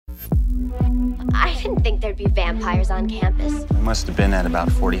I didn't think there'd be vampires on campus. We must have been at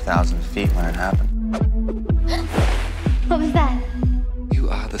about 40,000 feet when it happened. What was that? You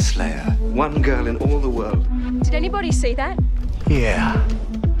are the Slayer. One girl in all the world. Did anybody see that? Yeah.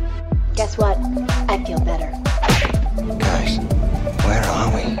 Guess what? I feel better. Guys, where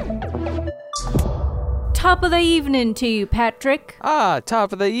are we? Top of the evening to you, Patrick.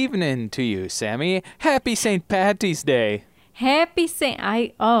 Top of the evening to you, Sammy. Happy St. Patty's Day. Happy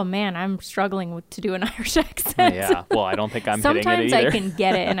oh man, I'm struggling to do an Irish accent. Yeah, well, I don't think I'm hitting it either. Sometimes I can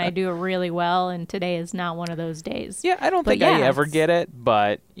get it and I do it really well, and today is not one of those days. Yeah, I don't think I ever get it,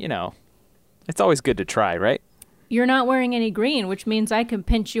 but, you know, it's always good to try, right? You're not wearing any green, which means I can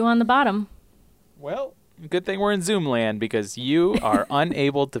pinch you on the bottom. Well, good thing we're in Zoom land because you are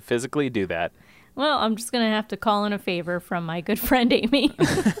unable to physically do that. Well, I'm just going to have to call in a favor from my good friend Amy.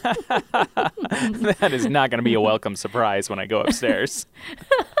 That is not going to be a welcome surprise when I go upstairs.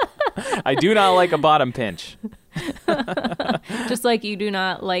 I do not like a bottom pinch. Just like you do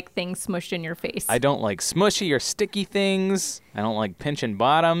not like things smushed in your face. I don't like smushy or sticky things. I don't like pinching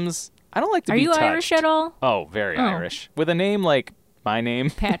bottoms. I don't like to be touched. Are you Irish at all? Oh, very Irish. With a name like my name.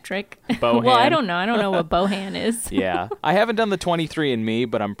 Patrick. Bohan. Well, I don't know. I don't know what Bohan is. Yeah. I haven't done the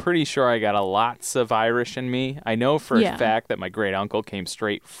 23andMe, but I'm pretty sure I got lots of Irish in me. I know for a fact that my great uncle came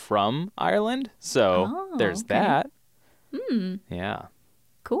straight from Ireland. So there's that. Yeah.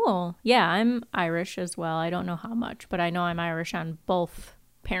 Cool. Yeah, I'm Irish as well. I don't know how much, but I know I'm Irish on both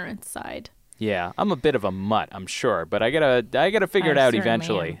parents' side. Yeah. I'm a bit of a mutt, I'm sure, but I gotta figure it out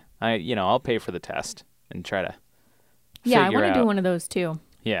eventually. I'll pay for the test and try to I want to do one of those too.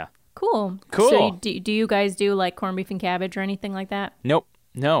 Yeah. Cool. So do you guys do like corned beef and cabbage or anything like that? Nope.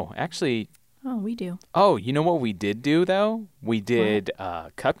 No, actually. Oh, we do. Oh, you know what we did do though? We did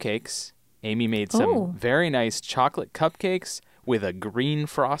cupcakes. Amy made some very nice chocolate cupcakes with a green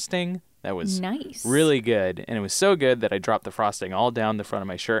frosting. That was nice. Really good. And it was so good that I dropped the frosting all down the front of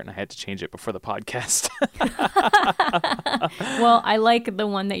my shirt and I had to change it before the podcast. Well, I like the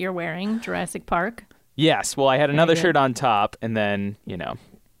one that you're wearing, Jurassic Park. Yes. Well, I had another shirt on top, and then,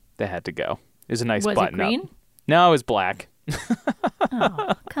 they had to go. It was a nice button-up. Was it green? No, it was black.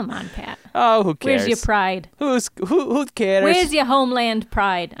 Oh, come on, Pat. Oh, who cares? Where's your pride? Who cares? Where's your homeland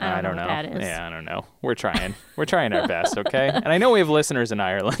pride? I don't know what that is. Yeah, I don't know. We're trying. We're trying our best, okay? And I know we have listeners in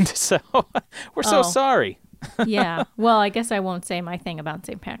Ireland, so we're so sorry. Yeah. Well, I guess I won't say my thing about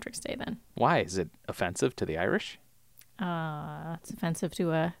St. Patrick's Day then. Why? Is it offensive to the Irish? It's offensive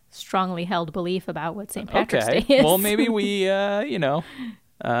to a strongly held belief about what St. Patrick's Day is. Well, maybe we, err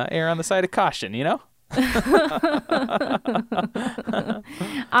on the side of caution,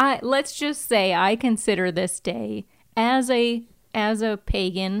 Let's just say I consider this day as a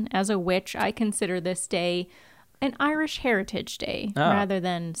pagan, as a witch, I consider this day an Irish Heritage Day rather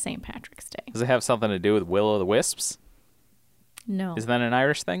than St. Patrick's Day. Does it have something to do with Will-o'-the-Wisps? No. Is that an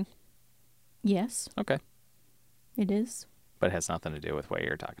Irish thing? Yes. Okay. It is. But it has nothing to do with what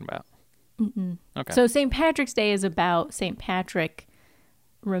you're talking about. Mm-mm. Okay. So St. Patrick's Day is about St. Patrick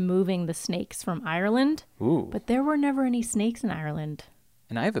removing the snakes from Ireland. Ooh. But there were never any snakes in Ireland.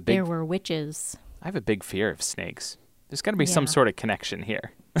 And there were witches. I have a big fear of snakes. There's got to be some sort of connection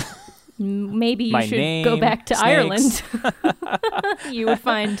here. Maybe you should go back to Ireland. You would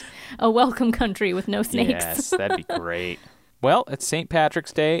find a welcome country with no snakes. Yes, that'd be great. Well, it's St.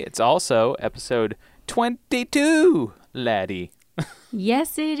 Patrick's Day. It's also episode 22, laddie.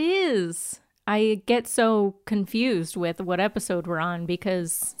 Yes, it is. I get so confused with what episode we're on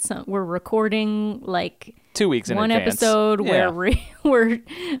because we're recording like 2 weeks in one advance. Episode where we're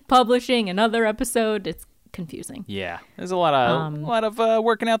publishing another episode. It's confusing. Yeah, there's a lot of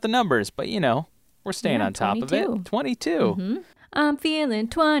working out the numbers, but we're staying on top 22. of it. 22. Mm-hmm. I'm feeling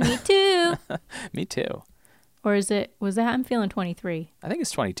 22. Me too. Or was that I'm feeling 23? I think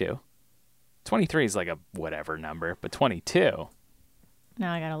it's 22. 23 is like a whatever number, but 22.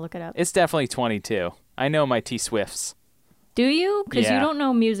 Now I gotta look it up. It's definitely 22. I know my T-Swifts. Do you? Because you don't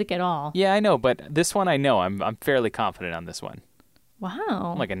know music at all. Yeah, I know, but this one I know. I'm fairly confident on this one.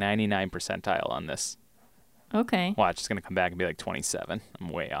 Wow. I'm like a 99 percentile on this. Okay. Watch, it's going to come back and be like 27. I'm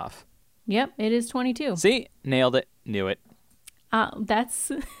way off. Yep, it is 22. See? Nailed it. Knew it.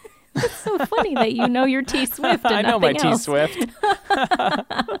 That's so funny that you know your T-Swift and I know my else. T-Swift.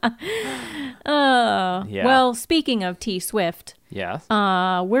 Yeah. Well, speaking of T-Swift, yes.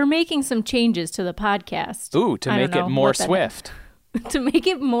 We're making some changes to the podcast. Ooh, to make it more swift. To make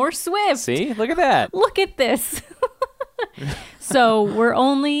it more swift. See? Look at that. Look at this. So we're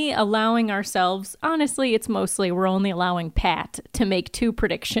only allowing ourselves, honestly, it's mostly we're only allowing Pat to make 2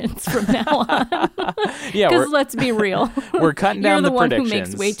 predictions from now on. Yeah, because let's be real, we're cutting down the one predictions. who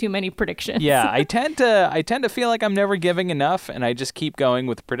makes way too many predictions. Yeah, I tend to feel like I'm never giving enough, and I just keep going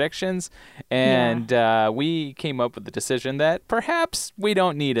with predictions. And we came up with the decision that perhaps we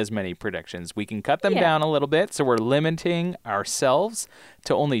don't need as many predictions. We can cut them down a little bit, so we're limiting ourselves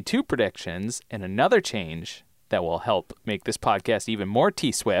to only 2 predictions. And another change that will help make this podcast even more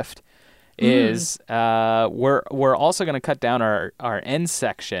T-Swift is we're also going to cut down our end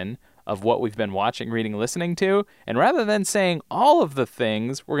section of what we've been watching, reading, listening to. And rather than saying all of the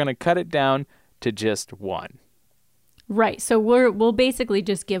things, we're going to cut it down to just one. Right. So we'll basically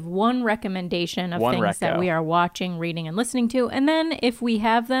just give one recommendation of things that we are watching, reading, and listening to. And then if we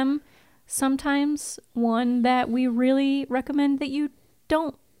have them, sometimes one that we really recommend that you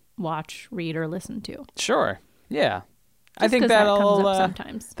don't watch, read, or listen to. Sure. Yeah. I think that'll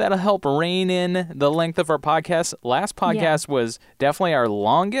help rein in the length of our podcast. Last podcast was definitely our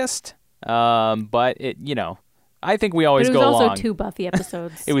longest, but I think we always go long. It was also 2 Buffy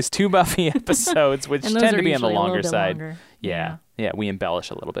episodes. It was 2 Buffy episodes, which tend to be on the longer side. Longer. Yeah, we embellish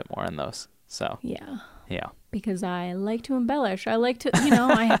a little bit more on those. So yeah. Because I like to embellish. I like to,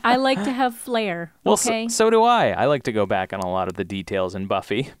 I like to have flair. Well, okay? so do I. I like to go back on a lot of the details in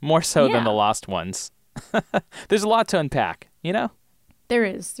Buffy, more so than the lost ones. There's a lot to unpack, There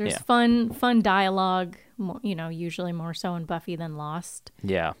is. There's fun dialogue, usually more so in Buffy than Lost.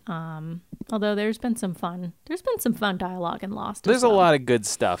 Yeah. Although there's been some fun dialogue in Lost. There's a lot of good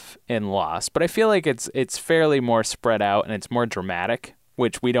stuff in Lost, but I feel like it's fairly more spread out and it's more dramatic,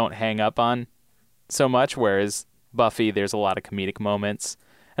 which we don't hang up on so much, whereas Buffy, there's a lot of comedic moments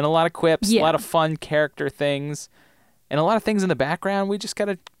and a lot of quips, a lot of fun character things. And a lot of things in the background we just got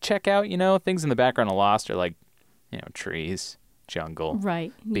to check out, Things in the background of Lost are like, trees, jungle,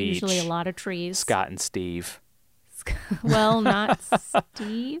 right? Beach, usually a lot of trees. Scott and Steve. Well, not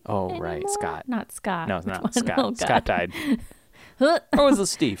Steve. Oh, anymore. Right, Scott. Not Scott. No, it's not Scott. Oh, Scott died. Or was it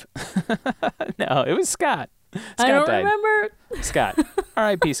Steve? No, it was Scott. I don't died. remember. Scott.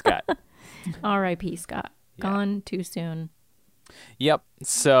 R.I.P. Scott. R.I.P. Scott. Gone too soon. Yep.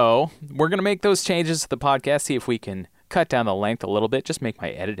 So we're going to make those changes to the podcast, see if we can cut down the length a little bit, just make my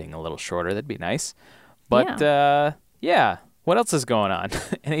editing a little shorter. That'd be nice. But, what else is going on?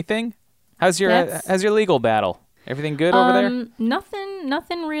 Anything? How's your legal battle? Everything good over there?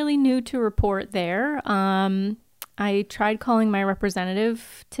 Nothing really new to report there. I tried calling my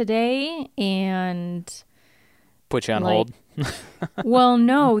representative today and... Put you on hold? Well,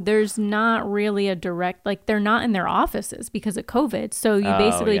 no, there's not really a direct, they're not in their offices because of COVID. So you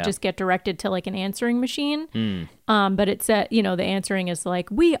basically just get directed to an answering machine. But it's the answering is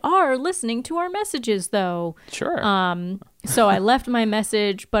we are listening to our messages though. Sure. So I left my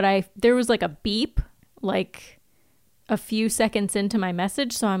message, but there was a beep, a few seconds into my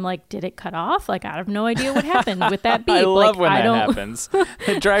message. So I'm did it cut off? I have no idea what happened with that beep. I love when that happens.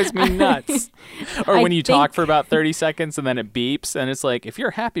 It drives me nuts. Or when you talk for about 30 seconds and then it beeps and it's if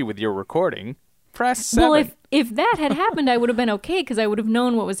you're happy with your recording, press 7. Well, if that had happened, I would have been okay because I would have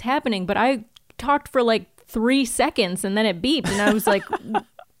known what was happening. But I talked for 3 seconds and then it beeped and I was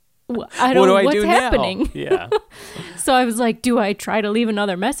what's happening? Now? Yeah. So I was do I try to leave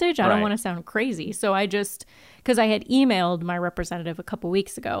another message? I don't want to sound crazy. So I just... Because I had emailed my representative a couple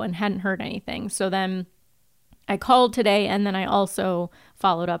weeks ago and hadn't heard anything. So then I called today and then I also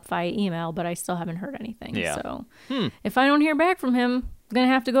followed up via email, but I still haven't heard anything. Yeah. So if I don't hear back from him, I'm going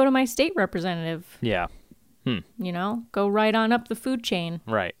to have to go to my state representative. Yeah. Go right on up the food chain.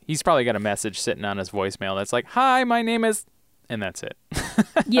 Right. He's probably got a message sitting on his voicemail that's hi, my name is... And that's it.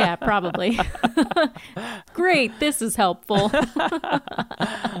 Yeah, probably. Great, this is helpful.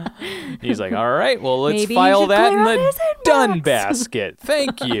 He's all right, well, let's file that in the done basket.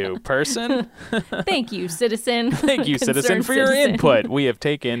 Thank you, person. Thank you, citizen. Thank you, citizen, for your input. We have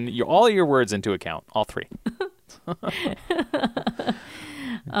taken all your words into account, all 3.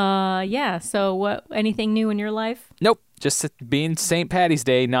 So what? Anything new in your life? Nope. Just being St. Patty's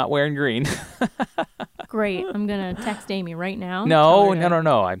Day, not wearing green. Great. I'm going to text Amy right now. No.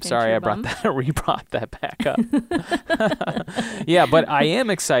 I'm sorry I brought that back up. Yeah, but I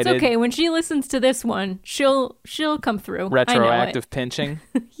am excited. It's okay. When she listens to this one, she'll come through. Retroactive pinching?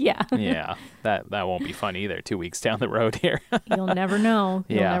 Yeah. Yeah. That won't be fun either 2 weeks down the road here. You'll never know.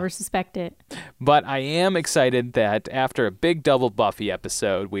 You'll never suspect it. But I am excited that after a big double Buffy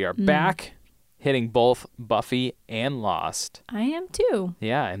episode, we are back hitting both Buffy and Lost. I am too.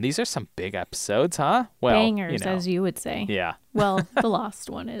 Yeah, and these are some big episodes, huh? Well, bangers, as you would say. Yeah. Well, the Lost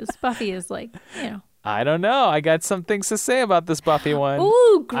one is. Buffy is I don't know. I got some things to say about this Buffy one.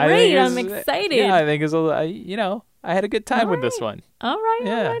 Ooh, great. I'm excited. Yeah, I think it's I had a good time with this one. All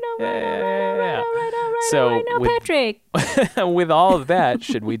right. So now, Patrick. With all of that,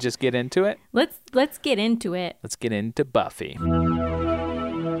 should we just get into it? Let's get into it. Let's get into Buffy.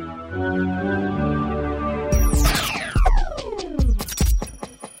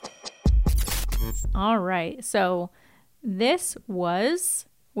 All right. So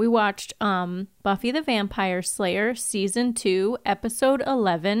we watched Buffy the Vampire Slayer Season 2, Episode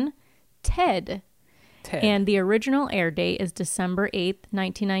 11, Ted. And the original air date is December 8th,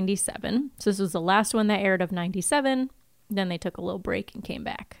 1997. So this was the last one that aired of 97. Then they took a little break and came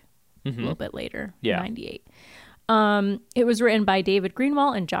back a little bit later, 98. It was written by David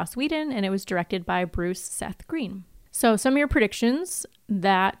Greenwalt and Joss Whedon, and it was directed by Bruce Seth Green. So some of your predictions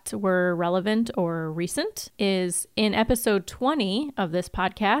that were relevant or recent is in episode 20 of this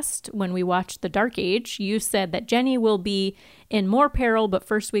podcast, when we watched The Dark Age, you said that Jenny will be in more peril, but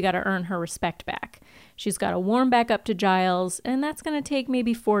first we got to earn her respect back. She's got to warm back up to Giles, and that's going to take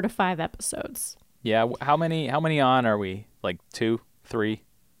maybe 4 to 5 episodes. Yeah, how many on are we? Like 2, 3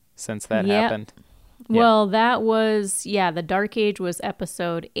 since that happened? Well, that was, The Dark Age was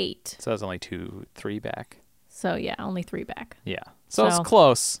episode 8. So that's only 2, 3 back. So, only 3 back. Yeah. So it's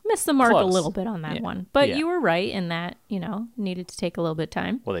close. Missed the mark a little bit on that one. But you were right in that, needed to take a little bit of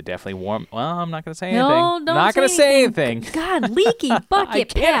time. Well, they definitely warm. Well, I'm not going to say anything. No, don't not going to say anything. God, leaky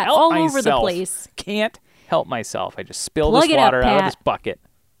bucket, Pat, all over the place. Can't help myself. I just spilled this water out of this bucket.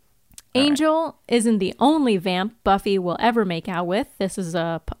 Angel isn't the only vamp Buffy will ever make out with. This is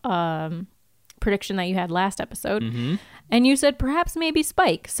a prediction that you had last episode. Mm-hmm. And you said perhaps maybe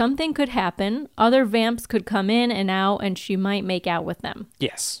Spike. Something could happen. Other vamps could come in and out, and she might make out with them.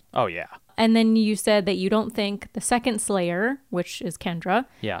 Yes. Oh, yeah. And then you said that you don't think the second Slayer, which is Kendra,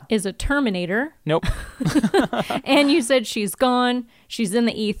 is a Terminator. Nope. And you said she's gone. She's in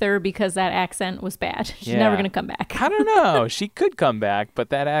the ether because that accent was bad. She's never going to come back. I don't know. She could come back,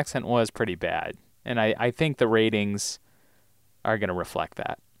 but that accent was pretty bad. And I think the ratings are going to reflect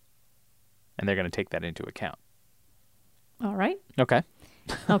that. And they're going to take that into account. All right. Okay.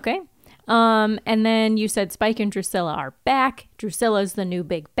 And then you said Spike and Drusilla are back. Drusilla's the new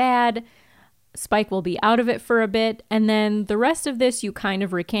big bad. Spike will be out of it for a bit. And then the rest of this you kind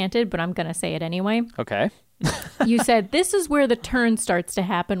of recanted, but I'm going to say it anyway. Okay. You said this is where the turn starts to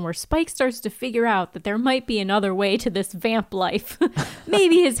happen, where Spike starts to figure out that there might be another way to this vamp life.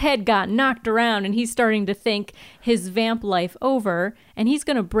 Maybe his head got knocked around and he's starting to think his vamp life over, and he's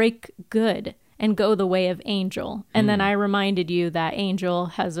going to break good and go the way of Angel. And then I reminded you that Angel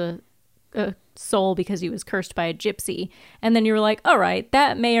has a soul because he was cursed by a gypsy. And then you were like, all right,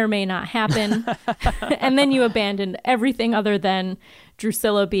 that may or may not happen. And then you abandoned everything other than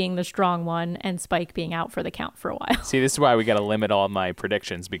Drusilla being the strong one and Spike being out for the count for a while. See, this is why we got to limit all my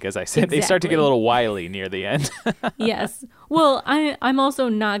predictions, because I said they start to get a little wily near the end. Yes. Well, I'm also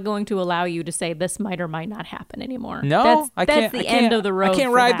not going to allow you to say this might or might not happen anymore. No, that's the end of the road. I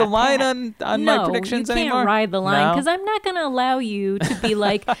can't ride the line on my predictions anymore. No, you can't ride the line because I'm not going to allow you to be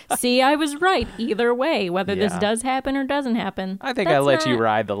like, see, I was right either way, whether this does happen or doesn't happen. I think I let you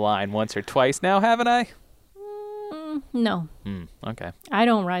ride the line once or twice now, haven't I? No. Okay. I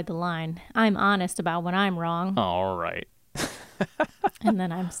don't ride the line. I'm honest about when I'm wrong. All right. And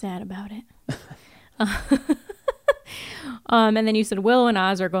then I'm sad about it. And then you said Willow and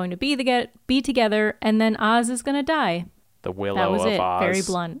Oz are going to be together, and then Oz is going to die. The Willow of Oz. Very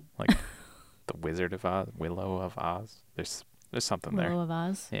blunt. Like the Wizard of Oz. Willow of Oz. There's something there. Willow of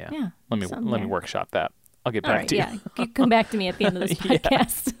Oz. Yeah. Let me workshop that. I'll get back to you. You come back to me at the end of this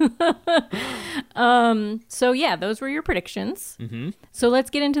podcast. So those were your predictions. Mm-hmm. So let's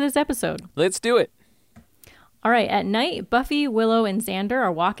get into this episode. Let's do it. All right. At night, Buffy, Willow, and Xander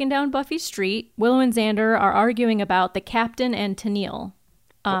are walking down Buffy's street. Willow and Xander are arguing about the captain and Tennille.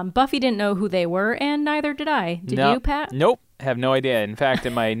 Buffy didn't know who they were, and neither did I. Did you, Pat? Nope. Have no idea. In fact,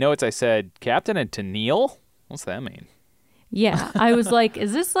 in my notes, I said, Captain and Tennille? What's that mean? Yeah, I was like,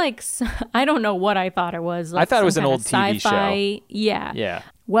 is this like, I don't know what I thought it was. Like I thought it was an old TV sci-fi show. Yeah.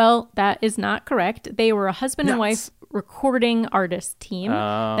 Well, that is not correct. They were a husband and wife recording artist team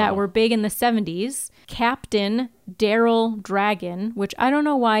that were big in the 70s. Captain Daryl Dragon, which I don't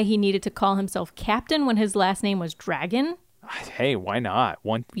know why he needed to call himself Captain when his last name was Dragon. Hey, why not?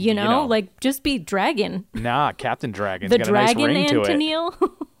 You know, like just be Dragon. Nah, Captain Dragon's the got Dragon a nice ring to and it.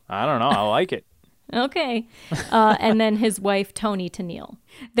 Tennille? I don't know. I like it. Okay. And then his wife, Toni Tennille.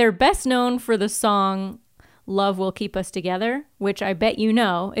 They're best known for the song Love Will Keep Us Together, which I bet you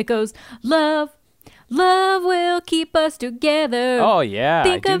know. It goes, Love Love will keep us together. Oh, yeah.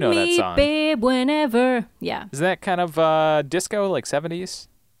 Think I do of know me, that song. babe, whenever. Yeah. Is that kind of disco, like 70s?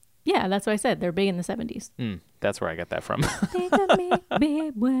 Yeah, that's what I said. They're big in the 70s. That's where I got that from. Think of me,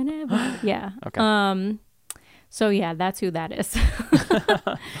 babe, whenever. Yeah. Okay. So yeah, that's who that is.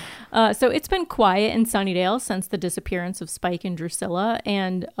 So it's been quiet in Sunnydale since the disappearance of Spike and Drusilla,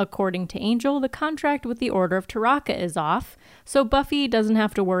 and according to Angel, the contract with the Order of Taraka is off, so Buffy doesn't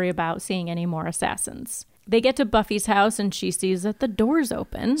have to worry about seeing any more assassins. They get to Buffy's house and she sees that the door's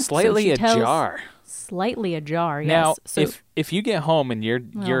open. Slightly ajar. Slightly ajar, yes. Now, So, if you get home and your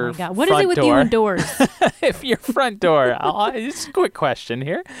oh my God. What front is it with door, you and doors? if your front door, it's a quick question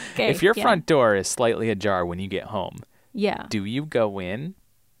here. Okay, if your yeah. front door is slightly ajar when you get home, Yeah. do you go in?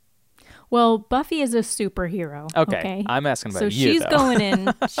 Well, Buffy is a superhero. Okay. I'm asking about so you, she's though. going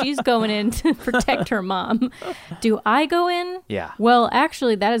in. She's going in to protect her mom. Do I go in? Yeah. Well,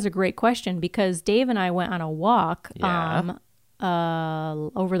 actually, that is a great question because Dave and I went on a walk Yeah.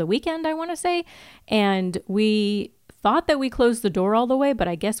 over the weekend, I want to say, and we thought that we closed the door all the way, but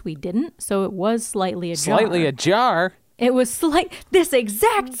I guess we didn't. So it was slightly ajar. Slightly ajar? It was this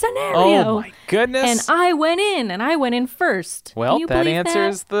exact scenario. Oh, my goodness. And I went in first. Well, Can you that believe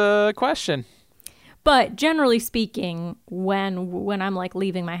answers the question. But generally speaking, when I'm like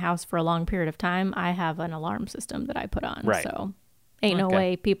leaving my house for a long period of time, I have an alarm system that I put on. Right. So ain't no Okay.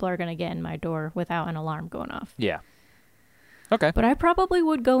 way people are going to get in my door without an alarm going off. Yeah. Okay. But I probably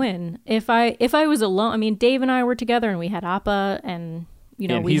would go in if I was alone. I mean, Dave and I were together and we had Appa and, you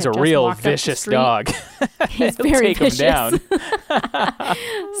know, and we he's had a just real walked up the vicious street. dog. He's He'll very take vicious. him down.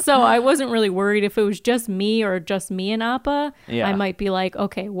 So I wasn't really worried if it was just me or just me and Appa. Yeah. I might be like,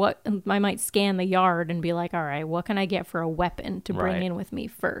 okay, I might scan the yard and be like, all right, what can I get for a weapon to bring Right. in with me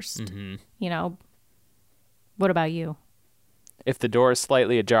first? Mm-hmm. You know, what about you? If the door is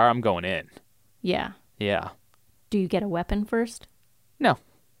slightly ajar, I'm going in. Yeah. Yeah. Do you get a weapon first? No.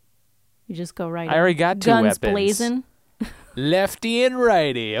 You just go right I in. already got two Guns weapons. blazing. Lefty and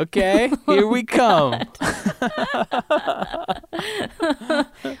righty, okay? Here we come.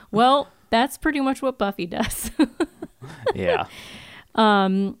 Well, that's pretty much what Buffy does. Yeah.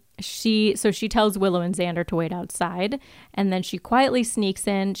 She tells Willow and Xander to wait outside, and then she quietly sneaks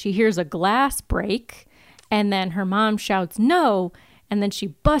in. She hears a glass break, and then her mom shouts no, and then she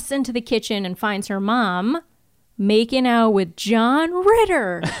busts into the kitchen and finds her mom making out with John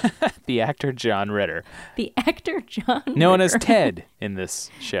Ritter. The actor John Ritter. The actor John Known Ritter. as Ted in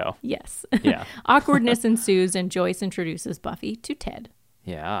this show. Yes. Yeah. Awkwardness ensues, and Joyce introduces Buffy to Ted.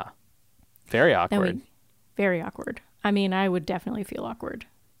 Yeah. Very awkward. Very awkward. I mean, I would definitely feel awkward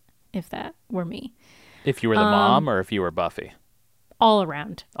if that were me. If you were the mom or if you were Buffy? All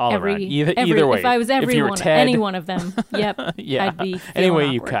around. All around. Either way. If I was If you were everyone, Ted. any one of them, yep. Yeah. I'd be feeling Anyway,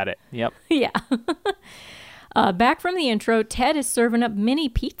 you awkward. cut it. Yep. Yeah. Back from the intro, Ted is serving up mini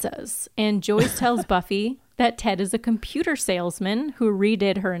pizzas, and Joyce tells Buffy that Ted is a computer salesman who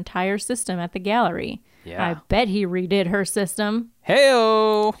redid her entire system at the gallery. Yeah. I bet he redid her system.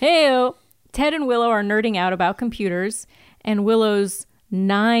 Hey-o. Hey-o. Ted and Willow are nerding out about computers and Willow's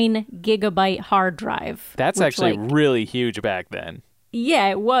 9 gigabyte hard drive. That's which, actually like, really huge back then. yeah,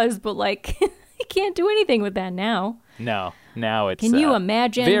 it was, but like, you can't do anything with that now. No. Now it's Can you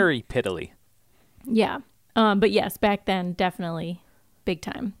imagine? very piddly. Yeah. But yes, back then, definitely big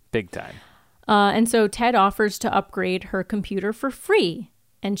time. Big time. And so Ted offers to upgrade her computer for free,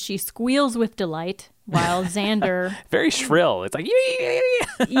 and she squeals with delight while Xander... Very shrill. It's like...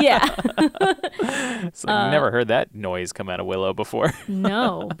 yeah. It's like, I've never heard that noise come out of Willow before.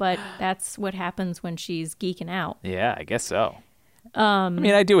 No, but that's what happens when she's geeking out. Yeah, I guess so. I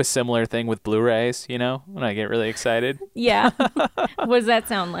mean, I do a similar thing with Blu-rays, you know, when I get really excited. Yeah. What does that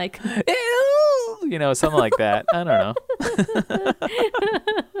sound like? You know, something like that. I don't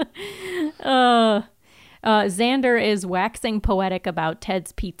know. Xander is waxing poetic about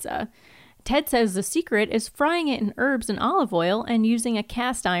Ted's pizza. Ted says the secret is frying it in herbs and olive oil and using a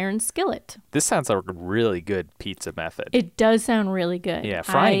cast iron skillet. This sounds like a really good pizza method. It does sound really good. Yeah,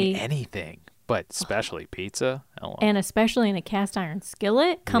 frying anything, but especially pizza. Oh, And especially in a cast iron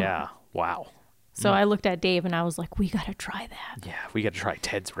skillet. Come yeah, on. wow. So I looked at Dave and I was like, we got to try that. Yeah, we got to try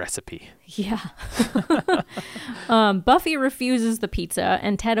Ted's recipe. Yeah. Buffy refuses the pizza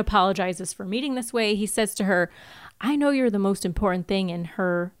and Ted apologizes for meeting this way. He says to her, I know you're the most important thing in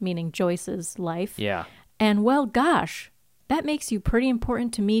her, meaning Joyce's, life. Yeah. And well, gosh, that makes you pretty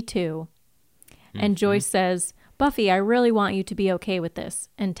important to me too. And Joyce says, Buffy, I really want you to be okay with this.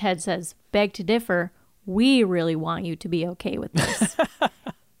 And Ted says, beg to differ. We really want you to be okay with this.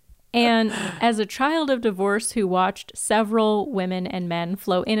 And as a child of divorce who watched several women and men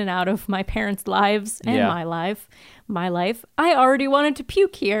flow in and out of my parents' lives and my life, I already wanted to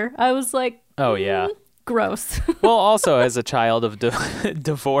puke here. I was like, oh, yeah. Gross. Well, also as a child of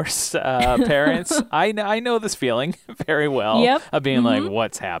divorced parents, I know this feeling very well of being like,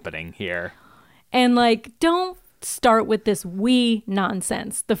 what's happening here? And like, don't start with this we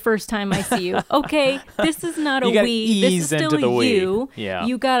nonsense the first time I see you. Okay, this is not a we. This is still a you. Yeah.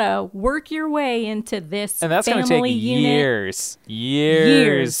 You gotta work your way into this, and that's gonna take years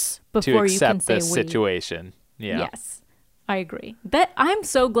before to accept you can say this situation. Yeah. Yes, I agree. That I'm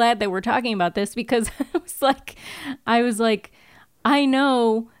so glad that we're talking about this because I was like, I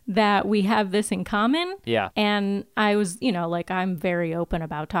know that we have this in common. Yeah. And I was, like, I'm very open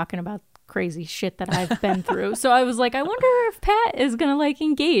about talking about crazy shit that I've been through. So I was like, I wonder if Pat is going to like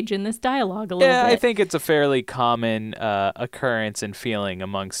engage in this dialogue a little bit. Yeah, I think it's a fairly common occurrence and feeling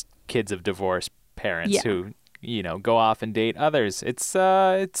amongst kids of divorced parents who, go off and date others. It's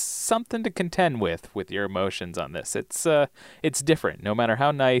something to contend with your emotions on this. It's different. No matter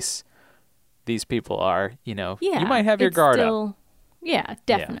how nice these people are, you might have your guard up. Yeah,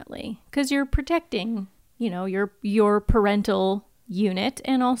 definitely. Because you're protecting, your parental unit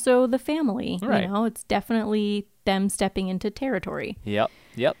and also the family. Right. It's definitely them stepping into territory. Yep.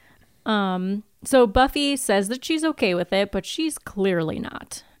 So Buffy says that she's okay with it, but she's clearly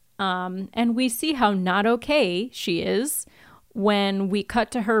not. And we see how not okay she is when we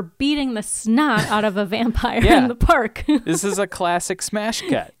cut to her beating the snot out of a vampire in the park. This is a classic smash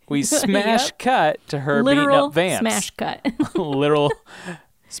cut. We smash cut to her literal beating up vamps. Smash cut. Literal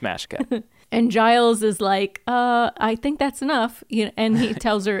smash cut. And Giles is like, I think that's enough. And he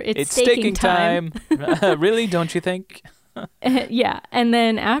tells her it's staking time. Really? Don't you think? Yeah. And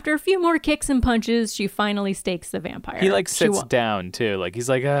then after a few more kicks and punches, she finally stakes the vampire. He sits down too. Like he's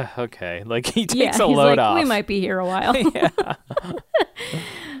like, okay. Like he takes a load off. We might be here a while.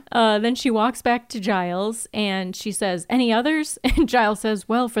 Then she walks back to Giles and she says, any others? And Giles says,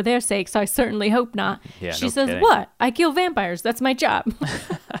 well, for their sakes, I certainly hope not. Yeah, she says, what? I kill vampires. That's my job.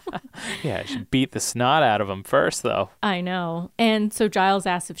 Yeah, I should beat the snot out of them first, though. I know. And so Giles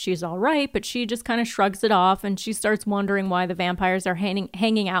asks if she's all right, but she just kind of shrugs it off and she starts wondering why the vampires are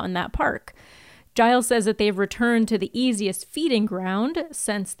hanging out in that park. Giles says that they've returned to the easiest feeding ground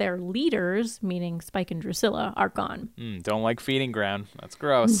since their leaders, meaning Spike and Drusilla, are gone. Don't like feeding ground. That's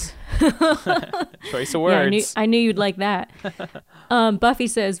gross. Choice of words. Yeah, I knew you'd like that. Buffy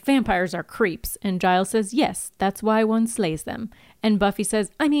says vampires are creeps. And Giles says, yes, that's why one slays them. And Buffy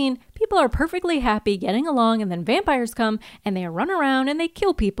says, I mean, people are perfectly happy getting along and then vampires come and they run around and they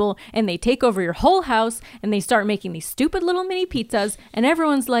kill people and they take over your whole house and they start making these stupid little mini pizzas and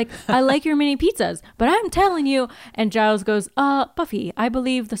everyone's like, I like your mini pizzas, but I'm telling you. And Giles goes, Buffy, I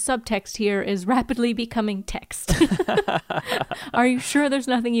believe the subtext here is rapidly becoming text. Are you sure there's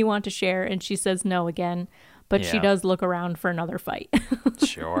nothing you want to share? And she says no again. But she does look around for another fight.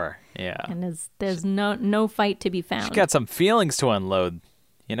 Sure, yeah. And there's no fight to be found. She's got some feelings to unload,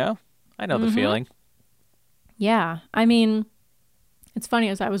 I know the feeling. Yeah, I mean, it's funny,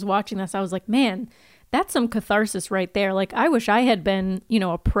 as I was watching this, I was like, man, that's some catharsis right there. Like, I wish I had been,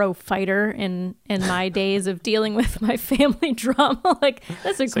 a pro fighter in my days of dealing with my family drama. Like,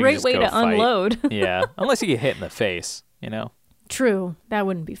 that's a great way to unload. Yeah, unless you get hit in the face, True, that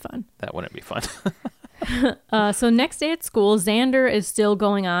wouldn't be fun. That wouldn't be fun. So next day at school, Xander is still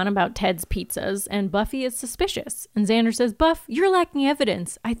going on about Ted's pizzas, and Buffy is suspicious. And Xander says, Buff, you're lacking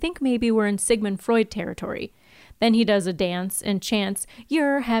evidence. I think maybe we're in Sigmund Freud territory. Then he does a dance and chants,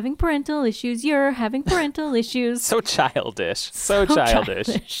 you're having parental issues, you're having parental issues. So childish. So childish.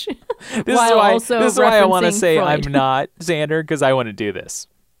 This is why I want to say Freud. I'm not Xander, because I want to do this.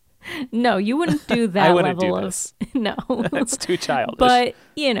 No, you wouldn't do that I wouldn't level do of this. No. That's too childish. But, but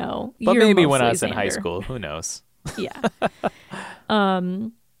you're maybe when I was Xander. in high school, who knows? Yeah.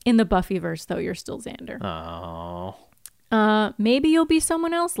 In the Buffy verse, though, you're still Xander. Oh. Maybe you'll be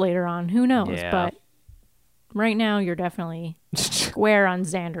someone else later on. Who knows? Yeah. But right now, you're definitely square on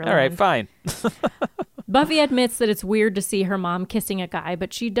Xander. All right, fine. Buffy admits that it's weird to see her mom kissing a guy,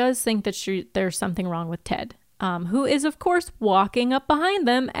 but she does think that there's something wrong with Ted. Who is, of course, walking up behind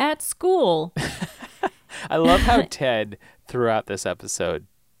them at school. I love how Ted, throughout this episode,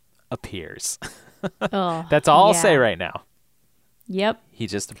 appears. That's all I'll say right now. Yep. He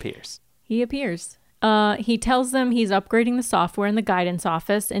just appears. He appears. He tells them he's upgrading the software in the guidance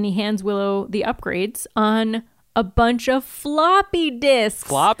office, and he hands Willow the upgrades on a bunch of floppy disks.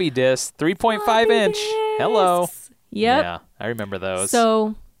 Floppy disks, 3.5 inch. Disks. Hello. Yep. Yeah, I remember those.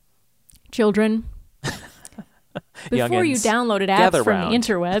 So, children, Before you downloaded apps from the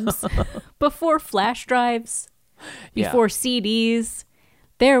interwebs, before flash drives, before CDs,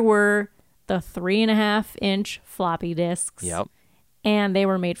 there were the 3.5-inch floppy disks. Yep. And they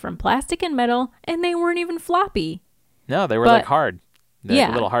were made from plastic and metal, and they weren't even floppy. No, they were like hard.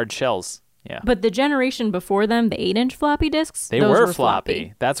 Like little hard shells. Yeah. But the generation before them, the 8-inch floppy disks, they those were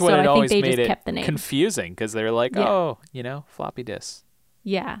floppy. That's what it always made it confusing, because they were like, floppy disks.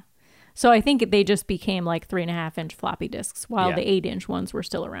 Yeah. So I think they just became like 3.5-inch floppy disks, while the 8-inch ones were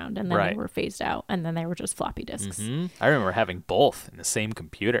still around, and then they were phased out, and then they were just floppy disks. Mm-hmm. I remember having both in the same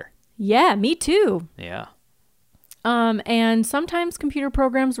computer. Yeah, me too. Yeah. And sometimes computer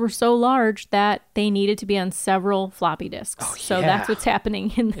programs were so large that they needed to be on several floppy disks. Oh, yeah. So that's what's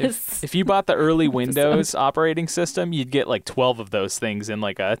happening in this. If you bought the early Windows operating system, you'd get like 12 of those things in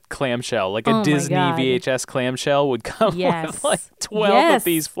like a clamshell. Like a Disney VHS clamshell would come with like 12 of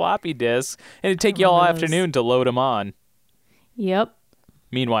these floppy disks, and it'd take you all afternoon to load them on. Yep.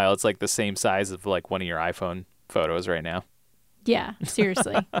 Meanwhile, it's like the same size of like one of your iPhone photos right now. Yeah,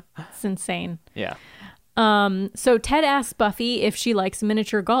 seriously. It's insane. Yeah. So Ted asks Buffy if she likes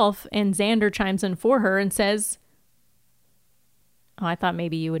miniature golf, and Xander chimes in for her and says, oh, I thought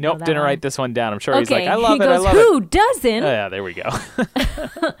maybe you would know that didn't one. write this one down. I'm sure he's like, I love it, I love who it. doesn't? Oh, yeah, there we go.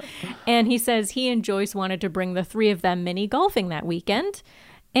 And he says he and Joyce wanted to bring the three of them mini golfing that weekend,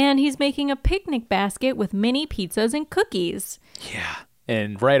 and he's making a picnic basket with mini pizzas and cookies. Yeah.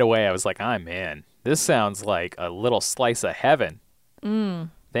 And right away I was like, I'm in. This sounds like a little slice of heaven.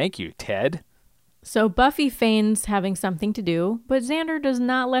 Thank you, Ted. So Buffy feigns having something to do, but Xander does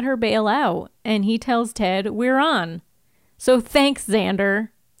not let her bail out, and he tells Ted, we're on. So thanks, Xander.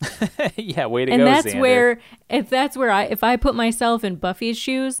 Yeah, way to and go, that's Xander. if I put myself in Buffy's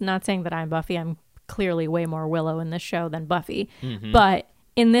shoes, not saying that I'm Buffy, I'm clearly way more Willow in this show than Buffy, but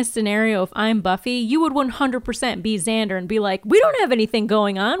in this scenario, if I'm Buffy, you would 100% be Xander and be like, we don't have anything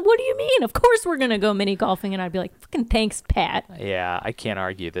going on. What do you mean? Of course we're going to go mini golfing. And I'd be like, fucking thanks, Pat. Yeah, I can't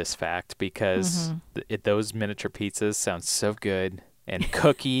argue this fact, because those miniature pizzas sound so good. And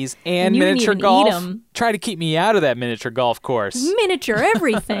cookies and miniature golf. Try to keep me out of that miniature golf course. Miniature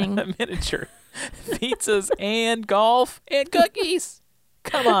everything. Miniature pizzas and golf and cookies.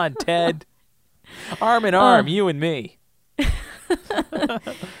 Come on, Ted. Arm in arm, you and me.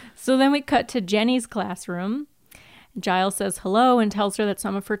 So then we cut to Jenny's classroom. Giles says hello and tells her that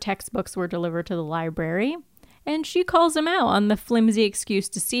some of her textbooks were delivered to the library, and she calls him out on the flimsy excuse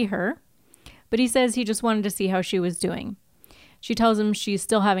to see her, but he says he just wanted to see how she was doing. She tells him she's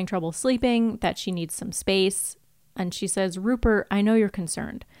still having trouble sleeping, that she needs some space, and she says, Rupert, I know you're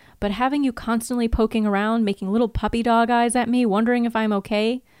concerned, but having you constantly poking around, making little puppy dog eyes at me, wondering if I'm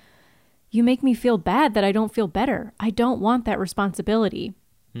okay, you make me feel bad that I don't feel better. I don't want that responsibility.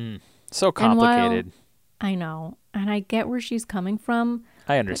 So complicated. I know. And I get where she's coming from.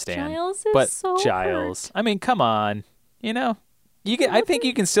 I understand. But Giles, hurt. I mean, come on. You know, I think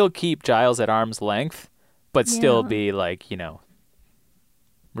you can still keep Giles at arm's length, but still be like,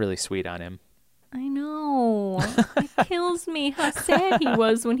 really sweet on him. I know. It kills me how sad he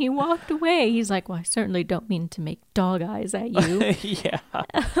was when he walked away. He's like, well, I certainly don't mean to make dog eyes at you. Yeah.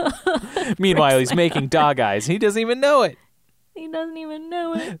 Meanwhile, he's making dog eyes. He doesn't even know it. He doesn't even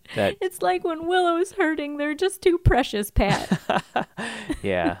know it. It's like when Willow's hurting, they're just too precious, Pat.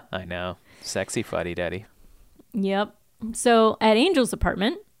 Yeah, I know. Sexy fuddy-duddy. Yep. So at Angel's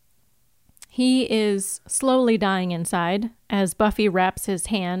apartment, he is slowly dying inside as Buffy wraps his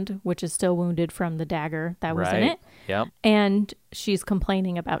hand, which is still wounded from the dagger that was in it. Yep. And she's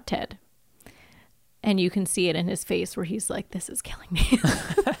complaining about Ted. And you can see it in his face where he's like, this is killing me.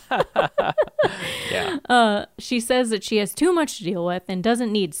 Yeah. She says that she has too much to deal with and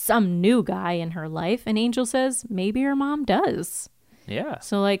doesn't need some new guy in her life. And Angel says, maybe her mom does. Yeah.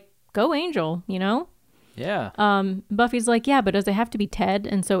 So like, go Angel, Yeah. Buffy's like, yeah, but does it have to be Ted?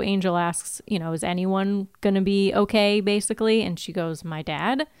 And so Angel asks, is anyone going to be okay, basically? And she goes, my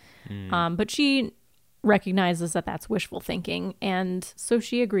dad. But she recognizes that that's wishful thinking. And so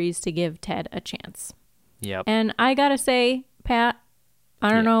she agrees to give Ted a chance. Yep. And I got to say, Pat,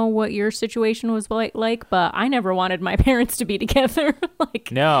 I don't know what your situation was like, but I never wanted my parents to be together.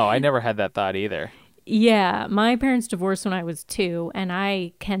 No, I never had that thought either. Yeah, my parents divorced when I was 2, and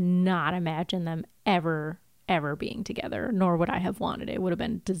I cannot imagine them ever being together, nor would I have wanted it. It would have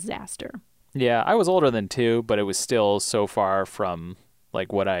been a disaster. Yeah, I was older than 2, but it was still so far from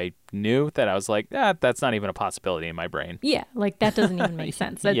like what I knew that I was like, that's not even a possibility in my brain. Yeah, like that doesn't even make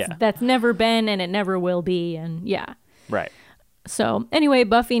sense. That's never been, and it never will be, and yeah. Right. So anyway,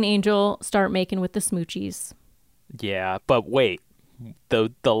 Buffy and Angel start making with the smoochies. Yeah, but wait.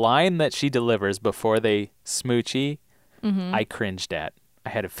 the line that she delivers before they smoochy, I cringed at. I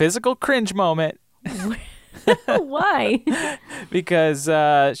had a physical cringe moment. Why? Because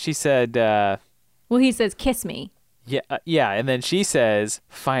she said... well, he says, kiss me. Yeah, and then she says,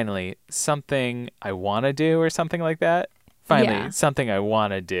 finally, something I want to do or something like that. Finally, something I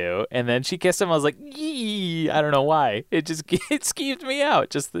want to do. And then she kissed him. I was like, yee! I don't know why. It skeeved me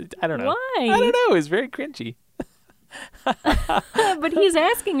out. I don't know. Why? I don't know. It was very cringy. But he's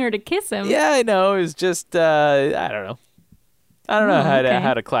asking her to kiss him. Yeah, I know. It was just, I don't know. I don't know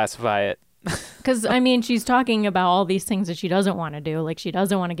how to classify it. Because, I mean, she's talking about all these things that she doesn't want to do. Like, she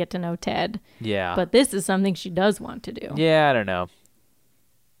doesn't want to get to know Ted. Yeah. But this is something she does want to do. Yeah, I don't know.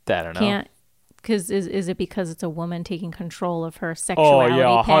 Can't. Because is it because it's a woman taking control of her sexuality?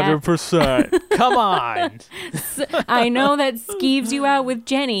 Oh, yeah, Pat? 100%. Come on. I know that skeeves you out with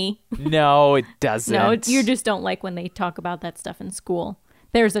Jenny. No, it doesn't. No, you just don't like when they talk about that stuff in school.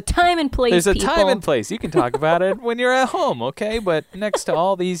 There's a time and place, There's a people. time and place. You can talk about it when you're at home, okay? But next to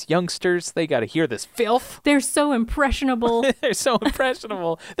all these youngsters, they got to hear this filth. They're so impressionable. They're so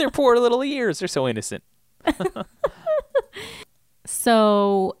impressionable. Their poor little ears. They're so innocent.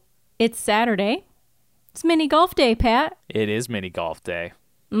 So, it's Saturday. It's mini golf day, Pat. It is mini golf day.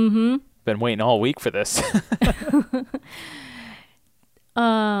 Mm-hmm. Been waiting all week for this.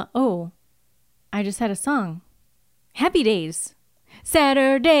 I just had a song. Happy Days.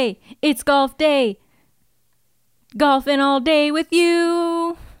 Saturday, it's golf day. Golfing all day with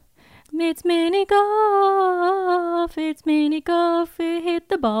you. It's mini golf. It's mini golf. Hit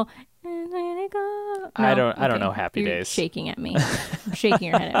the ball. Mini golf. I don't know Happy You're Days. shaking at me. You're shaking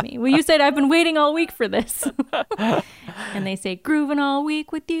your head at me. Well, you said I've been waiting all week for this. And they say grooving all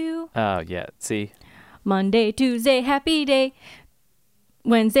week with you. Oh, yeah. See? Monday, Tuesday, happy day.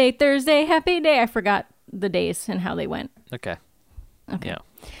 Wednesday, Thursday, happy day. I forgot the days and how they went. Okay. Yeah.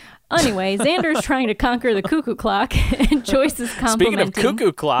 Anyway, Xander's trying to conquer the cuckoo clock, and Joyce is complimenting. Speaking of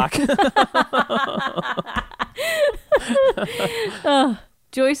cuckoo clock.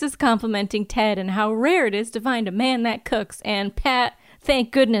 Joyce is complimenting Ted and how rare it is to find a man that cooks. And Pat,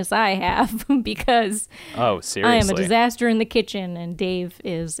 thank goodness I have, because seriously. I am a disaster in the kitchen, and Dave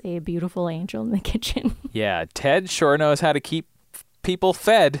is a beautiful angel in the kitchen. Yeah, Ted sure knows how to keep people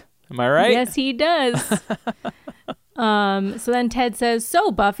fed. Am I right? Yes, he does. So then Ted says, so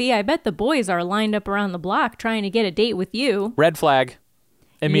Buffy, I bet the boys are lined up around the block trying to get a date with you. Red flag.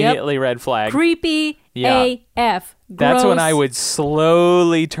 Immediately red flag. Creepy AF. That's when Gross. I would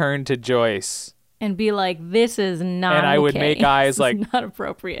slowly turn to Joyce. And be like, this is not And I would okay. make eyes This like... is not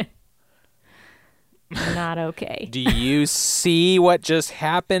appropriate. Not okay. Do you see what just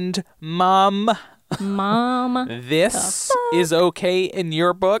happened, Mom? Mom. This is okay in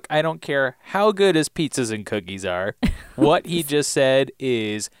your book. I don't care how good his pizzas and cookies are. What he just said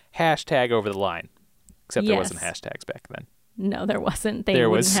is hashtag over the line. Except there wasn't hashtags back then. No, there wasn't. They there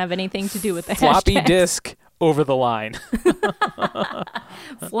wouldn't was have anything to do with the floppy hashtags. disk over the line.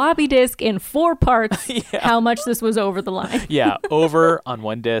 Floppy disk in 4 parts. How much this was over the line. Yeah, over on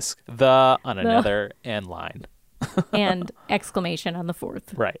one disk, the on another, and line. And exclamation on the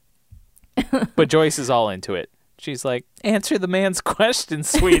 4th. Right. But Joyce is all into it. She's like, answer the man's question,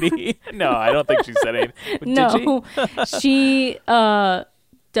 sweetie. No, I don't think she said anything. No, she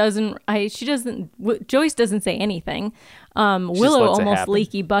doesn't. Joyce doesn't say anything. Willow almost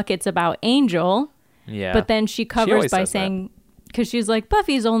leaky buckets about Angel. Yeah. But then she covers by saying, because she's like,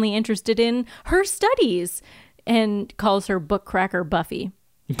 Buffy's only interested in her studies, and calls her book cracker Buffy.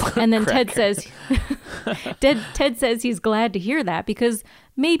 And then Ted says, Ted says he's glad to hear that because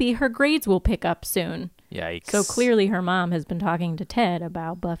maybe her grades will pick up soon. Yikes. So clearly her mom has been talking to Ted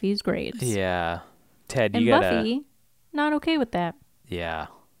about Buffy's grades. Yeah. Ted, and you gotta... Buffy, not okay with that. Yeah.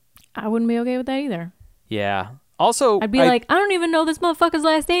 I wouldn't be okay with that either. Yeah. Also, I'd be like, I don't even know this motherfucker's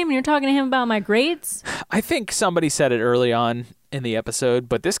last name and you're talking to him about my grades? I think somebody said it early on in the episode,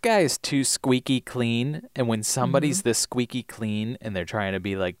 but this guy is too squeaky clean. And when somebody's this squeaky clean and they're trying to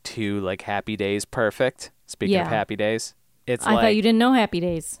be like too like Happy Days perfect, speaking of Happy Days, it's I thought you didn't know Happy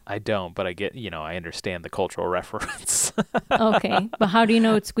Days. I don't, but I get, I understand the cultural reference. Okay, but how do you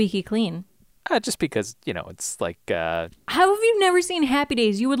know it's squeaky clean? Just because, it's like... How have you never seen Happy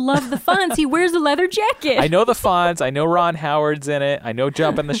Days? You would love the fonts. He wears a leather jacket. I know the fonts. I know Ron Howard's in it. I know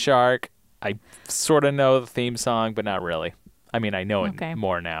Jumpin' the Shark. I sort of know the theme song, but not really. I mean, I know it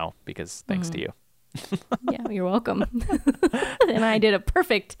more now because thanks to you. Yeah, you're welcome. And I did a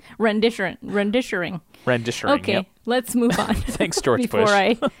perfect rendition. Okay, let's move on. Thanks, George before Bush.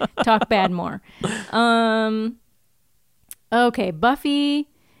 I talk bad more. Okay, Buffy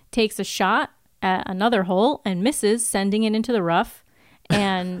takes a shot at another hole and misses, sending it into the rough.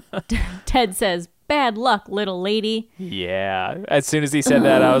 And Ted says, "Bad luck, little lady." Yeah. As soon as he said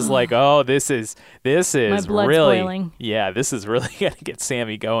that, I was like, "Oh, this is My blood's really, boiling. yeah, this is really gonna get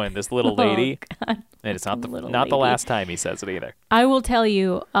Sammy going." This little lady, God. and it's not the Little last time he says it either. I will tell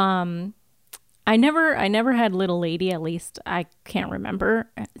you, I never had little lady. At least I can't remember.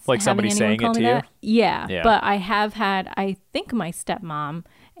 Like somebody saying it to you. Yeah, but I have had. I think my stepmom,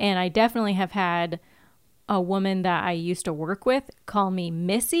 and I definitely have had a woman that I used to work with call me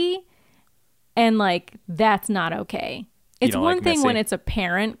Missy, and like that's not okay. It's one like thing Missy? when it's a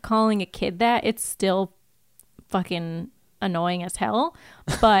parent calling a kid that. It's still fucking annoying as hell.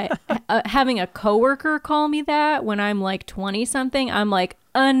 But having a coworker call me that when I'm like 20 something, I'm like,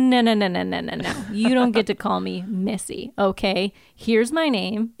 no. You don't get to call me Missy. Okay, here's my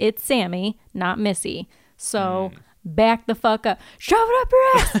name. It's Sammy, not Missy. So. Back the fuck up. Shove it up your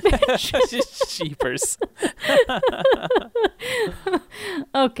ass, bitch. Sheepers.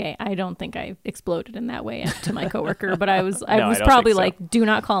 Okay, I don't think I exploded in that way to my coworker, but I was I don't probably think so. like, do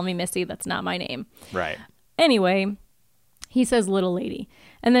not call me Missy. That's not my name. Right. Anyway, he says little lady.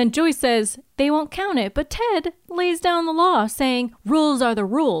 And then Joyce says they won't count it, but Ted lays down the law saying rules are the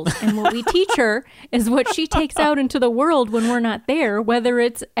rules. And what we teach her is what she takes out into the world when we're not there, whether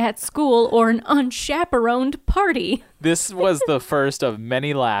it's at school or an unchaperoned party. This was the first of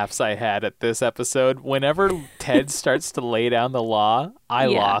many laughs I had at this episode. Whenever Ted starts to lay down the law, I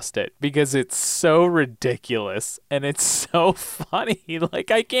lost it because it's so ridiculous and it's so funny. Like,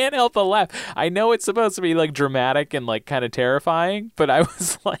 I can't help but laugh. I know it's supposed to be like dramatic and like kind of terrifying, but I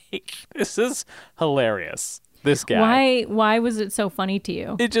was like, this is hilarious. This guy. Why was it so funny to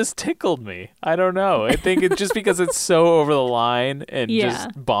you? It just tickled me. I don't know. I think it's just because it's so over the line and just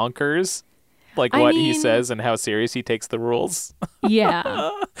bonkers. Like what he says and how serious he takes the rules.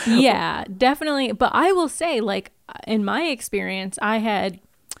 Yeah, definitely. But I will say, like, in my experience, I had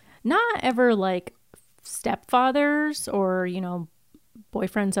not ever like stepfathers or, you know,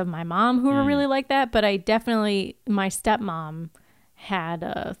 boyfriends of my mom who were really like that. But I definitely, my stepmom had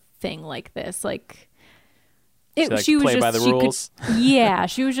a thing like this. Like, she was play just by the rules. Yeah,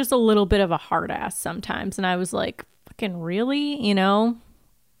 she was just a little bit of a hard ass sometimes. And I was like, fucking really, you know?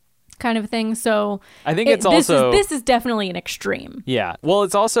 Kind of thing. So I think this is definitely an extreme. Yeah. Well,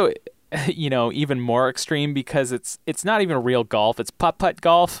 it's also, you know, even more extreme because it's not even real golf. It's putt-putt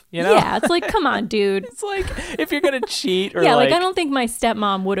golf, you know? Yeah, it's like, come on, dude. It's like, if you're going to cheat or yeah, like I don't think my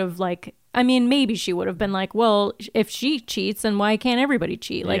stepmom would have like, I mean, maybe she would have been like, well, if she cheats, then why can't everybody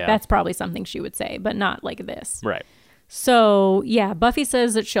cheat? Like, that's probably something she would say, but not like this. Right. So, yeah, Buffy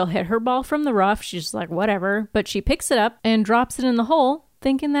says that she'll hit her ball from the rough. She's just like, whatever. But she picks it up and drops it in the hole,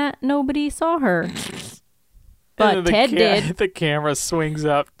 thinking that nobody saw her. But Ted did. The camera swings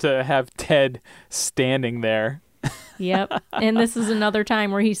up to have Ted standing there. Yep. And this is another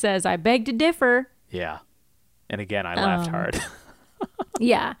time where he says, I beg to differ. Yeah. And again, I laughed hard.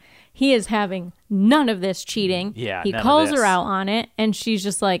 Yeah. He is having none of this cheating. Yeah. He calls her out on it, and she's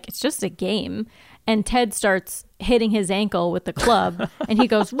just like, it's just a game. And Ted starts hitting his ankle with the club, and he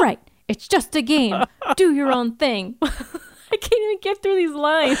goes, right, it's just a game. Do your own thing. I can't even get through these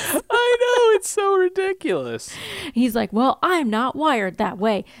lines. I know, it's so ridiculous. He's like, well, I'm not wired that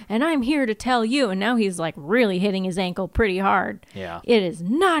way, and I'm here to tell you. And now he's like really hitting his ankle pretty hard. Yeah. It is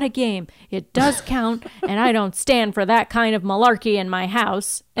not a game. It does count, and I don't stand for that kind of malarkey in my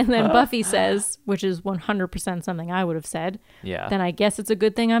house. And then Buffy says, which is 100% something I would have said, yeah. Then I guess it's a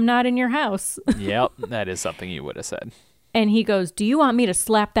good thing I'm not in your house. Yep, that is something you would have said. And he goes, do you want me to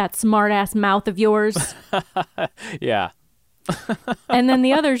slap that smart-ass mouth of yours? Yeah. And then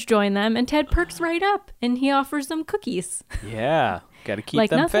the others join them, and Ted perks right up, and he offers them cookies. Yeah, got to keep like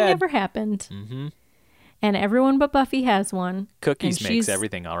them nothing fed. ever happened. Mm-hmm. And everyone but Buffy has one. Cookies makes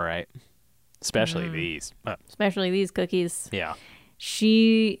everything all right, especially these. Especially these cookies. Yeah.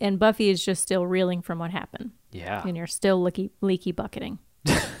 She and Buffy is just still reeling from what happened. Yeah. And you're still leaky bucketing.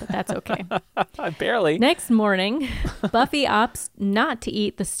 But that's okay. Barely. Next morning, Buffy opts not to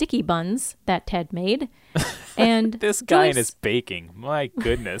eat the sticky buns that Ted made. And this guy and his baking. My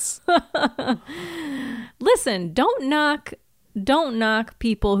goodness. Listen, don't knock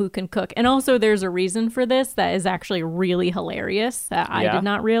people who can cook. And also there's a reason for this that is actually really hilarious that I did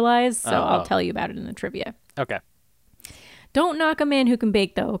not realize. So I'll tell you about it in the trivia. Okay. Don't knock a man who can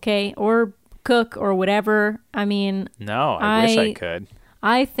bake though, okay? Or cook or whatever. I mean, no, I wish I could.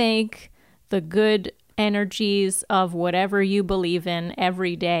 I thank the good energies of whatever you believe in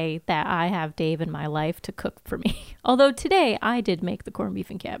every day that I have Dave in my life to cook for me. Although today I did make the corned beef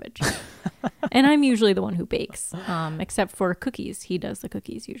and cabbage. And I'm usually the one who bakes, except for cookies. He does the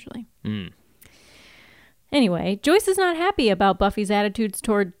cookies usually. Anyway, Joyce is not happy about Buffy's attitude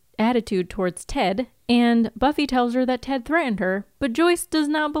towards Ted, and Buffy tells her that Ted threatened her, but Joyce does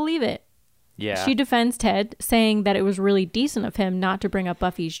not believe it. Yeah. She defends Ted, saying that it was really decent of him not to bring up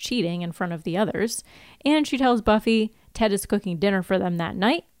Buffy's cheating in front of the others, and she tells Buffy Ted is cooking dinner for them that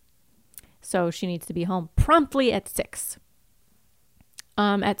night, so she needs to be home promptly at 6.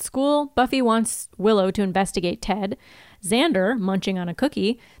 At school, Buffy wants Willow to investigate Ted. Xander, munching on a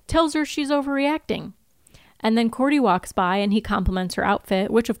cookie, tells her she's overreacting. And then Cordy walks by and he compliments her outfit,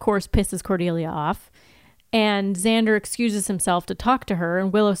 which of course pisses Cordelia off. And Xander excuses himself to talk to her,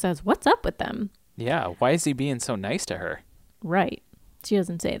 and Willow says, "What's up with them?" Yeah, why is he being so nice to her? Right. She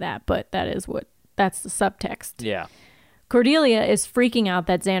doesn't say that, but that's the subtext. Yeah. Cordelia is freaking out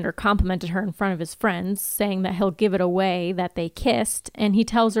that Xander complimented her in front of his friends, saying that he'll give it away that they kissed, and he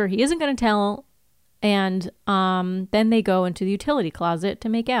tells her he isn't going to tell, and then they go into the utility closet to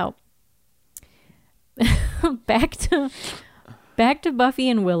make out. Back to Buffy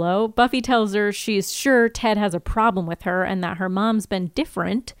and Willow. Buffy tells her she's sure Ted has a problem with her and that her mom's been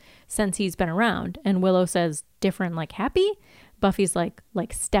different since he's been around. And Willow says, different like happy? Buffy's like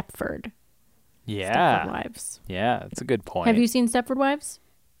Stepford. Yeah. Stepford Wives. Yeah, that's a good point. Have you seen Stepford Wives?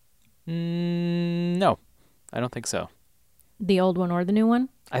 No, I don't think so. The old one or the new one?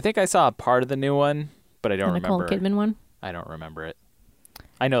 I think I saw a part of the new one, but I don't remember. The Nicole Kidman one? I don't remember it.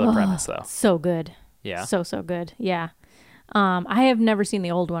 I know the premise, though. So good. Yeah. So good. Yeah. I have never seen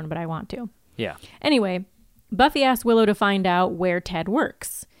the old one, but I want to. Yeah. Anyway, Buffy asks Willow to find out where Ted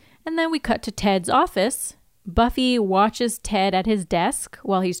works. And then we cut to Ted's office. Buffy watches Ted at his desk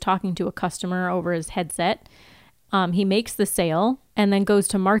while he's talking to a customer over his headset. He makes the sale and then goes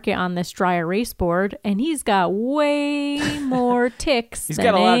to market on this dry erase board, and he's got way more ticks He's than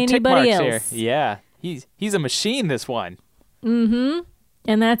got a lot of tick marks else. here. Yeah. He's a machine, this one. Mm-hmm.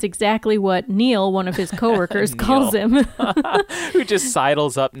 And that's exactly what Neil, one of his coworkers, calls him. Who just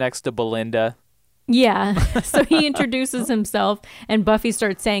sidles up next to Belinda. Yeah. So he introduces himself, and Buffy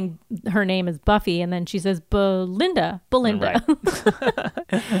starts saying her name is Buffy, and then she says, Belinda. Right.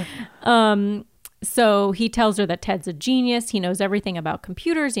 So he tells her that Ted's a genius. He knows everything about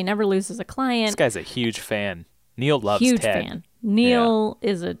computers. He never loses a client. This guy's a huge fan. Neil loves huge Ted. Fan. Neil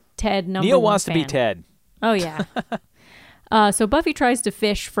is a Ted number Neil one wants fan. to be Ted. Oh, yeah. So Buffy tries to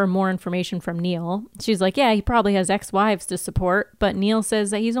fish for more information from Neil. She's like, yeah, he probably has ex-wives to support, but Neil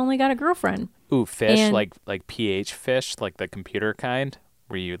says that he's only got a girlfriend. Ooh, fish, And- like pH fish, like the computer kind,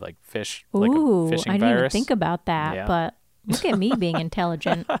 where you like fish Ooh, like a fishing I didn't even virus. think about that, Yeah. but look at me being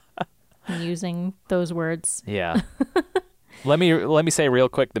intelligent and using those words. Yeah. Let me say real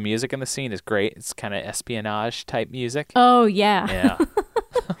quick, the music in the scene is great. It's kind of espionage type music. Oh, yeah. Yeah.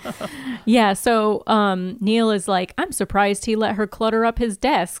 Yeah, so Neil is like, I'm surprised he let her clutter up his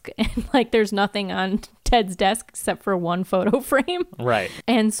desk. And like there's nothing on Ted's desk except for one photo frame. Right.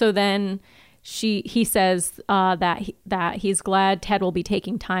 And so then he says that he's glad Ted will be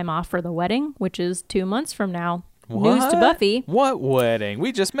taking time off for the wedding, which is 2 months from now. What? News to Buffy. What wedding?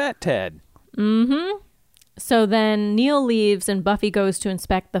 We just met Ted. Mm-hmm. So then Neil leaves and Buffy goes to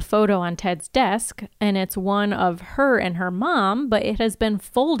inspect the photo on Ted's desk, and it's one of her and her mom, but it has been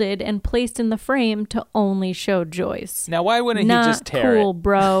folded and placed in the frame to only show Joyce. Now, why wouldn't Not he just tear cool, it?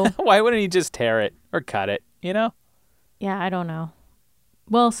 bro. Why wouldn't he just tear it or cut it, you know? Yeah, I don't know.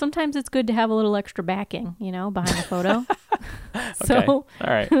 Well, sometimes it's good to have a little extra backing, behind the photo. So, Okay.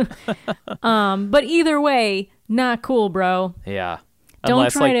 All right. But either way, not cool, bro. Yeah.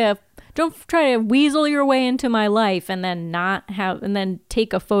 Don't try to weasel your way into my life and then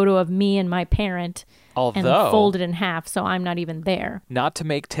take a photo of me and my parent and fold it in half so I'm not even there. Not to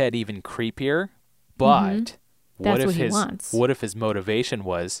make Ted even creepier, but That's what he wants. What if his motivation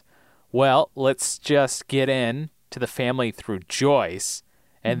was, well, let's just get in to the family through Joyce,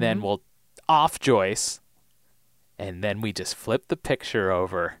 and then we'll off Joyce, and then we just flip the picture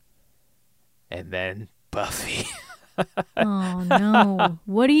over, and then Buffy. Oh, no.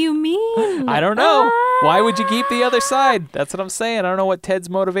 What do you mean? I don't know. Why would you keep the other side? That's what I'm saying. I don't know what Ted's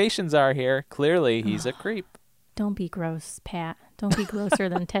motivations are here. Clearly, he's a creep. Don't be gross, Pat. Don't be grosser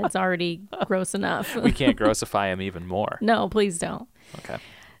than Ted's already gross enough. We can't grossify him even more. No, please don't. Okay.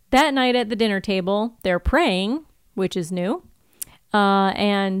 That night at the dinner table, they're praying, which is new.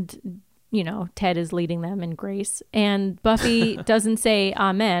 And, Ted is leading them in grace. And Buffy doesn't say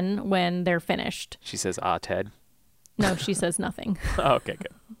amen when they're finished. She says, Ted. No, she says nothing. Oh, okay,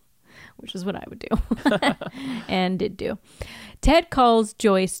 good. Which is what I would do. And did do. Ted calls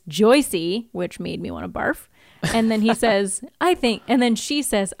Joyce Joycey, which made me want to barf. And then he says, and then she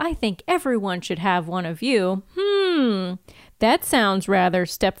says, I think everyone should have one of you. That sounds rather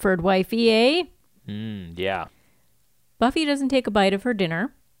Stepford wifey, eh? Yeah. Buffy doesn't take a bite of her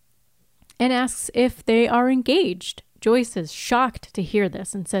dinner and asks if they are engaged. Joyce is shocked to hear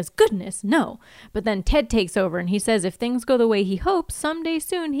this and says, "Goodness, no." But then Ted takes over and he says if things go the way he hopes, someday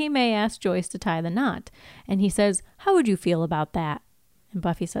soon he may ask Joyce to tie the knot. And he says, "How would you feel about that?" And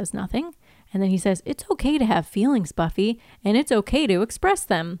Buffy says nothing. And then he says, "It's okay to have feelings, Buffy, and it's okay to express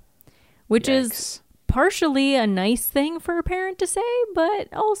them." Which is partially a nice thing for a parent to say, but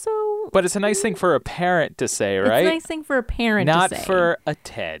also... But it's a nice thing for a parent to say, right? It's a nice thing for a parent to say. Not for a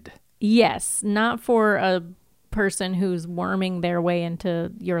Ted. Yes, not for a person who's worming their way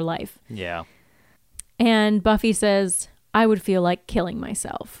into your life. Yeah. And Buffy says, "I would feel like killing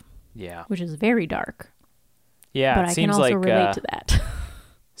myself." Yeah. Which is very dark. Yeah, but I can also relate to that.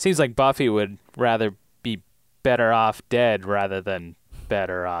 Seems like Buffy would rather be better off dead rather than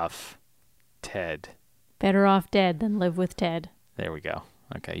better off Ted. Better off dead than live with Ted. There we go.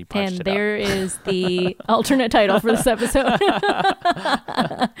 Okay, you punched and it there up. is the alternate title for this episode.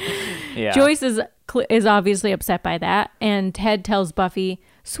 Yeah. Joyce is obviously upset by that, and Ted tells Buffy,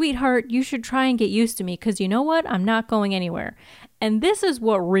 "Sweetheart, you should try and get used to me, because you know what? I'm not going anywhere." And this is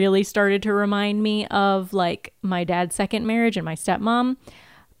what really started to remind me of like my dad's second marriage and my stepmom,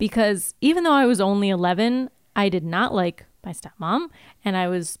 because even though I was only 11, I did not like my stepmom, and I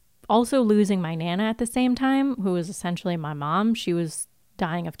was also losing my Nana at the same time, who was essentially my mom. She was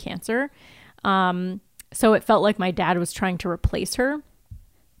dying of cancer. So it felt like my dad was trying to replace her.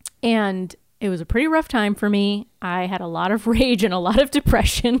 And it was a pretty rough time for me. I had a lot of rage and a lot of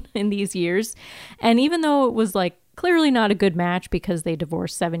depression in these years. And even though it was like clearly not a good match because they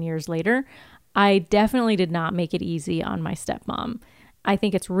divorced 7 years later, I definitely did not make it easy on my stepmom. I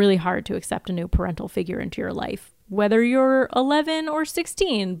think it's really hard to accept a new parental figure into your life, whether you're 11 or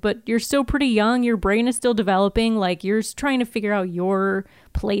 16, but you're still pretty young. Your brain is still developing. Like, you're trying to figure out your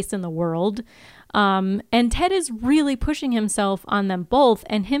place in the world. And Ted is really pushing himself on them both,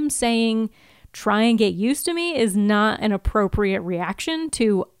 and him saying, "Try and get used to me," is not an appropriate reaction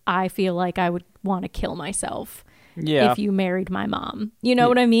to, "I feel like I would want to kill myself if you married my mom." You know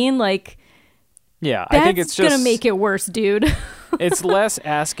what I mean? Like, yeah, I think it's just gonna make it worse, dude. It's less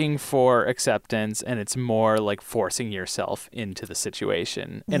asking for acceptance, and it's more like forcing yourself into the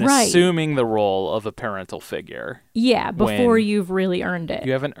situation and assuming the role of a parental figure. Yeah, before you've really earned it.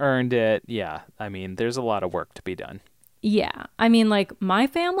 You haven't earned it. Yeah, I mean, there's a lot of work to be done. Yeah, I mean, like, my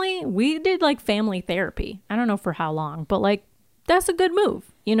family, we did like family therapy. I don't know for how long, but like, that's a good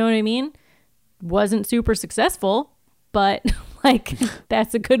move. You know what I mean? Wasn't super successful, but like,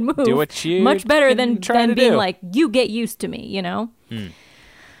 that's a good move. Do what you much better than being like, "You get used to me," you know?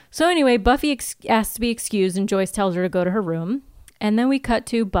 So anyway, Buffy asks to be excused, and Joyce tells her to go to her room. And then we cut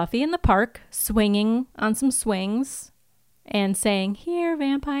to Buffy in the park, swinging on some swings and saying, "Here,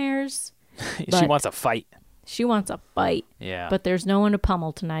 vampires." She wants a fight. She wants a fight. Yeah. But there's no one to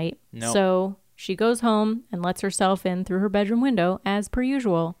pummel tonight. Nope. So she goes home and lets herself in through her bedroom window, as per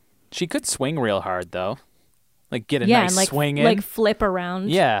usual. She could swing real hard, though. Like, get a nice and swing in. Like, flip around.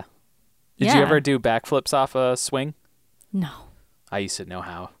 Yeah. Did you ever do backflips off a swing? No. I used to know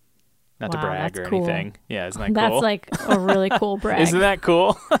how. Not to Wow, brag or that's cool. anything. Yeah, isn't that cool? That's like a really cool brag. Isn't that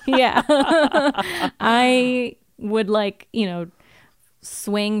cool? Yeah. I would like,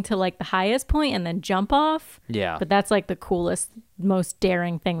 swing to like the highest point and then jump off. Yeah. But that's like the coolest, most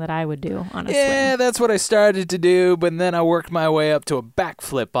daring thing that I would do on a swing. Yeah, that's what I started to do, but then I worked my way up to a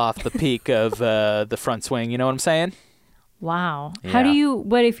backflip off the peak of the front swing. You know what I'm saying? Wow. Yeah. How do you,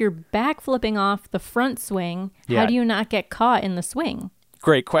 what if you're backflipping off the front swing, how do you not get caught in the swing?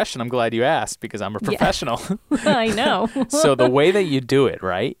 Great question. I'm glad you asked because I'm a professional. I know. So the way that you do it,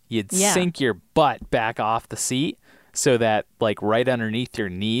 right? You'd sink your butt back off the seat so that like right underneath your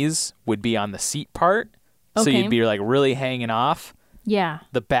knees would be on the seat part. So you'd be like really hanging off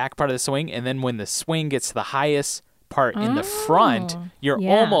the back part of the swing. And then when the swing gets to the highest part in the front, you're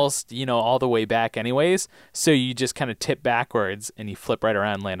almost, all the way back anyways. So you just kind of tip backwards and you flip right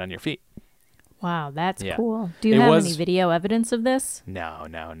around and land on your feet. Wow, that's cool. Do you have any video evidence of this? No.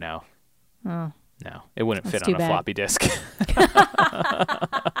 Oh. No, it wouldn't fit on a floppy disk.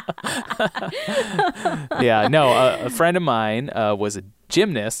 Yeah, no, a friend of mine was a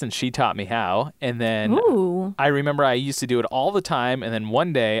gymnast, and she taught me how. And then I remember I used to do it all the time. And then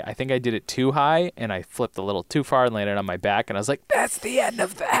one day, I think I did it too high, and I flipped a little too far and landed on my back. And I was like, that's the end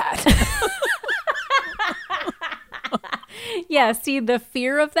of that. Yeah, see, the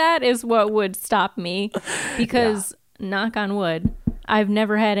fear of that is what would stop me because, knock on wood, I've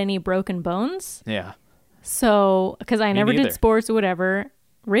never had any broken bones. Yeah. So, because I never did sports or whatever.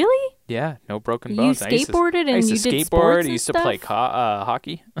 Really? Yeah, no broken bones. You skateboarded and you did sports and I used to play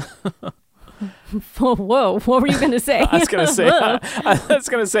hockey. Whoa, what were you going to say? I was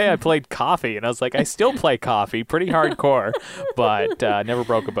gonna say I played coffee, and I was like, I still play coffee, pretty hardcore, but never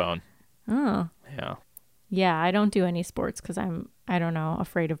broke a bone. Oh. Yeah. Yeah, I don't do any sports because I don't know,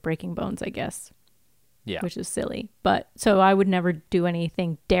 afraid of breaking bones, I guess. Yeah. Which is silly. But so I would never do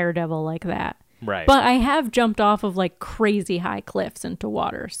anything daredevil like that. Right. But I have jumped off of like crazy high cliffs into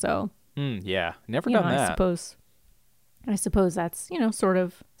water. So. Yeah. Never done that. I suppose that's, sort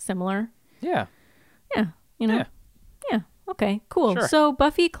of similar. Yeah. Yeah. Yeah. Okay, cool. Sure. So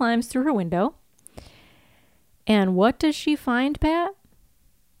Buffy climbs through her window. And what does she find, Pat?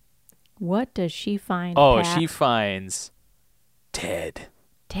 What does she find, Pat? She finds Ted.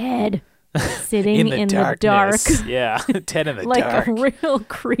 Sitting in the dark. Yeah, Ted in the like dark. Like a real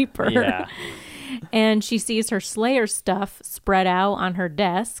creeper. Yeah. And she sees her Slayer stuff spread out on her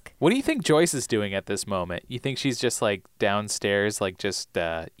desk. What do you think Joyce is doing at this moment? You think she's just like downstairs, like just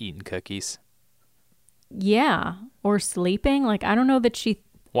eating cookies? Yeah. Or sleeping. Like, I don't know that she...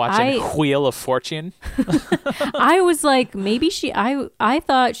 Watching Wheel of Fortune? I was like, maybe I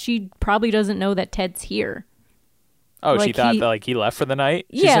thought she probably doesn't know that Ted's here. Oh, like she thought that he left for the night?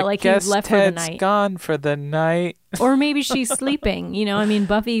 She's yeah, like he left for the night. Ted's gone for the night. Or maybe she's sleeping.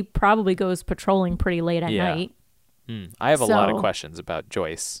 Buffy probably goes patrolling pretty late at night. I have a lot of questions about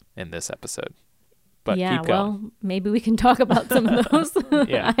Joyce in this episode. But keep going. Well, maybe we can talk about some of those.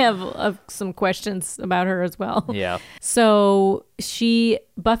 Yeah. I have some questions about her as well. Yeah. So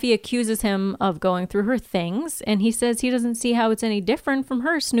Buffy accuses him of going through her things, and he says he doesn't see how it's any different from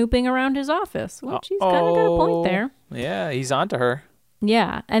her snooping around his office. Well, she's kind of got a point there. Yeah, he's onto her.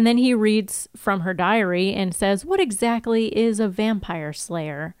 Yeah, and then he reads from her diary and says, "What exactly is a vampire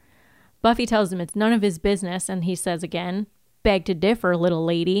slayer?" Buffy tells him it's none of his business, and he says again, "Beg to differ, little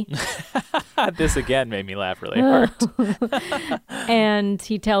lady." This again made me laugh really hard. And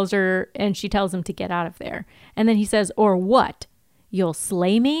she tells him to get out of there. And then he says, "Or what? You'll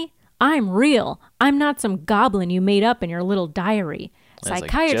slay me? I'm real. I'm not some goblin you made up in your little diary.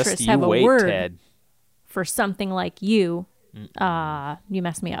 Psychiatrists have a word Ted. For something like you." You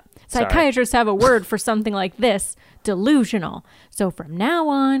messed me up. Psychiatrists have a word for something like this: delusional. So from now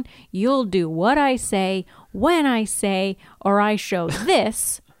on, you'll do what I say, when I say, or I show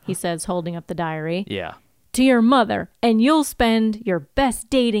this, he says, holding up the diary, to your mother, and you'll spend your best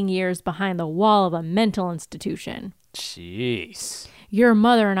dating years behind the wall of a mental institution. Jeez. Your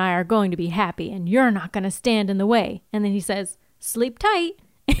mother and I are going to be happy, and you're not going to stand in the way. And then he says, sleep tight.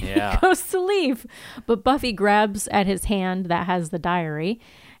 Yeah. Goes to leave. But Buffy grabs at his hand that has the diary,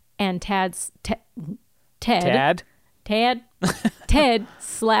 and Ted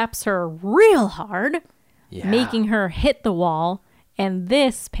slaps her real hard, making her hit the wall. And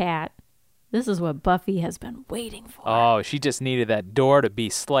this, Pat, this is what Buffy has been waiting for. Oh, she just needed that door to be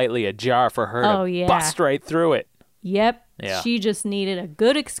slightly ajar for her to bust right through it. Yep. Yeah. She just needed a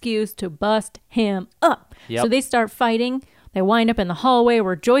good excuse to bust him up. Yep. So they start fighting. They wind up in the hallway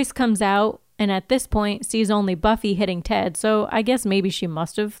where Joyce comes out, and at this point sees only Buffy hitting Ted. So I guess maybe she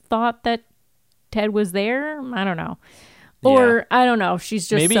must have thought that Ted was there. I don't know. Or I don't know. She's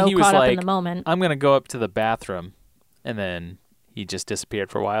just maybe so caught up in the moment. I'm going to go up to the bathroom. And then he just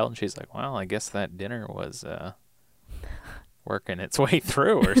disappeared for a while. And she's like, well, I guess that dinner was working its way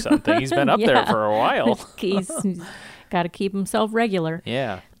through or something. He's been up there for a while. He's got to keep himself regular.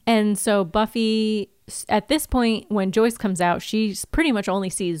 Yeah. And so Buffy, at this point, when Joyce comes out, she pretty much only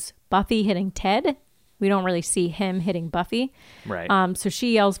sees Buffy hitting Ted. We don't really see him hitting Buffy. Right. So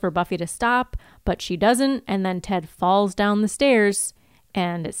she yells for Buffy to stop, but she doesn't. And then Ted falls down the stairs,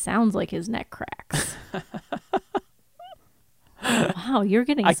 and it sounds like his neck cracks. Wow, you're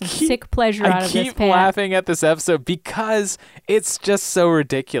getting some sick pleasure out of this, Pat. I keep laughing at this episode because it's just so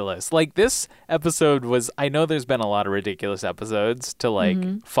ridiculous. Like, this episode was, I know there's been a lot of ridiculous episodes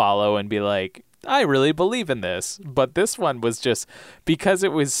to follow and be like, I really believe in this. But this one was just, because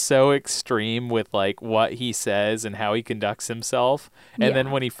it was so extreme with like what he says and how he conducts himself. And then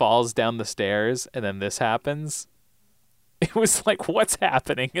when he falls down the stairs and then this happens, it was like, what's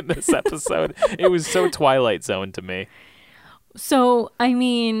happening in this episode? It was so Twilight Zone to me. So, I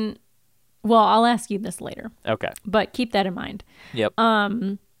mean, well, I'll ask you this later. Okay. But keep that in mind. Yep.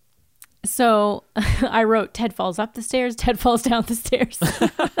 So I wrote, Ted falls up the stairs, Ted falls down the stairs.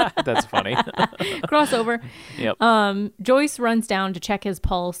 That's funny. Crossover. Yep. Joyce runs down to check his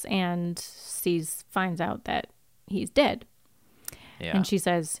pulse and finds out that he's dead. Yeah. And she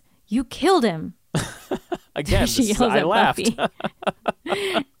says, "You killed him." Again, she yells I at laughed.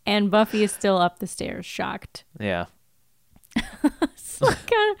 Buffy. And Buffy is still up the stairs, shocked. Yeah.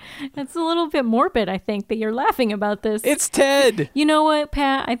 It's a little bit morbid, I think, that you're laughing about this. It's Ted. You know what,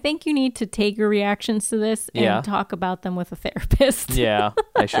 Pat? I think you need to take your reactions to this and talk about them with a therapist. Yeah,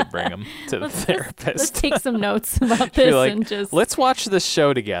 I should bring him to the therapist. Let's take some notes about this and just... Let's watch this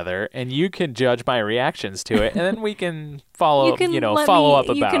show together, and you can judge my reactions to it, and then we can follow up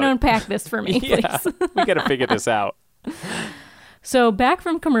about You can unpack this for me, please. Yeah, we got to figure this out. So back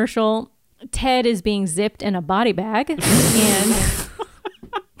from commercial, Ted is being zipped in a body bag, and...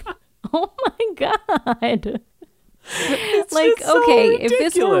 Oh my God. It's like, so okay, ridiculous.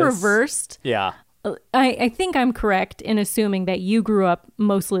 If this were reversed, yeah, I think I'm correct in assuming that you grew up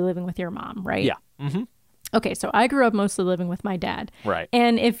mostly living with your mom, right? Yeah. Mm-hmm. Okay, so I grew up mostly living with my dad. Right.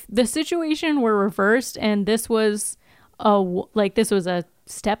 And if the situation were reversed and this was a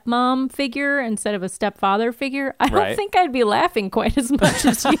stepmom figure instead of a stepfather figure, I don't think I'd be laughing quite as much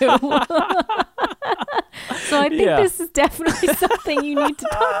as you. So I think this is definitely something you need to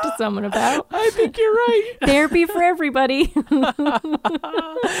talk to someone about. I think you're right. Therapy for everybody.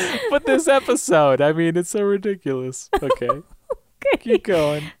 But this episode, I mean, it's so ridiculous. Okay. Keep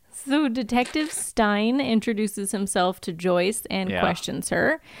going. So Detective Stein introduces himself to Joyce and questions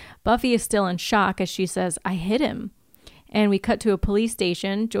her. Buffy is still in shock as she says, "I hit him." And we cut to a police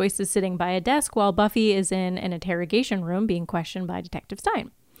station. Joyce is sitting by a desk while Buffy is in an interrogation room being questioned by Detective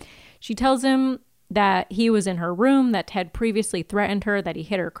Stein. She tells him that he was in her room, that Ted previously threatened her, that he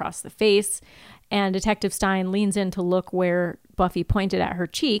hit her across the face. And Detective Stein leans in to look where Buffy pointed at her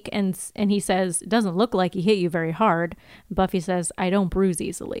cheek, and he says, "It doesn't look like he hit you very hard." Buffy says, "I don't bruise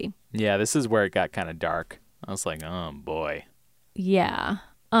easily." Yeah, this is where it got kind of dark. I was like, oh boy. Yeah.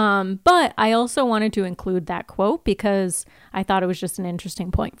 But I also wanted to include that quote because I thought it was just an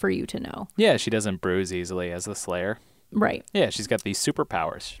interesting point for you to know. Yeah, she doesn't bruise easily as the Slayer. Right. Yeah, she's got these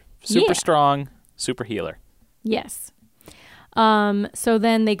superpowers. Super strong, super healer. Yes. So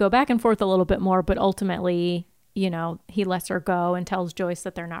then they go back and forth a little bit more, but ultimately, he lets her go and tells Joyce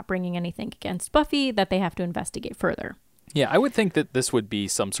that they're not bringing anything against Buffy, that they have to investigate further. Yeah, I would think that this would be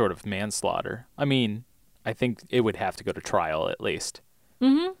some sort of manslaughter. I mean, I think it would have to go to trial at least.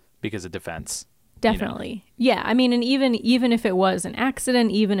 Mm-hmm. Because of defense. Definitely. Yeah, I mean, and even if it was an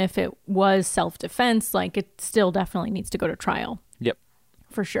accident, even if it was self-defense, like it still definitely needs to go to trial. Yep.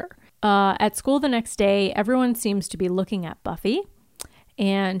 For sure. At school the next day, everyone seems to be looking at Buffy,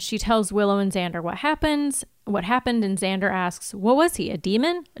 and she tells Willow and Xander what happened, and Xander asks, "What was he, a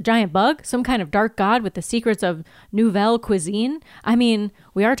demon? A giant bug? Some kind of dark god with the secrets of nouvelle cuisine? I mean,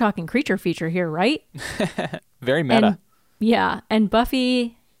 we are talking creature feature here, right?" Very meta. And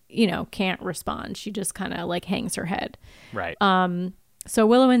Buffy, can't respond. She just kind of like hangs her head. Right. So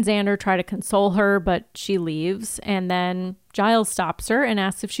Willow and Xander try to console her, but she leaves. And then Giles stops her and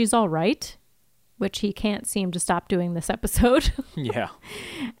asks if she's all right, which he can't seem to stop doing this episode. Yeah.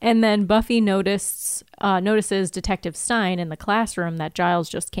 And then Buffy notices Detective Stein in the classroom that Giles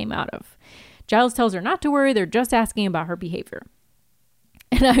just came out of. Giles tells her not to worry. They're just asking about her behavior.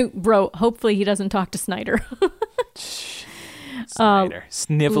 And I wrote, hopefully he doesn't talk to Snyder. Snyder.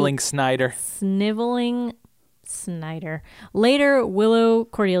 Sniveling Snyder. Sniveling Snyder. Later, Willow,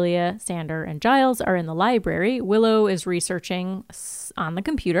 Cordelia, Xander, and Giles are in the library. Willow is researching on the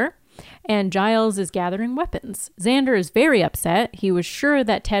computer, and Giles is gathering weapons. Xander is very upset. He was sure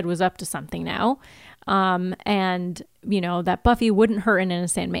that Ted was up to something now, and, that Buffy wouldn't hurt an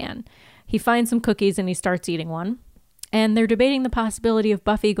innocent man. He finds some cookies, and he starts eating one. And they're debating the possibility of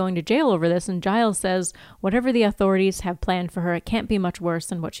Buffy going to jail over this, and Giles says, whatever the authorities have planned for her, it can't be much worse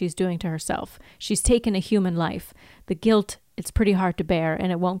than what she's doing to herself. She's taken a human life. The guilt, it's pretty hard to bear,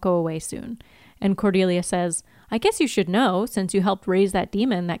 and it won't go away soon. And Cordelia says, I guess you should know, since you helped raise that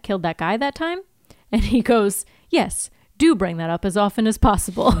demon that killed that guy that time. And he goes, yes, do bring that up as often as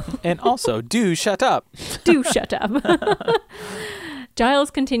possible. And also, do shut up. Do shut up.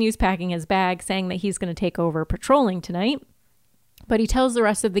 Giles continues packing his bag, saying that he's going to take over patrolling tonight, but he tells the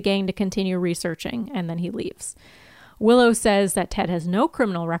rest of the gang to continue researching, and then he leaves. Willow says that Ted has no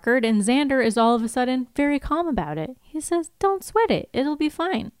criminal record, and Xander is all of a sudden very calm about it. He says, don't sweat it. It'll be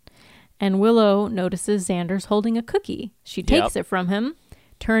fine. And Willow notices Xander's holding a cookie. She takes it from him,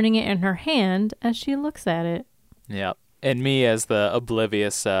 turning it in her hand as she looks at it. Yep. And me, as the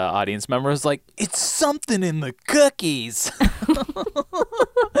oblivious audience member, was like, it's something in the cookies.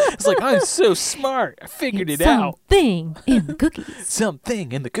 It's like, I'm so smart. I figured it out. Something in the cookies.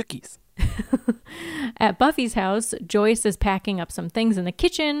 Something in the cookies. At Buffy's house, Joyce is packing up some things in the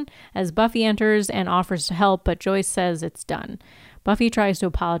kitchen as Buffy enters and offers to help, but Joyce says it's done. Buffy tries to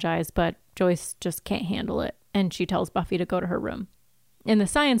apologize, but Joyce just can't handle it, and she tells Buffy to go to her room. In the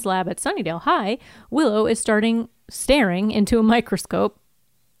science lab at Sunnydale High, Willow is starting staring into a microscope,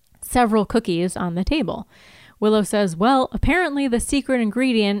 several cookies on the table. Willow says, well, apparently the secret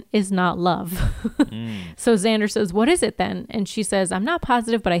ingredient is not love. So Xander says, what is it then? And she says, I'm not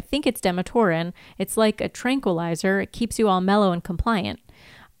positive, but I think it's Dematorin. It's like a tranquilizer. It keeps you all mellow and compliant.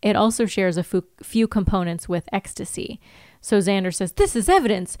 It also shares a few components with ecstasy. So Xander says, this is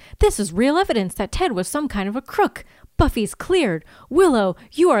evidence. This is real evidence that Ted was some kind of a crook. Buffy's cleared. Willow,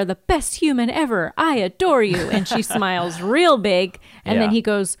 you are the best human ever. I adore you. And she smiles real big. And then he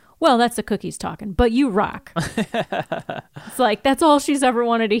goes, well, that's the cookies talking, but you rock. It's like, that's all she's ever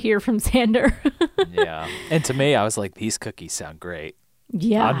wanted to hear from Xander. Yeah. And to me, I was like, these cookies sound great.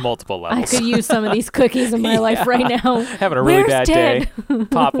 Yeah. On multiple levels. I could use some of these cookies in my life right now. Having a really bad Ted? day.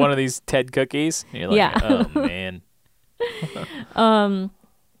 Pop one of these Ted cookies. And you're like, oh, man.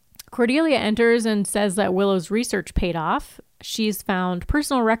 Cordelia enters and says that Willow's research paid off. She's found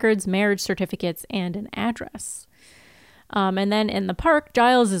personal records, marriage certificates, and an address. And then in the park,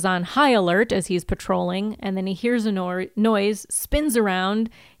 Giles is on high alert as he's patrolling, and then he hears a noise, spins around,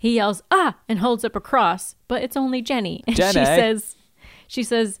 he yells, ah, and holds up a cross, but it's only Jenny. And she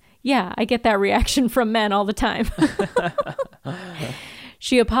says, yeah, I get that reaction from men all the time.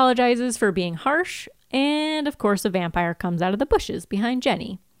 She apologizes for being harsh, and of course a vampire comes out of the bushes behind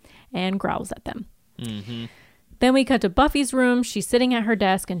Jenny and growls at them. Mm-hmm. Then we cut to Buffy's room. She's sitting at her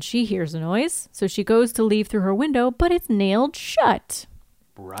desk and she hears a noise. So she goes to leave through her window, but it's nailed shut.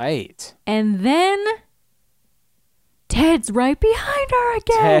 Right. And then Ted's right behind her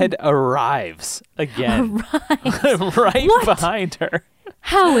again. Ted arrives again. Right what? Behind her.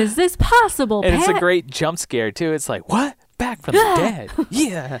 How is this possible, And Pat? it's a great jump scare, too. It's like, what? Back from the dead.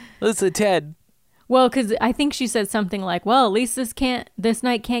 Yeah. Listen, Ted. Well, because I think she said something like, well, at least this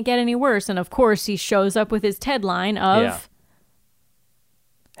night can't get any worse. And of course, he shows up with his Ted line of...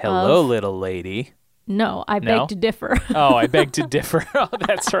 Hello, little lady. No, I beg to differ. Oh, I beg to differ. Oh,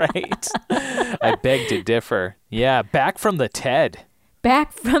 that's right. I beg to differ. Yeah, back from the Ted.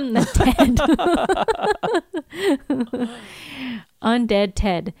 Back from the Ted. Undead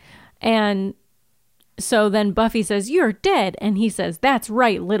Ted. And so then Buffy says, you're dead. And he says, that's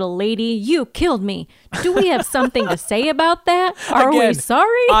right, little lady. You killed me. Do we have something to say about that? Are we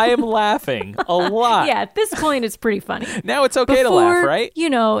sorry? I am laughing a lot. Yeah, at this point, it's pretty funny. Now it's okay to laugh, right? You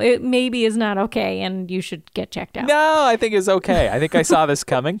know, it maybe is not okay and you should get checked out. No, I think it's okay. I think I saw this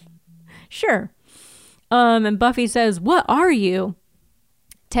coming. Sure. And Buffy says, what are you?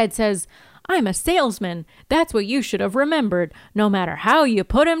 Ted says, I'm a salesman. That's what you should have remembered, no matter how you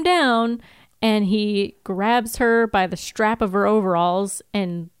put him down. And he grabs her by the strap of her overalls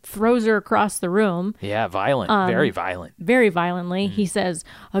and throws her across the room. Yeah, violent. Very violent. Very violently. He says,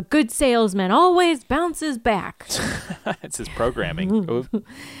 a good salesman always bounces back. It's his programming.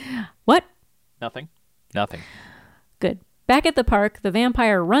 What? Nothing. Good. Back at the park, the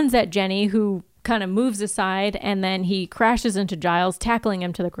vampire runs at Jenny, who kind of moves aside, and then he crashes into Giles, tackling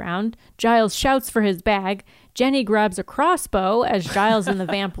him to the ground. Giles shouts for his bag. Jenny grabs a crossbow as Giles and the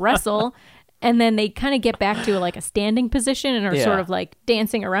vamp wrestle. And then they kind of get back to like a standing position and are sort of like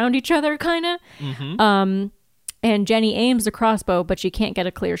dancing around each other, kind of. Mm-hmm. And Jenny aims the crossbow, but she can't get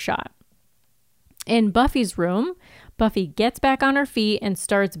a clear shot. In Buffy's room, Buffy gets back on her feet and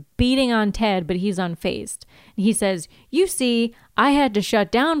starts beating on Ted, but he's unfazed. He says, you see, I had to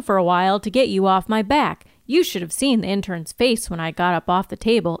shut down for a while to get you off my back. You should have seen the intern's face when I got up off the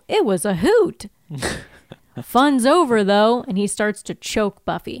table. It was a hoot. Fun's over, though, and he starts to choke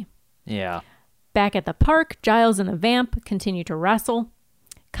Buffy. Yeah. Back at the park, Giles and the vamp continue to wrestle,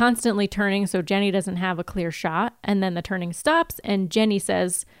 constantly turning so Jenny doesn't have a clear shot. And then the turning stops, and Jenny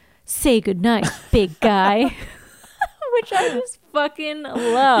says, say goodnight, big guy. Which I just fucking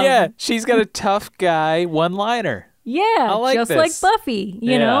love. Yeah, she's got a tough guy one-liner. Yeah, like just this. like Buffy,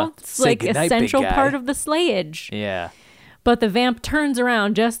 you know? It's Say like goodnight, essential big guy. part of the slayage. Yeah. But the vamp turns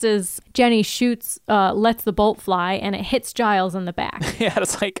around just as Jenny lets the bolt fly, and it hits Giles in the back. Yeah,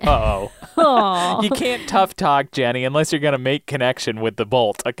 it's like, uh-oh. You can't tough talk Jenny unless you're going to make connection with the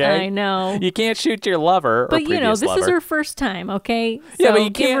bolt, okay? I know. You can't shoot your lover But, or previous you know, this lover. is her first time, okay? So yeah,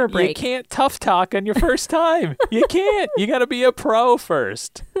 but give her a break. You can't tough talk on your first time. You can't. You got to be a pro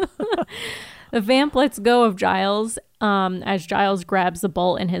first. The vamp lets go of Giles as Giles grabs the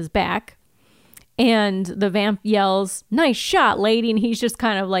bolt in his back. And the vamp yells, nice shot, lady. And he's just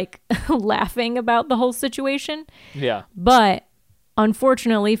kind of like laughing about the whole situation. Yeah. But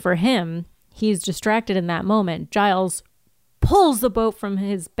unfortunately for him, he's distracted in that moment. Giles pulls the bolt from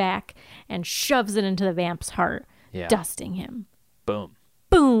his back and shoves it into the vamp's heart, dusting him. Boom.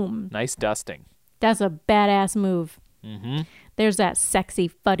 Boom. Nice dusting. That's a badass move. Mm-hmm. There's that sexy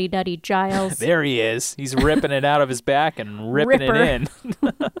fuddy-duddy Giles. There he is. He's ripping it out of his back and ripping it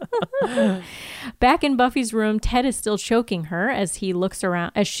in. Back in Buffy's room, Ted is still choking her as she looks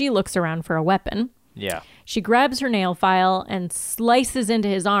around for a weapon. Yeah. She grabs her nail file and slices into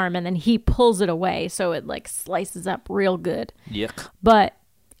his arm, and then he pulls it away, so it like slices up real good. Yuck. But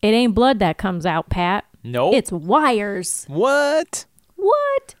it ain't blood that comes out, Pat. Nope. It's wires. What?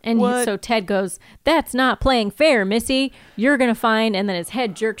 And so Ted goes, "That's not playing fair, Missy. You're gonna find," and then his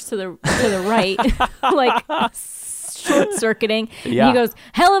head jerks to the right, like short circuiting. Yeah. He goes,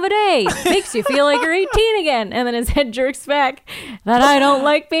 "Hell of a day. Makes you feel like you're 18 again." And then his head jerks back. "That I don't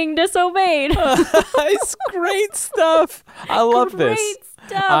like being disobeyed." It's great stuff. I love this.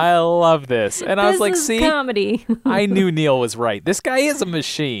 Stuff. I love this. And I was like, see, comedy. I knew Neil was right. This guy is a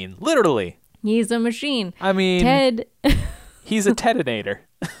machine, literally. He's a machine. I mean, Ted. He's a Tedinator.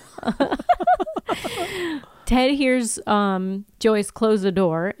 Ted hears Joyce close the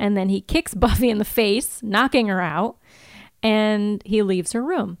door, and then he kicks Buffy in the face, knocking her out, and he leaves her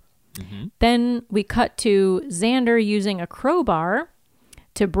room. Mm-hmm. Then we cut to Xander using a crowbar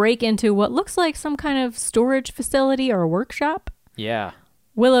to break into what looks like some kind of storage facility or workshop. Yeah.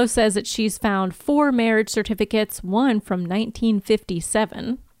 Willow says that she's found 4 marriage certificates, one from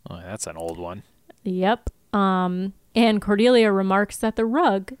 1957. Oh, that's an old one. Yep. And Cordelia remarks that the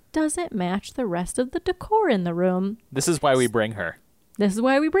rug doesn't match the rest of the decor in the room. This is why we bring her. This is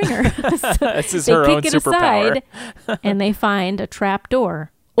why we bring her. This is her own superpower. And they find a trap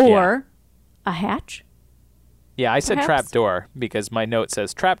door or a hatch. Yeah, I said perhaps? trap door because my note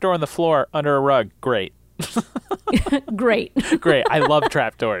says trap door on the floor under a rug. Great. Great. Great. I love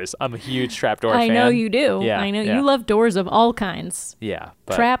trap doors. I'm a huge trap door fan. I know you do. Yeah, I know you love doors of all kinds. Yeah.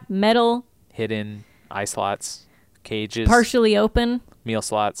 But trap, metal, hidden, eye slots, cages, partially open, meal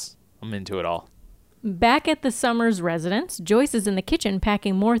slots. I'm into it all. Back at the Summers residence, Joyce is in the kitchen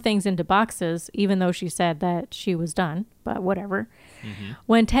packing more things into boxes, even though she said that she was done, but whatever. Mm-hmm.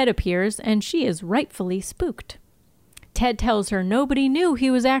 When Ted appears, and she is rightfully spooked. Ted tells her nobody knew he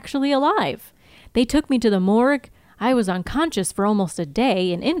was actually alive. "They took me to the morgue. I was unconscious for almost a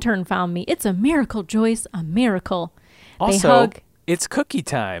day. An intern found me. It's a miracle, Joyce, a miracle." Also, they hug. It's cookie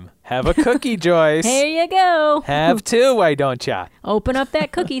time. Have a cookie, Joyce. Here you go. Have 2, why don't ya? Open up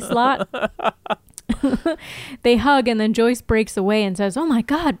that cookie slot. They hug, and then Joyce breaks away and says, "Oh my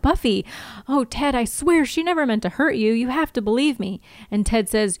God, Buffy. Oh, Ted, I swear she never meant to hurt you. You have to believe me." And Ted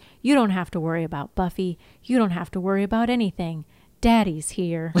says, "You don't have to worry about Buffy. You don't have to worry about anything. Daddy's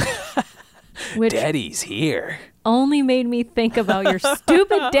here." Which Daddy's here. Only made me think about your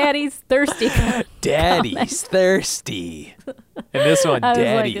stupid Daddy's thirsty. Daddy's thirsty. And this one,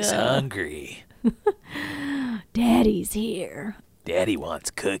 Daddy's like, hungry. Daddy's here. Daddy wants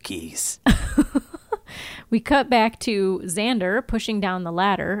cookies. We cut back to Xander pushing down the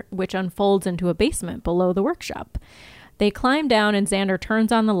ladder, which unfolds into a basement below the workshop. They climb down, and Xander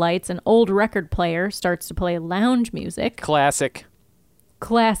turns on the lights. An old record player starts to play lounge music. Classic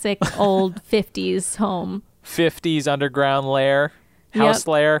Old 50s home. 50s underground lair. House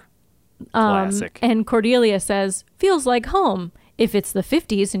lair. Classic. And Cordelia says, "Feels like home. If it's the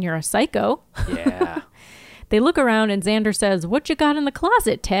 50s and you're a psycho." Yeah. They look around, and Xander says, "What you got in the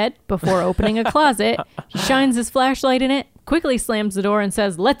closet, Ted?" Before opening a closet, he shines his flashlight in it, quickly slams the door, and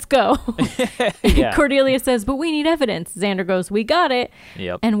says, "Let's go." Yeah. Cordelia says, "But we need evidence." Xander goes, "We got it."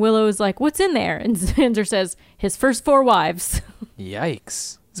 Yep. And Willow is like, "What's in there?" And Xander says, "His first 4 wives."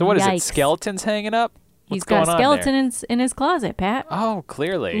 Yikes. So what is it? Skeletons hanging up? He's got skeletons in his closet, Pat. Oh,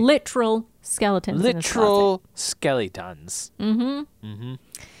 clearly. Literal skeletons in his closet. Literal skeletons. Mm-hmm. Mm-hmm.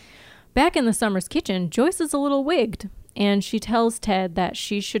 Back in the Summers kitchen, Joyce is a little wigged, and she tells Ted that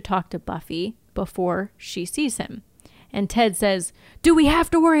she should talk to Buffy before she sees him. And Ted says, "Do we have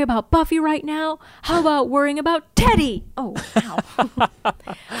to worry about Buffy right now? How about worrying about Teddy?" Oh, ow.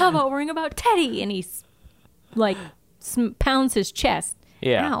 "How about worrying about Teddy?" And he, pounds his chest.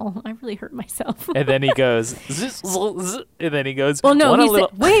 Yeah. Ow, I really hurt myself. And then he goes, zzz, zzz, and then he goes, well, no, said,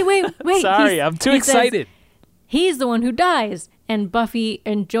 wait. Sorry, I'm too excited. He's the one who dies. And Buffy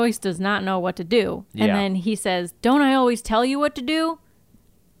and Joyce does not know what to do. Yeah. And then he says, "Don't I always tell you what to do?"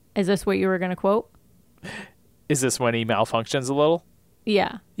 Is this what you were going to quote? Is this when he malfunctions a little?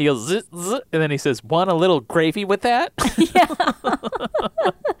 Yeah. He goes, zzz, zzz, and then he says, "Want a little gravy with that?"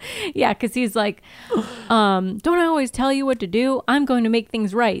 Yeah, because he's like, "Don't I always tell you what to do? I'm going to make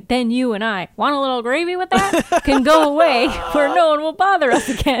things right. Then you and I, want a little gravy with that? Can go away where no one will bother us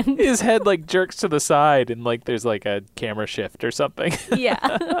again." His head jerks to the side and there's a camera shift or something. Yeah.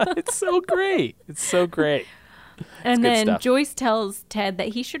 It's so great. It's so great. And then stuff. Joyce tells Ted that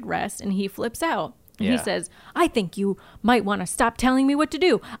he should rest, and he flips out. And he says, I think you might want to stop telling me what to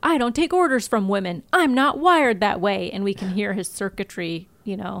do. I don't take orders from women. I'm not wired that way. And we can hear his circuitry,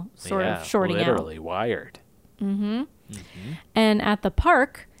 sort of shorting out. Literally wired. Mm-hmm. And at the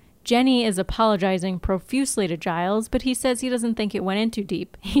park, Jenny is apologizing profusely to Giles, but he says he doesn't think it went in too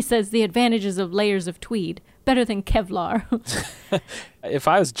deep. He says the advantages of layers of tweed, better than Kevlar. If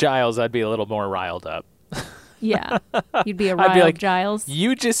I was Giles, I'd be a little more riled up. Yeah. You'd be a riled Giles.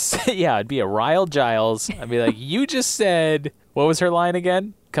 You just I'd be a riled Giles. I'd be like, you just said, what was her line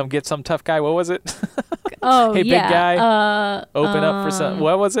again? Come get some tough guy. What was it? Oh, hey, yeah. big guy. Open up for some.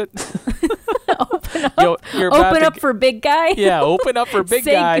 What was it? Open up. Open up for big guy. Yeah, open up for big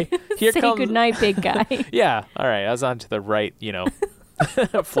guy. Here say comes. Goodnight, big guy. Yeah. All right. I was on to the right,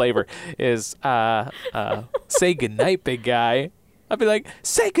 flavor is say goodnight, big guy. I'd be like,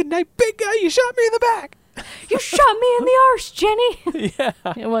 say goodnight, big guy. You shot me in the back. You shot me in the arse, Jenny. Yeah.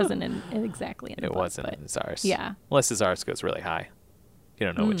 It wasn't exactly in the It butt, wasn't in his arse. Yeah. Unless his arse goes really high. You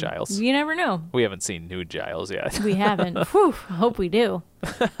don't know with Giles. You never know. We haven't seen nude Giles yet. We haven't. Whew, I hope we do.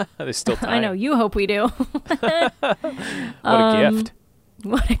 There's still time. I know. You hope we do. What a gift.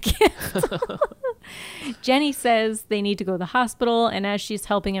 What a gift. Jenny says they need to go to the hospital, and as she's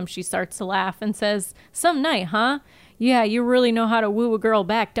helping him, she starts to laugh and says, some night, huh? Yeah, you really know how to woo a girl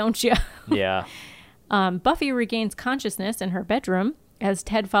back, don't you? Yeah. Buffy regains consciousness in her bedroom as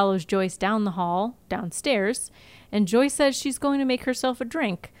Ted follows Joyce down the hall, downstairs, and Joyce says she's going to make herself a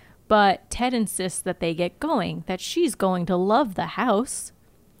drink, but Ted insists that they get going, that she's going to love the house.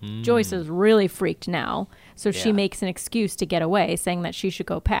 Joyce is really freaked now, so she makes an excuse to get away, saying that she should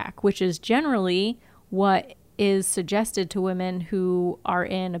go pack, which is generally what is suggested to women who are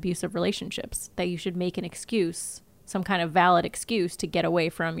in abusive relationships, that you should make an excuse, some kind of valid excuse to get away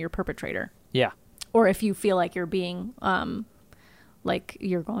from your perpetrator. Yeah. Or if you feel like you're being, like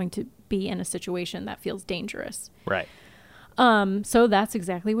you're going to be in a situation that feels dangerous. Right. So that's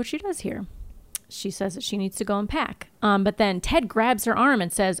exactly what she does here. She says that she needs to go and pack. But then Ted grabs her arm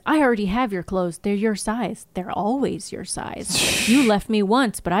and says, I already have your clothes. They're your size. They're always your size. You left me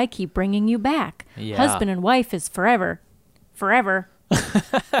once, but I keep bringing you back. Yeah. Husband and wife is forever. Forever.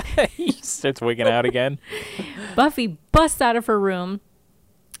 He starts wigging out again. Buffy busts out of her room,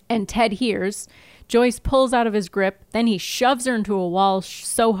 and Ted hears. Joyce pulls out of his grip. Then he shoves her into a wall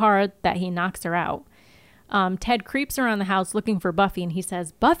so hard that he knocks her out. Ted creeps around the house looking for Buffy, and he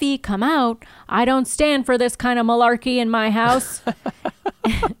says, Buffy, come out. I don't stand for this kind of malarkey in my house.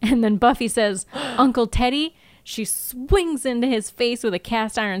 And then Buffy says, Uncle Teddy. She swings into his face with a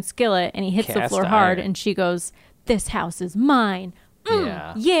cast iron skillet, and he hits the floor hard, and she goes, this house is mine.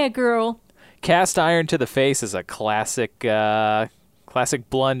 Yeah, girl. Cast iron to the face is a classic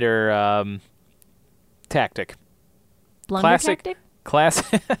blunder tactic. Blunder tactic?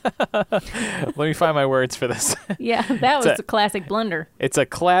 Classic. Let me find my words for this. Yeah, that was a classic blunder. It's a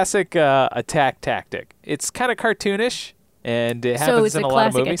classic attack tactic. It's kind of cartoonish, and it happens in a lot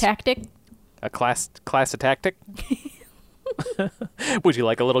of movies. So it's a classic tactic? A class tactic. Would you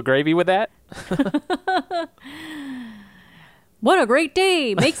like a little gravy with that? What a great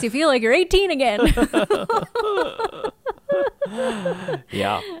day. Makes you feel like you're 18 again.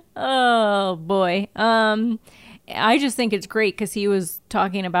 Yeah. Oh, boy. I just think it's great because he was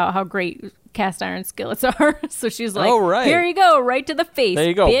talking about how great cast iron skillets are. So she's like, Here you go, right to the face, there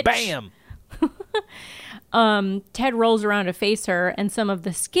you go, bitch. Bam. Ted rolls around to face her, and some of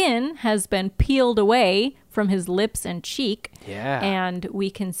the skin has been peeled away from his lips and cheek. Yeah. And we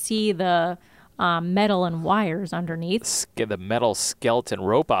can see the metal and wires underneath. The metal skeleton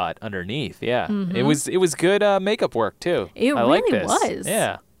robot underneath. Yeah. Mm-hmm. It was good makeup work too. It I really like this. was.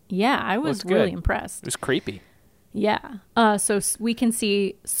 Yeah. Yeah, I was really impressed. It was creepy. Yeah. So we can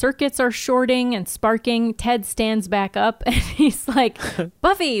see circuits are shorting and sparking. Ted stands back up and he's like,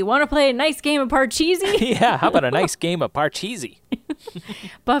 Buffy, want to play a nice game of Parcheesi? Yeah, how about a nice game of Parcheesi?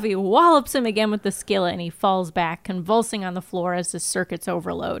 Buffy wallops him again with the skillet and he falls back, convulsing on the floor as his circuits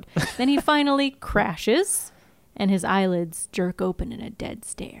overload. Then he finally crashes and his eyelids jerk open in a dead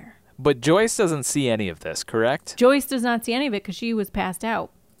stare. But Joyce doesn't see any of this, correct? Joyce does not see any of it because she was passed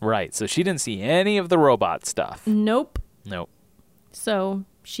out. Right, so she didn't see any of the robot stuff. Nope. So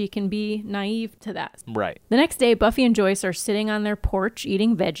she can be naive to that. Right. The next day, Buffy and Joyce are sitting on their porch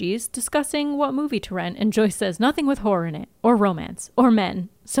eating veggies, discussing what movie to rent, and Joyce says nothing with horror in it, or romance, or men.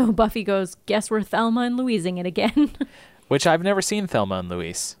 So Buffy goes, guess we're Thelma and Louising it again. Which I've never seen Thelma and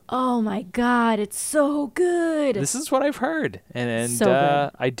Louise. Oh my God, it's so good. This is what I've heard. And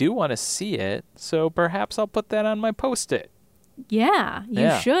so I do want to see it, so perhaps I'll put that on my Post-it. Yeah, you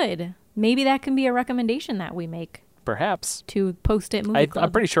should. Maybe that can be a recommendation that we make. Perhaps. To Post-it Movie Club.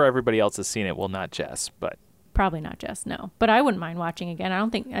 I'm pretty sure everybody else has seen it. Well, not Jess, but... Probably not Jess, no. But I wouldn't mind watching again. I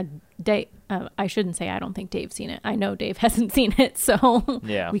don't think... Dave, I shouldn't say I don't think Dave's seen it. I know Dave hasn't seen it, so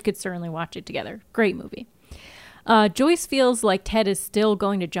we could certainly watch it together. Great movie. Joyce feels like Ted is still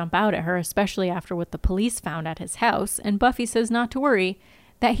going to jump out at her, especially after what the police found at his house, and Buffy says not to worry,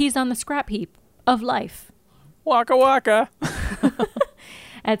 that he's on the scrap heap of life. Waka waka.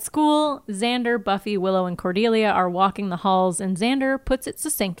 At school, Xander, Buffy, Willow, and Cordelia are walking the halls, and Xander puts it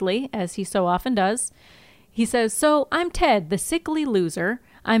succinctly, as he so often does. He says, "So, I'm Ted, the sickly loser.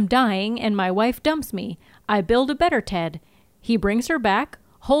 I'm dying, and my wife dumps me. I build a better Ted. He brings her back,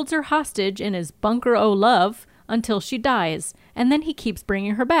 holds her hostage in his bunker o' love until she dies, and then he keeps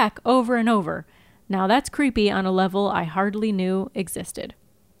bringing her back over and over. Now that's creepy on a level I hardly knew existed."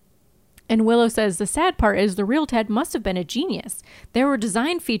 And Willow says the sad part is the real Ted must have been a genius. There were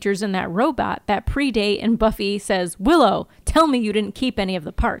design features in that robot that predate, and Buffy says, "Willow, tell me you didn't keep any of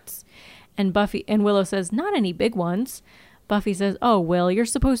the parts." And Willow says, "Not any big ones." Buffy says, "Oh, Will, you're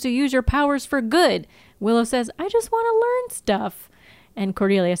supposed to use your powers for good." Willow says, "I just want to learn stuff." And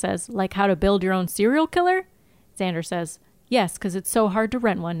Cordelia says, "Like how to build your own serial killer?" Xander says, "Yes, because it's so hard to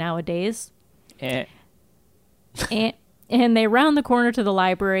rent one nowadays." And they round the corner to the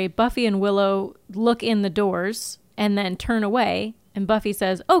library. Buffy and Willow look in the doors and then turn away. And Buffy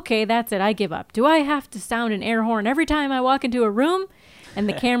says, "Okay, that's it. I give up. Do I have to sound an air horn every time I walk into a room?" And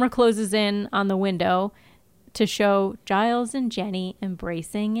the camera closes in on the window to show Giles and Jenny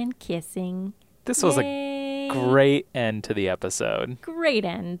embracing and kissing. This was a great end to the episode. Great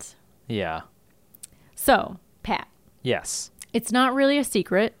end. Yeah. So, Pat. Yes. It's not really a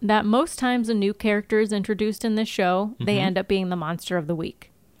secret that most times a new character is introduced in this show, they end up being the monster of the week.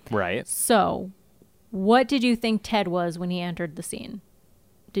 Right. So, what did you think Ted was when he entered the scene?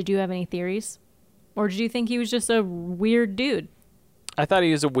 Did you have any theories? Or did you think he was just a weird dude? I thought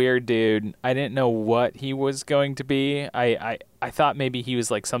he was a weird dude. I didn't know what he was going to be. I thought maybe he was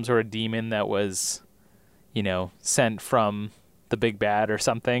like some sort of demon that was, sent from the big bad or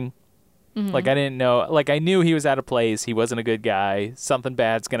something. Mm-hmm. Like, I didn't know. Like, I knew he was out of place. He wasn't a good guy. Something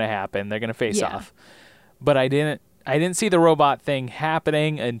bad's going to happen. They're going to face off. But I didn't see the robot thing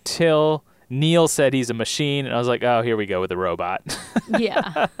happening until Neil said he's a machine. And I was like, oh, here we go with the robot.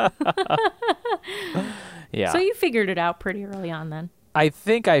 Yeah. Yeah. So you figured it out pretty early on then. I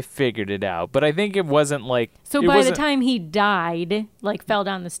think I figured it out, but I think it wasn't like... So by the time he died, like fell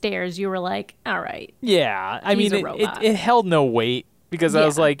down the stairs, you were like, all right. Yeah. I mean, it held no weight because I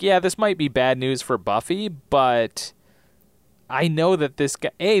was like, yeah, this might be bad news for Buffy, but I know that this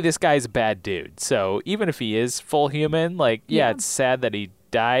guy's a bad dude. So even if he is full human, like, it's sad that he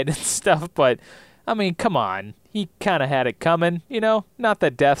died and stuff, but I mean, come on. He kind of had it coming, Not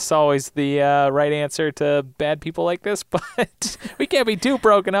that death's always the right answer to bad people like this, but we can't be too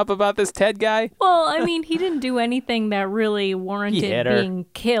broken up about this Ted guy. Well, I mean, he didn't do anything that really warranted being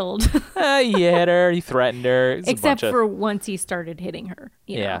killed. He hit her. He threatened her. Except for once he started hitting her.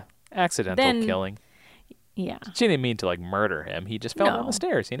 Yeah, accidental killing. Yeah. She didn't mean to, like, murder him. He just fell down the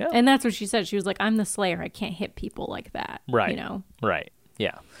stairs, And that's what she said. She was like, I'm the Slayer. I can't hit people like that. Right. Right.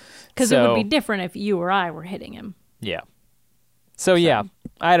 Yeah. Because it would be different if you or I were hitting him. Yeah. So yeah,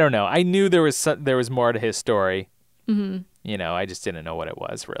 I don't know. I knew there was more to his story. Mm-hmm. I just didn't know what it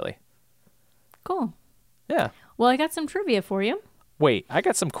was, really. Cool. Yeah. Well, I got some trivia for you. Wait, I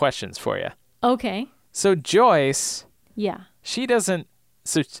got some questions for you. Okay. So Joyce... Yeah. She doesn't...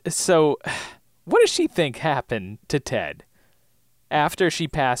 So what does she think happened to Ted after she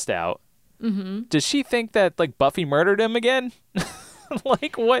passed out? Mm-hmm. Does she think that, like, Buffy murdered him again?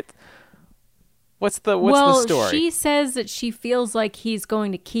 Like, what? What's the story? Well, she says that she feels like he's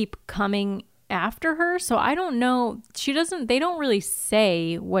going to keep coming after her. So I don't know. They don't really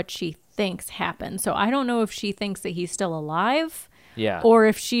say what she thinks happened. So I don't know if she thinks that he's still alive. Yeah. Or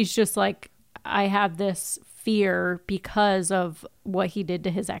if she's just like, I have this fear because of what he did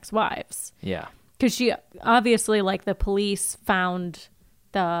to his ex-wives. Yeah. Because she obviously, like, the police found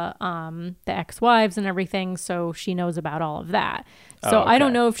the ex-wives and everything, so she knows about all of that. So I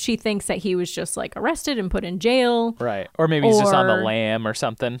don't know if she thinks that he was just, like, arrested and put in jail. Right. Or maybe he's just on the lam or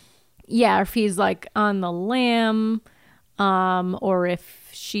something. Yeah, or if he's, like, on the lam, or if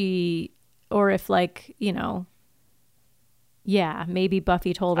like, yeah, maybe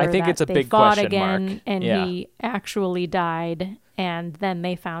Buffy told her that it's a they big fought question again mark. And he actually died, and then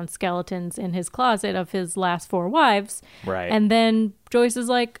they found skeletons in his closet of his last 4 wives. Right. And then Joyce is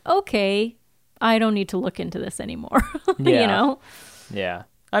like, okay, I don't need to look into this anymore. Yeah. Yeah.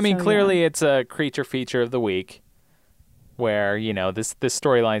 I mean, clearly it's a creature feature of the week where, this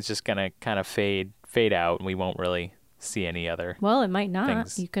storyline's just going to kind of fade fade out, and we won't really see any other. Well, it might not.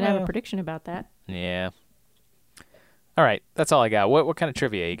 Things. You could have a prediction about that. Yeah. All right, that's all I got. What kind of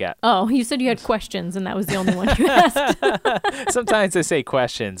trivia you got? Oh, you said you had questions, and that was the only one you asked. Sometimes I say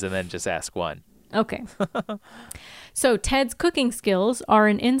questions and then just ask one. Okay. So Ted's cooking skills are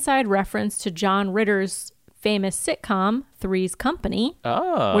an inside reference to John Ritter's famous sitcom, Three's Company,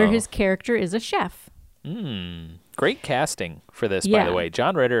 where his character is a chef. Great casting for this, by the way.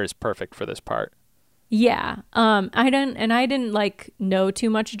 John Ritter is perfect for this part. Yeah. I didn't like know too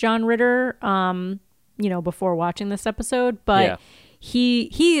much John Ritter, before watching this episode, but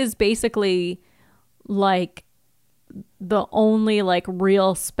he is basically like the only like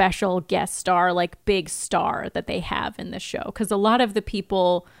real special guest star, like big star that they have in this show. Because a lot of the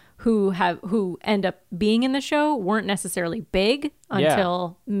people who end up being in the show weren't necessarily big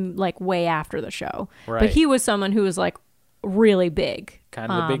until like way after the show. Right. But he was someone who was like really big.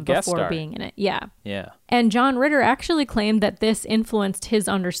 Kind of a big guest star. Before being in it. Yeah. Yeah. And John Ritter actually claimed that this influenced his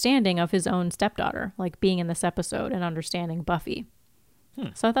understanding of his own stepdaughter, like being in this episode and understanding Buffy.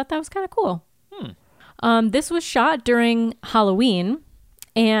 So I thought that was kind of cool. This was shot during Halloween,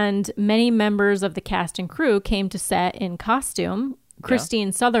 and many members of the cast and crew came to set in costume.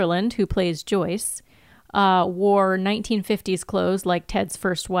 Christine Sutherland, who plays Joyce, wore 1950s clothes like Ted's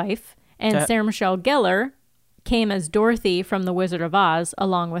first wife, and Sarah Michelle Gellar came as Dorothy from The Wizard of Oz,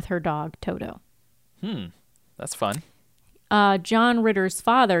 along with her dog, Toto. That's fun. John Ritter's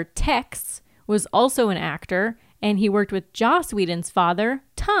father, Tex, was also an actor, and he worked with Joss Whedon's father,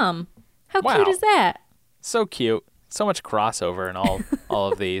 Tom. How cute is that? So cute. So much crossover in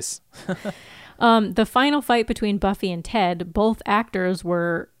all of these. The final fight between Buffy and Ted, both actors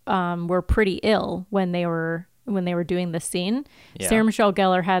were pretty ill when they were doing this scene. Yeah. Sarah Michelle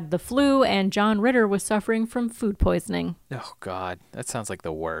Gellar had the flu, and John Ritter was suffering from food poisoning. Oh, God. That sounds like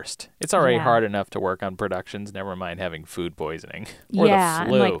the worst. It's already hard enough to work on productions, never mind having food poisoning. Or the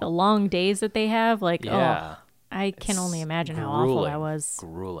flu. And like the long days that they have. Like, I can only imagine how awful that was.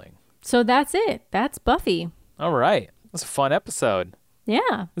 Grueling. So that's it. That's Buffy. All right. That's a fun episode. Yeah.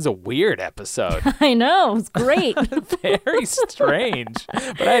 It was a weird episode. I know. It was great. Very strange.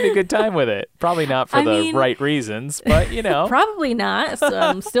 But I had a good time with it. Probably not for the right reasons, but Probably not. So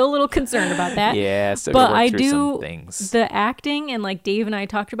I'm still a little concerned about that. Yeah. So but I do, some things. The acting, and like Dave and I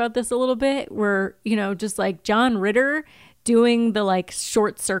talked about this a little bit, where, just like John Ritter doing the like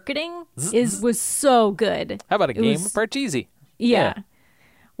short circuiting was so good. How about a game of Parcheesi? Yeah.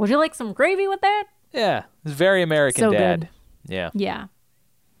 Would you like some gravy with that? Yeah. It's very American Dad. Good. Yeah. Yeah.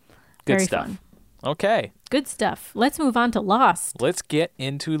 Good Very stuff. Fun. Okay. Good stuff. Let's move on to Lost. Let's get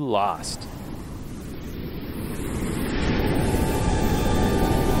into Lost.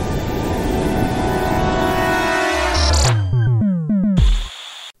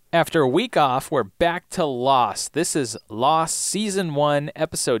 After a week off, we're back to Lost. This is Lost Season 1,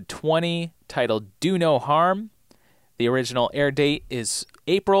 Episode 20, titled Do No Harm. The original air date is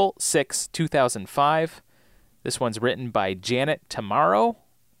April 6, 2005. This one's written by Janet Tamaro,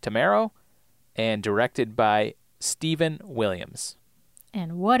 and directed by Stephen Williams.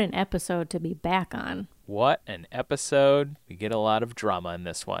 And what an episode to be back on. What an episode. We get a lot of drama in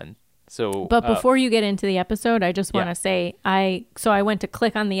this one. But before you get into the episode, I just want to say, I went to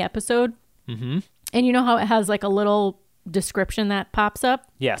click on the episode, and you know how it has like a little description that pops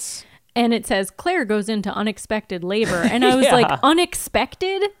up? Yes. And it says, Claire goes into unexpected labor. And I was like,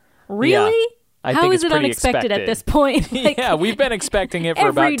 unexpected? Really? Yeah. How is it unexpected at this point? Like, yeah, we've been expecting it for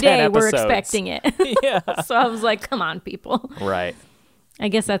about 10 episodes. Every day we're expecting it. Yeah. So I was like, come on, people. Right. I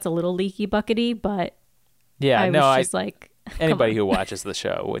guess that's a little leaky buckety, but yeah, I was just like, anybody who watches the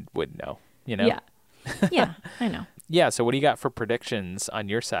show would know, Yeah. Yeah, I know. Yeah, so what do you got for predictions on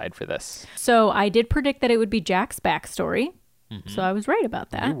your side for this? So I did predict that it would be Jack's backstory. So I was right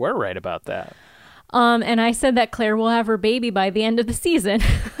about that. You were right about that. And I said that Claire will have her baby by the end of the season.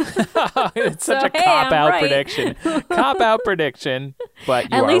 It's such a cop-out prediction. Cop-out prediction, but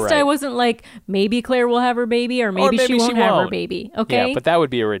you At least right. I wasn't like, maybe Claire will have her baby, or maybe she won't have her baby. Okay? Yeah, but that would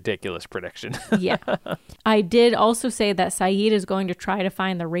be a ridiculous prediction. Yeah. I did also say that Saeed is going to try to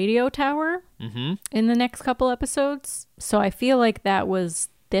find the radio tower in the next couple episodes. So I feel like that was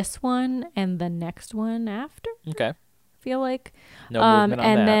this one and the next one after. Okay. Feel like no movement on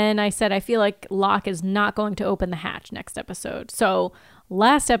and that. Then I said I feel like Locke is not going to open the hatch next episode. So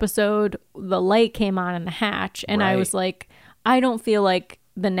last episode the light came on in the hatch, and I was like, I don't feel like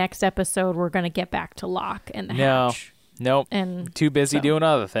the next episode we're going to get back to Locke and the hatch. Nope. And too busy doing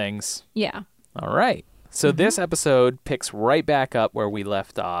other things. Yeah. All right. So this episode picks right back up where we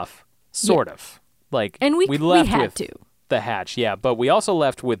left off, sort of. Like, and we left with to the hatch, but we also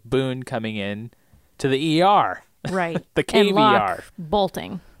left with Boone coming in to the ER. Right. The KVR. And Locke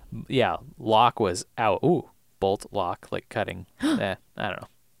bolting. Yeah, Locke was out. Ooh, bolt, lock, like cutting. I don't know.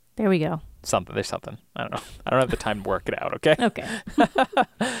 There we go. There's something. I don't know. I don't have the time to work it out, okay? Okay.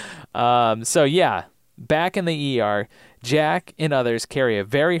 So, yeah, back in the ER, Jack and others carry a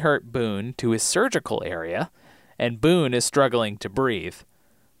very hurt Boone to his surgical area, and Boone is struggling to breathe.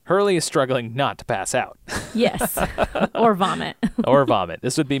 Hurley is struggling not to pass out. Yes. Or vomit. Or vomit.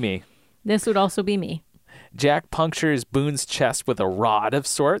 This would be me. This would also be me. Jack punctures Boone's chest with a rod of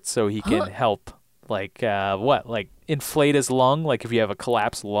sorts so he can help, like, inflate his lung. Like, if you have a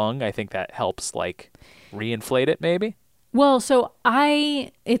collapsed lung, I think that helps, like, reinflate it, maybe? Well, so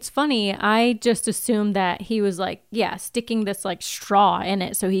it's funny, I just assumed that he was like, sticking this like straw in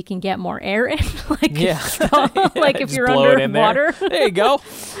it so he can get more air in, like straw, like if you're underwater. There you go.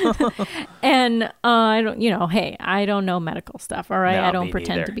 And I don't know medical stuff, all right? No, I don't me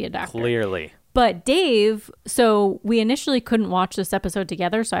pretend neither. to be a doctor. Clearly. But Dave, so we initially couldn't watch this episode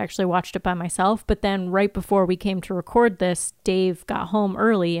together, so I actually watched it by myself. But then right before we came to record this, Dave got home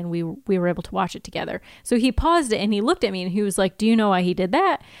early and we were able to watch it together. So he paused it and he looked at me and he was like, "Do you know why he did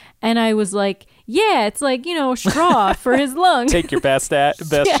that?" And I was like, "Yeah, it's like, straw for his lung." Take your best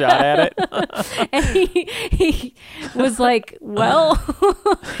shot at it. And he was like, "Well,"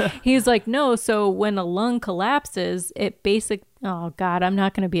 he's like, "No, so when a lung collapses, it basically..." Oh God, I'm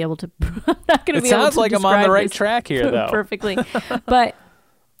not going to be able to. It sounds like I'm on the right track here, though. Perfectly, but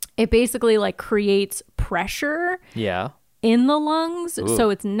it basically like creates pressure. Yeah. In the lungs. Ooh. So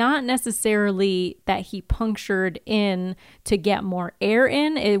it's not necessarily that he punctured in to get more air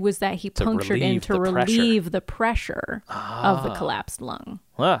in. It was that he punctured in to relieve the pressure of the collapsed lung.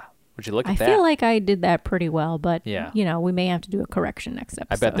 Would you look at I that? feel like I did that pretty well, but yeah. We may have to do a correction next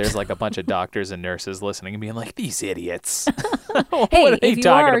episode. I bet there's like a bunch of doctors and nurses listening and being like, "These idiots." Hey, if you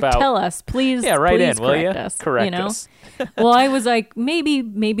are, tell us, please. Yeah, write please in, will you? Us, correct us. Well, I was like, maybe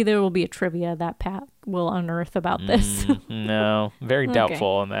there will be a trivia that Pat will unearth about this. No, very doubtful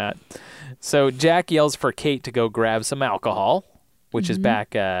on that. So Jack yells for Kate to go grab some alcohol, which is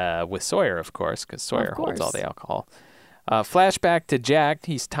back with Sawyer, of course, because Sawyer holds all the alcohol. Flashback to Jack.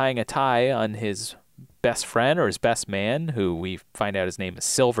 He's tying a tie on his best friend or his best man, who we find out his name is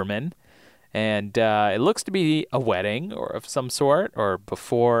Silverman. And it looks to be a wedding or of some sort or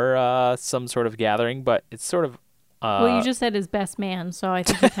before some sort of gathering, but it's sort of... well, you just said his best man, so I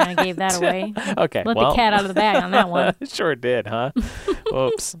think you kind of gave that away. Okay, Let the cat out of the bag on that one. Sure did, huh?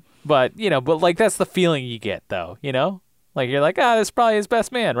 Oops. But, like that's the feeling you get, though, Like you're like, this is probably his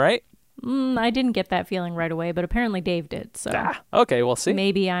best man, right? I didn't get that feeling right away, but apparently Dave did. So okay, we'll see.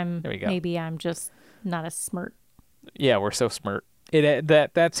 Maybe I'm just not as smart. Yeah, we're so smart.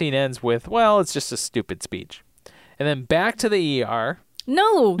 That scene ends with, well, it's just a stupid speech, and then back to the ER.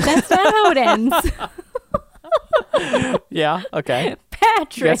 No, that's not how it ends. Yeah. Okay.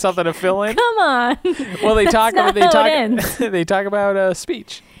 Patrick, you got something to fill in? Come on. Well, they talk about a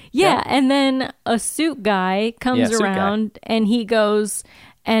speech. Yeah, and then a suit guy comes around and he goes,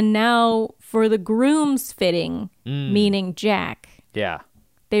 "And now for the groom's fitting," meaning Jack. Yeah.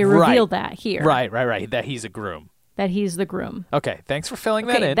 They reveal that here. Right. That he's a groom. That he's the groom. Okay, thanks for filling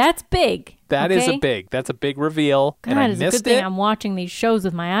that in. That's big. That's a big reveal. God, and I it's missed a good thing it. I'm watching these shows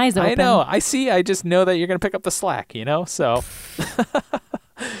with my eyes open. I know. I see. I just know that you're going to pick up the slack, so.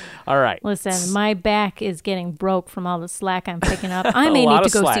 All right. Listen, my back is getting broke from all the slack I'm picking up. I may need to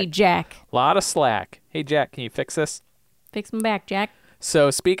go see Jack. A lot of slack. Hey, Jack, can you fix this? Fix my back, Jack.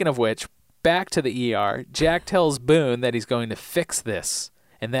 So, speaking of which, back to the ER, Jack tells Boone that he's going to fix this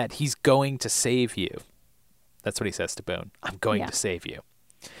and that he's going to save you. That's what he says to Boone. I'm going to save you.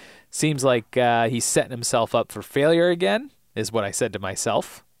 Seems like he's setting himself up for failure again, is what I said to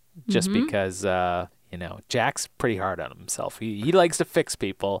myself. Just because, Jack's pretty hard on himself. He likes to fix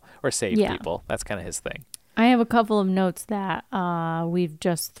people or save people. That's kind of his thing. I have a couple of notes that we've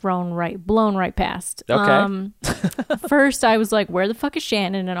just blown right past. Okay. First, I was like, where the fuck is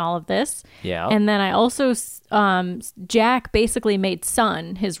Shannon in all of this? Yeah. And then I also, Jack basically made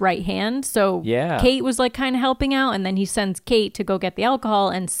Son his right hand. So Kate was like kind of helping out. And then he sends Kate to go get the alcohol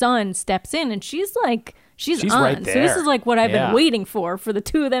and Son steps in and she's like, she's on. Right there. So this is like what I've been waiting for the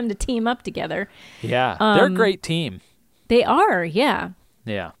two of them to team up together. Yeah. They're a great team. They are. Yeah.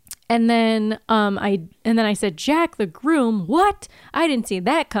 Yeah. And then I said, Jack the groom, what? I didn't see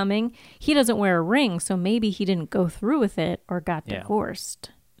that coming. He doesn't wear a ring, so maybe he didn't go through with it or got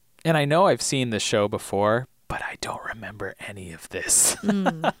divorced. And I know I've seen this show before, but I don't remember any of this.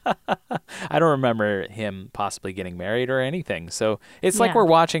 I don't remember him possibly getting married or anything. So it's like we're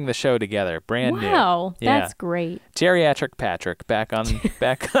watching the show together, brand new. Wow, that's great. Geriatric Patrick back on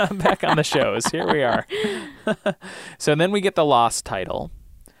the shows. Here we are. So then we get the Lost title.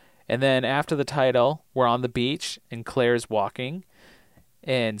 And then after the title, we're on the beach and Claire's walking.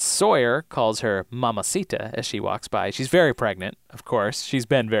 And Sawyer calls her Mamacita as she walks by. She's very pregnant, of course. She's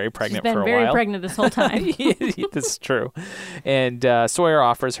been very pregnant for a while. She's been very pregnant this whole time. This is true. And Sawyer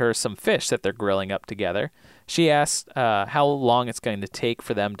offers her some fish that they're grilling up together. She asks how long it's going to take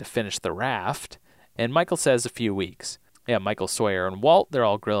for them to finish the raft. And Michael says a few weeks. Yeah, Michael, Sawyer, and Walt, they're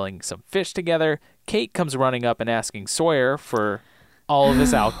all grilling some fish together. Kate comes running up and asking Sawyer for all of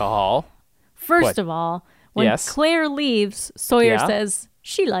his alcohol. First of all, when Claire leaves, Sawyer says,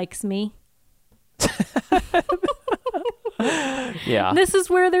 she likes me. Yeah. This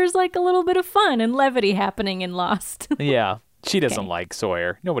is where there's like a little bit of fun and levity happening in Lost. Yeah. She doesn't like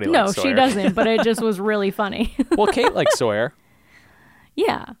Sawyer. Nobody likes Sawyer. No, she doesn't, but it just was really funny. Well, Kate likes Sawyer.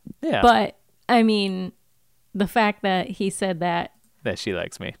 Yeah. But, I mean, the fact that he said that she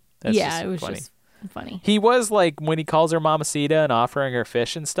likes me. That's it was funny. Just funny. He was like, when he calls her Mamacita and offering her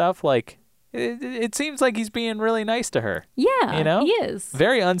fish and stuff, like, it seems like he's being really nice to her. Yeah, you know? He is.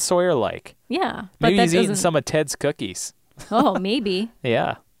 Very un-Sawyer-like. Yeah. Maybe he's eating some of Ted's cookies. Oh, maybe.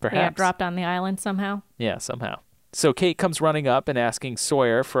 Yeah, perhaps. They got dropped on the island somehow. Yeah, somehow. So Kate comes running up and asking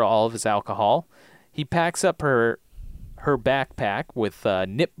Sawyer for all of his alcohol. He packs up her backpack with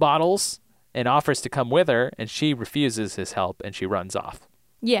nip bottles and offers to come with her, and she refuses his help, and she runs off.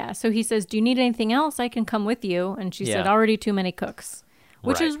 Yeah, so he says, do you need anything else? I can come with you. And she said, already too many cooks.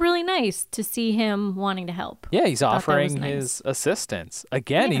 Which is really nice to see him wanting to help. Yeah, he's offering his assistance.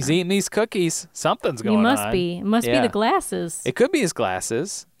 Again, he's eating these cookies. Something's going on. He must be. It must be the glasses. It could be his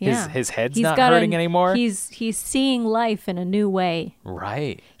glasses. Yeah. His head's not hurting anymore. He's seeing life in a new way.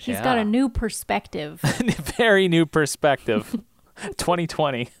 Right. He's got a new perspective. Very new perspective.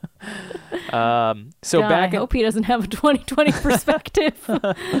 2020. I hope he doesn't have a 2020 perspective.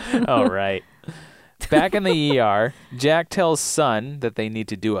 Oh, right. Back in the ER, Jack tells Son that they need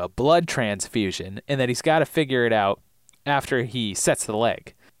to do a blood transfusion and that he's got to figure it out after he sets the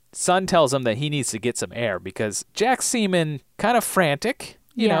leg. Son tells him that he needs to get some air because Jack's seeming kind of frantic.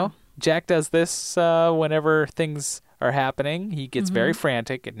 You know, Jack does this whenever things are happening. He gets very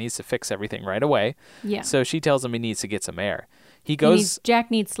frantic and needs to fix everything right away. Yeah. So she tells him he needs to get some air.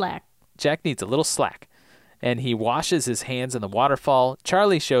 Jack needs slack. Jack needs a little slack. And he washes his hands in the waterfall.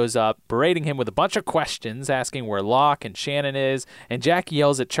 Charlie shows up, berating him with a bunch of questions, asking where Locke and Shannon is. And Jack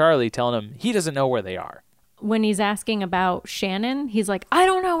yells at Charlie, telling him he doesn't know where they are. When he's asking about Shannon, he's like, I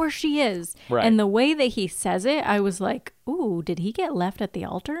don't know where she is. Right. And the way that he says it, I was like, ooh, did he get left at the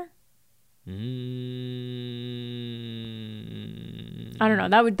altar? I don't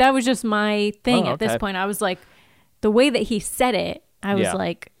know. That was just my thing at this point. I was like, the way that he said it, I was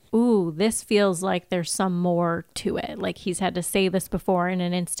like, ooh, this feels like there's some more to it. Like he's had to say this before in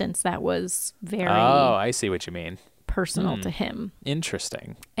an instance that was very... Oh, I see what you mean. ...personal to him.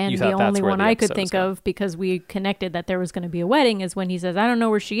 Interesting. And the only one I could think of, because we connected that there was going to be a wedding, is when he says, I don't know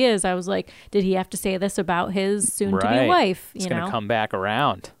where she is. I was like, did he have to say this about his soon-to-be wife? It's going to come back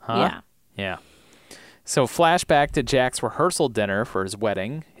around, huh? Yeah. Yeah. So flashback to Jack's rehearsal dinner for his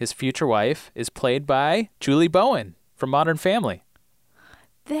wedding. His future wife is played by Julie Bowen from Modern Family.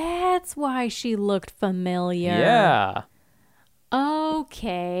 That's why she looked familiar. Yeah.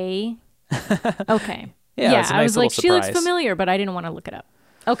 Okay. Okay. Yeah, I was like, she looks familiar, but I didn't want to look it up.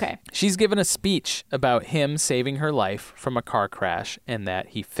 Okay. She's given a speech about him saving her life from a car crash and that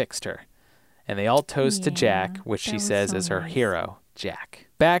he fixed her. And they all toast to Jack, which she says is her hero, Jack.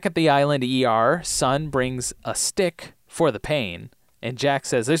 Back at the island ER, Son brings a stick for the pain. And Jack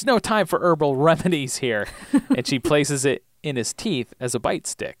says, there's no time for herbal remedies here. And she places it in his teeth as a bite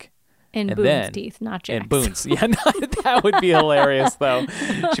stick. In Boone's teeth, not Jack's. In Boone's. Yeah, that would be hilarious, though.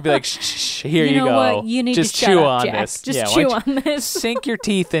 She'd be like, shh, here you go. What? You need just to chew shut up, on Jack. this. Just chew on this. Sink your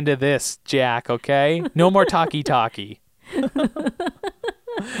teeth into this, Jack, okay? No more talkie-talkie.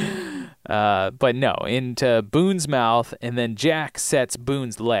 But no, into Boone's mouth, and then Jack sets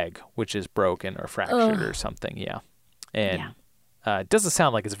Boone's leg, which is broken or fractured or something, And it doesn't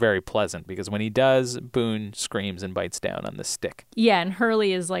sound like it's very pleasant, because when he does, Boone screams and bites down on the stick. Yeah, and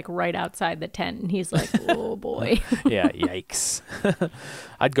Hurley is like right outside the tent, and he's like, oh boy. Yeah, yikes.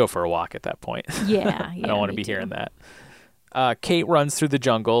 I'd go for a walk at that point. Yeah, I don't want to be hearing that. Kate runs through the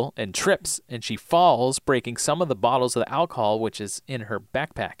jungle and trips, and she falls, breaking some of the bottles of the alcohol, which is in her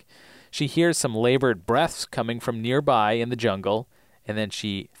backpack. She hears some labored breaths coming from nearby in the jungle, and then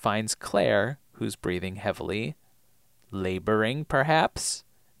she finds Claire, who's breathing heavily, laboring perhaps.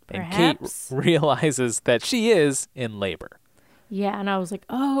 And Kate realizes that she is in labor. Yeah, and I was like,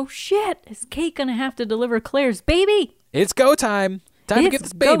 oh shit, is Kate gonna have to deliver Claire's baby? It's go time. Time to get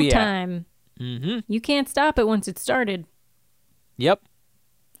this baby It's go time. Mm-hmm. You can't stop it once it's started. Yep.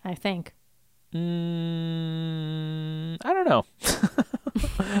 I think. I don't know.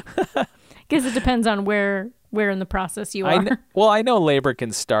 Guess it depends on where in the process you are. I know labor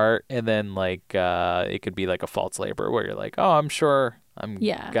can start, and then like it could be like a false labor where you're like, oh, I'm sure I'm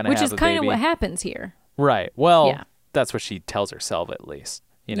gonna have a baby. Which is kind of what happens here. Right. Well, that's what she tells herself at least,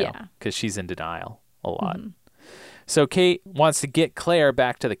 Yeah. because she's in denial a lot. Mm-hmm. So Kate wants to get Claire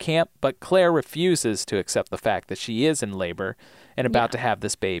back to the camp, but Claire refuses to accept the fact that she is in labor and about to have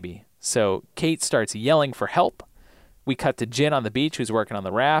this baby. So Kate starts yelling for help. We cut to Jin on the beach, who's working on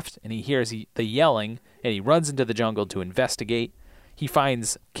the raft, and he hears the yelling, and he runs into the jungle to investigate. He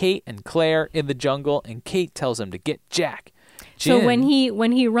finds Kate and Claire in the jungle, and Kate tells him to get Jack. Jin, so when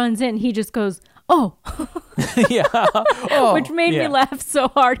he runs in, he just goes, oh. Yeah. Oh, which made me laugh so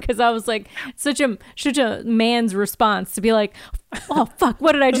hard because I was like, such a man's response to be like, oh, fuck,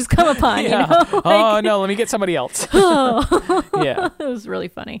 what did I just come upon? Yeah. You know? Like, oh, no, let me get somebody else. Yeah. It was really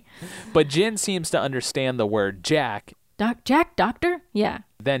funny. But Jin seems to understand the word Jack. Jack, doctor? Yeah.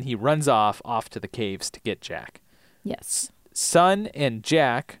 Then he runs off to the caves to get Jack. Yes. Sun and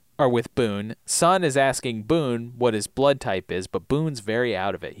Jack are with Boone. Sun is asking Boone what his blood type is, but Boone's very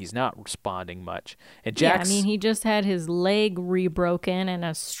out of it. He's not responding much. And Jack's... Yeah, I mean, he just had his leg rebroken and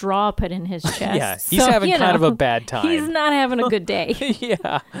a straw put in his chest. Yeah, he's having kind of a bad time. He's not having a good day.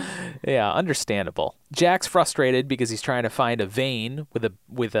 Yeah, understandable. Jack's frustrated because he's trying to find a vein with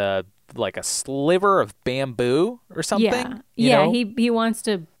a like a sliver of bamboo or something. Yeah, he wants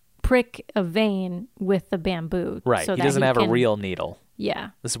to prick a vein with the bamboo. Right, so he doesn't have a real needle. Yeah.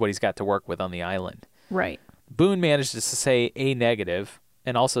 This is what he's got to work with on the island. Right. Boone manages to say A negative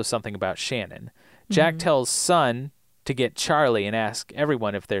and also something about Shannon. Jack tells Sun to get Charlie and ask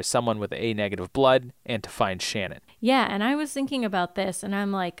everyone if there's someone with A negative blood and to find Shannon. Yeah, and I was thinking about this and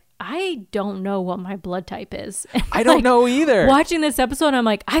I'm like, I don't know what my blood type is. I don't know either. Watching this episode, I'm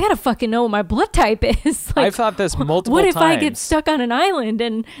like, I gotta fucking know what my blood type is. Like, I've thought this multiple times. What if times. I get stuck on an island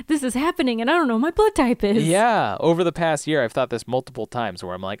and this is happening and I don't know what my blood type is? Yeah, over the past year, I've thought this multiple times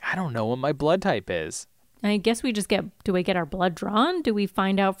where I'm like, I don't know what my blood type is. I guess we just do we get our blood drawn? Do we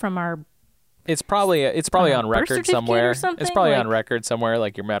find out from our... It's probably on record somewhere. It's probably on record somewhere,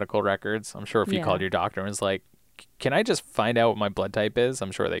 like your medical records. I'm sure if you called your doctor and was like, can I just find out what my blood type is?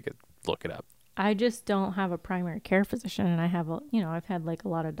 I'm sure they could look it up. I just don't have a primary care physician, and I have I've had like a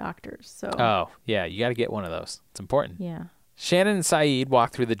lot of doctors. So. Oh yeah, you got to get one of those. It's important. Yeah. Shannon and Saeed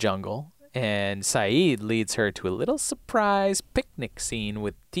walk through the jungle, and Saeed leads her to a little surprise picnic scene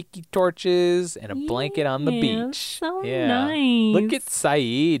with tiki torches and a blanket on the beach. So nice. Look at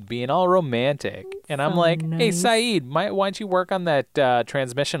Saeed being all romantic. And I'm like, hey, Saeed, why don't you work on that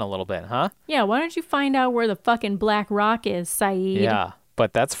transmission a little bit, huh? Yeah, why don't you find out where the fucking black rock is, Saeed? Yeah,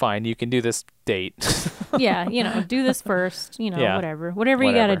 but that's fine. You can do this date. Yeah, do this first, whatever. Whatever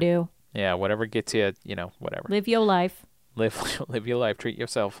you got to do. Yeah, whatever gets you, whatever. Live your life. Live your life. Treat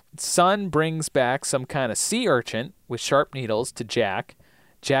yourself. Sun brings back some kind of sea urchin with sharp needles to Jack.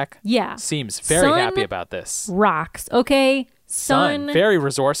 Jack seems very happy about this. Rocks, okay? Sun very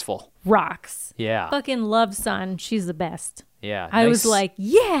resourceful. Rocks. Yeah. Fucking love Sun. She's the best. Yeah. I was like,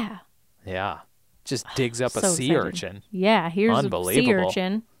 yeah. Yeah. Just digs up a sea urchin. Yeah, here's a sea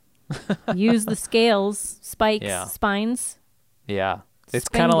urchin. Use the scales, spikes, spines. Yeah. It's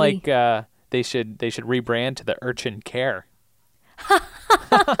kind of like they should rebrand to the Urchin Care.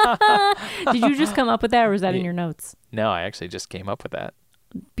 Did you just come up with that, or was that in your notes? No, I actually just came up with that.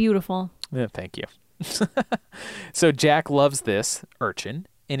 Beautiful. Yeah, thank you. So Jack loves this urchin,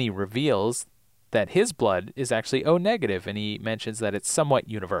 and he reveals that his blood is actually O negative, and he mentions that it's somewhat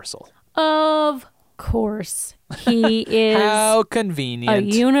universal. Of course. He is how convenient. A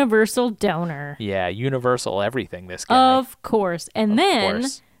universal donor. Yeah, universal everything, this guy. Of course. And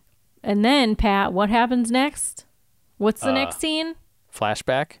then, Pat, what happens next? What's the next scene?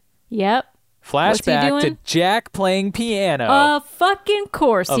 Flashback? Yep. Flashback to Jack playing piano. Of fucking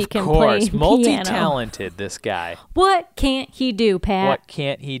course he can play piano. Multi-talented, this guy. What can't he do, Pat? What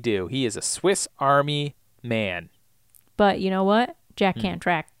can't he do? He is a Swiss Army man. But you know what? Jack can't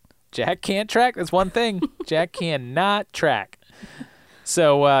track. Jack can't track? That's one thing. Jack cannot track.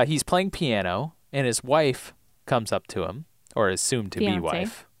 So he's playing piano, and his wife comes up to him, or his soon-to-be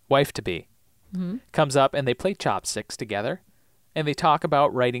wife. Wife-to-be. Mm-hmm. Comes up, and they play chopsticks together. And they talk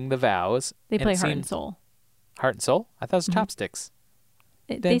about writing the vows. They play Heart and Soul. Heart and Soul? I thought it was chopsticks.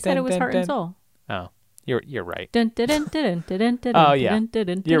 They said it was Heart and Soul. Oh, you're right. Oh yeah,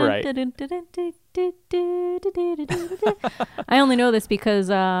 you're right. I only know this because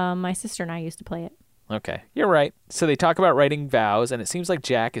my sister and I used to play it. Okay, you're right. So they talk about writing vows, and it seems like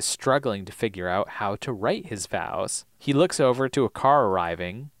Jack is struggling to figure out how to write his vows. He looks over to a car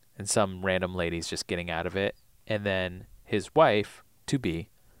arriving, and some random lady's just getting out of it, and then his wife, to-be,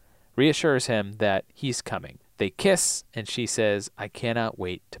 reassures him that he's coming. They kiss, and she says, "I cannot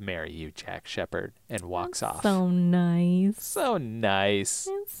wait to marry you, Jack Shepherd," and walks off. So nice. So nice.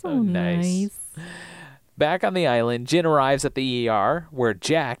 It's so nice. Back on the island, Jin arrives at the ER, where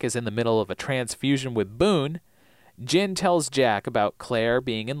Jack is in the middle of a transfusion with Boone. Jin tells Jack about Claire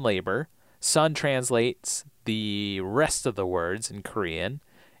being in labor. Sun translates the rest of the words in Korean,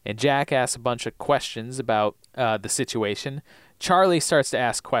 and Jack asks a bunch of questions about the situation. Charlie starts to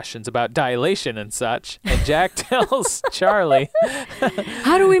ask questions about dilation and such, and Jack tells Charlie,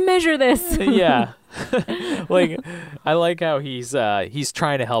 "How do we measure this?" Yeah. Like, I like how he's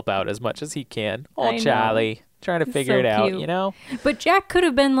trying to help out as much as he can. Oh, Charlie, trying to figure it out, cute. you know? But Jack could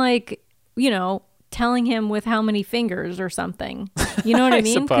have been like, telling him with how many fingers or something. You know what I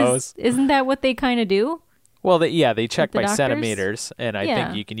mean? 'Cause isn't that what they kind of do? Well, they check by doctors? Centimeters, and I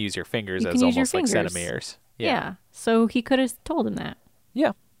think you can use your fingers as almost like centimeters. Yeah. So he could have told him that.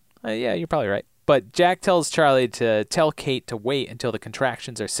 Yeah. Yeah, you're probably right. But Jack tells Charlie to tell Kate to wait until the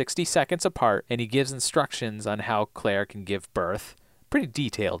contractions are 60 seconds apart, and he gives instructions on how Claire can give birth. Pretty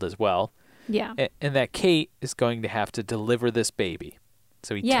detailed as well. Yeah. And that Kate is going to have to deliver this baby.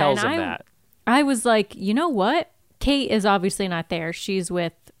 So he tells him that. I was like, you know what? Kate is obviously not there. She's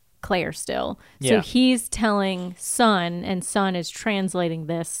with Claire still. So he's telling Sun, and Sun is translating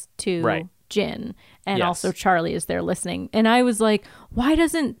this to Jin. And also Charlie is there listening. And I was like, why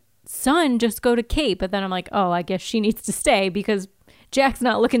doesn't Sun just go to Kate? But then I'm like, oh, I guess she needs to stay because Jack's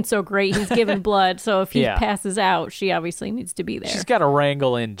not looking so great. He's giving blood. So if he passes out, she obviously needs to be there. She's got to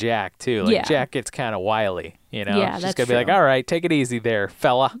wrangle in Jack, too. Like, Jack gets kind of wily, Yeah, she's going to be like, all right, take it easy there,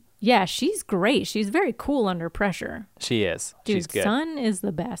 fella. Yeah, she's great. She's very cool under pressure. She is. Dude, she's good. Sun is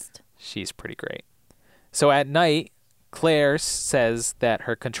the best. She's pretty great. So at night, Claire says that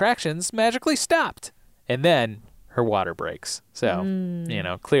her contractions magically stopped. And then her water breaks.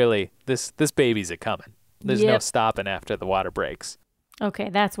 So, clearly this baby's a coming. There's no stopping after the water breaks. Okay,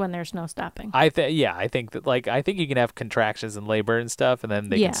 that's when there's no stopping. I think that I think you can have contractions in labor and stuff, and then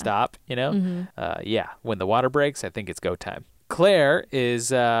they can stop. When the water breaks, I think it's go time. Claire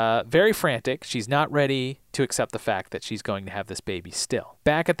is very frantic. She's not ready to accept the fact that she's going to have this baby still.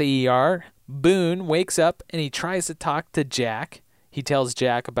 Back at the ER, Boone wakes up and he tries to talk to Jack. He tells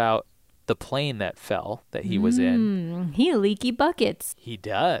Jack about the plane that fell that he was in. He leaky buckets. He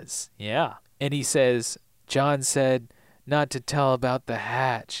does, yeah. And he says, John said not to tell about the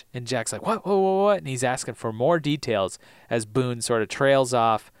hatch. And Jack's like, what? And he's asking for more details as Boone sort of trails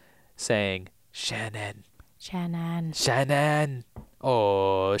off saying, Shannon.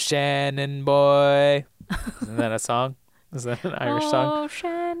 Oh, Shannon boy. Isn't that a song? Is that an Irish song? Oh,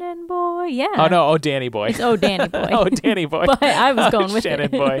 Shannon boy. Yeah. Oh, no. Oh, Danny boy. It's Oh, Danny boy. Oh, Danny boy. But I was going with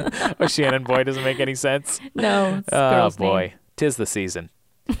Shannon it. boy. Oh, Shannon boy doesn't make any sense. No, it's oh, boy. Name. 'Tis the season.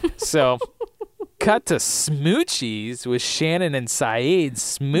 So, cut to Smoochies with Shannon and Saeed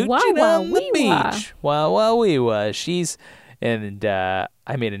smooching on the beach. Wow, we was. She's, and I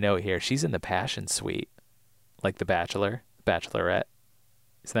made a note here. She's in the Passion Suite. Like The Bachelor, Bachelorette.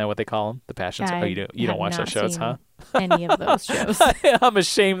 Isn't that what they call them? The Passion Suite? Oh, you don't watch those shows, huh? Any of those shows. I'm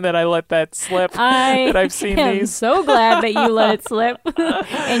ashamed that I let that slip. that I've seen am these. So glad that you let it slip.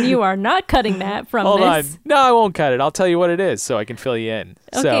 And you are not cutting that from Hold this. on. No, I won't cut it. I'll tell you what it is so I can fill you in.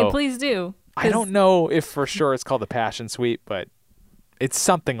 Okay, so, please do. I don't know if for sure it's called the Passion Suite, but it's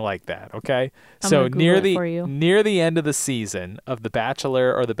something like that, okay? So near the end of the season of The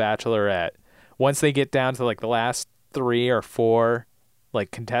Bachelor or The Bachelorette, once they get down to like the last 3 or 4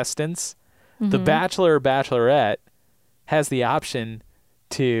 like contestants, the Bachelor or Bachelorette has the option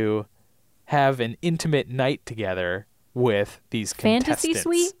to have an intimate night together with these contestants.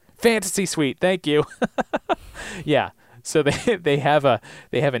 Fantasy Suite. Thank you. Yeah. So they have an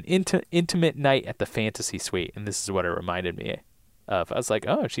intimate night at the Fantasy Suite, and this is what it reminded me of. I was like,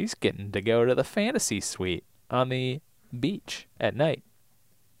 oh, she's getting to go to the Fantasy Suite on the beach at night.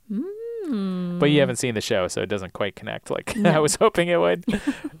 But you haven't seen the show, so it doesn't quite connect like I was hoping it would.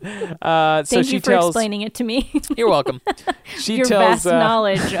 Thank you for explaining it to me. You're welcome. Your vast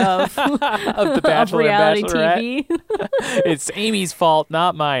knowledge of the Bachelor reality and Bachelorette. TV. It's Amy's fault,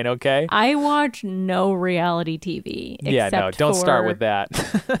 not mine, okay? I watch no reality TV. Yeah, no, don't start with that.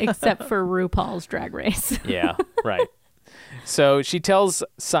 Except for RuPaul's Drag Race. Yeah, right. So she tells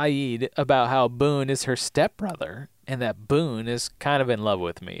Saeed about how Boone is her stepbrother and that Boone is kind of in love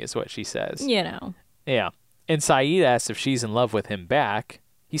with me, is what she says. You know. Yeah. And Saeed asks if she's in love with him back.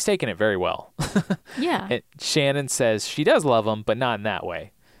 He's taking it very well. Yeah. And Shannon says she does love him, but not in that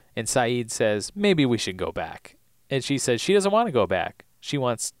way. And Saeed says, maybe we should go back. And she says she doesn't want to go back. She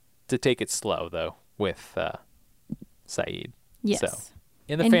wants to take it slow, though, with Saeed. Yes. So,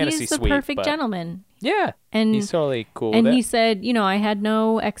 in the fantasy he's the suite. Perfect gentleman. Yeah. And he's totally cool and with it. he said, I had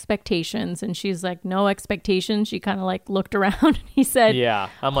no expectations. And she's like, no expectations. She kind of like looked around and he said, yeah.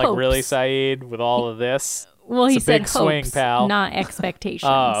 I'm like, hopes. really, Saeed, with all of this? Well, it's he a said big swing, hopes, pal. not expectations.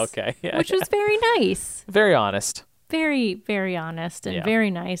 Oh, okay. Yeah, which was very nice. Very honest. Very, very honest and Yeah. very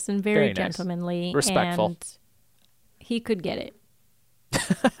nice and very Nice. gentlemanly. Respectful. And he could get it.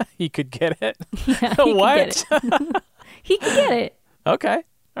 He could get it? Yeah, he What? Could get it. He could get it. Okay.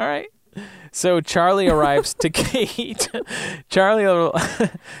 All right. So Charlie arrives to Kate.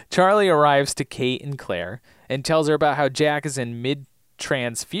 Charlie arrives to Kate and Claire and tells her about how Jack is in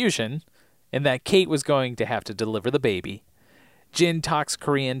mid-transfusion and that Kate was going to have to deliver the baby. Jin talks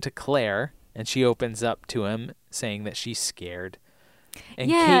Korean to Claire, and she opens up to him, saying that she's scared.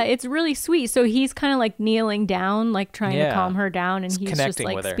 And yeah, Kate, it's really sweet. So he's kind of like kneeling down, like trying to calm her down, and he's just connecting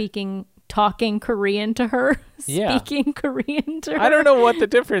like with her. talking Korean to her. Yeah. Speaking Korean to her. I don't know what the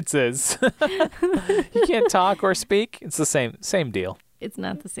difference is. You can't talk or speak. It's the same deal. It's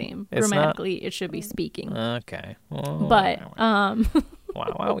not the same. It's not? Grammatically, it should be speaking. Okay. Well, But wow.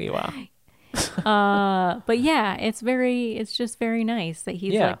 but yeah, it's just very nice that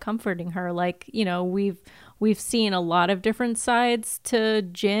he's like comforting her. Like, we've seen a lot of different sides to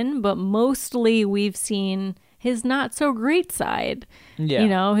Jin, but mostly we've seen his not so great side.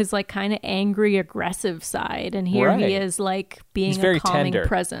 Yeah. His like kind of angry, aggressive side. And here he is like being very a calming tender.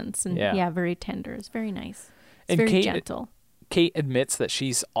 presence. And very tender. It's very nice. It's And very gentle. Kate admits that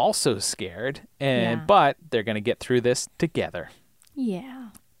she's also scared, but they're going to get through this together. Yeah.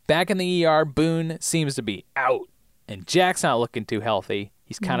 Back in the ER, Boone seems to be out, and Jack's not looking too healthy.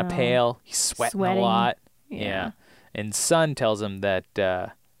 He's kind of pale. He's sweating a lot. Yeah. And Sun tells him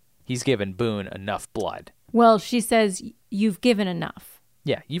that he's given Boone enough blood. Well, she says, you've given enough.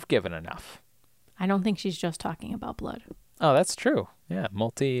 Yeah, you've given enough. I don't think she's just talking about blood. Oh, that's true. Yeah,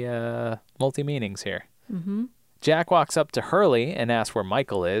 multi meanings here. Mm-hmm. Jack walks up to Hurley and asks where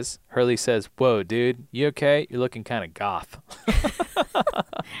Michael is. Hurley says, "Whoa, dude, you okay? You're looking kind of goth."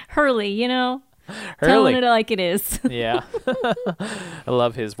 Hurley, Hurley. telling it like it is. Yeah. I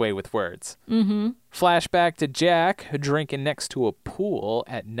love his way with words. Mm-hmm. Flashback to Jack drinking next to a pool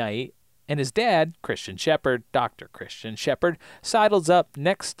at night, and his dad, Christian Shepherd, Dr. Christian Shepherd, sidles up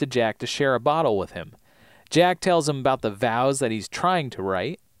next to Jack to share a bottle with him. Jack tells him about the vows that he's trying to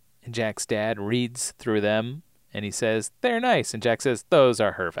write, and Jack's dad reads through them, and he says, "They're nice." And Jack says, "Those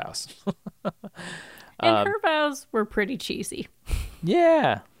are her vows." And her vows were pretty cheesy.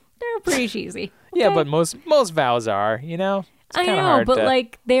 Yeah. They're pretty cheesy. Yeah, Okay. but most vows are, It's I kinda know, hard but to...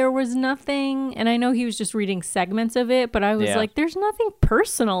 like there was nothing, and I know he was just reading segments of it, but I was like, there's nothing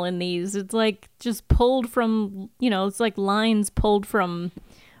personal in these. It's like just pulled from, it's like lines pulled from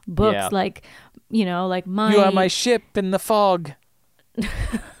books, like, like my... You are my ship in the fog.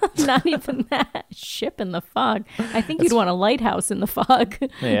 Not even that. Ship in the fog. I think you'd want a lighthouse in the fog.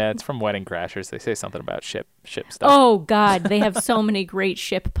 Yeah, it's from Wedding Crashers. They say something about ship stuff. Oh, God. They have so many great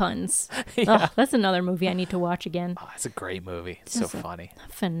ship puns. Yeah. Oh, that's another movie I need to watch again. Oh, it's a great movie. It's so funny.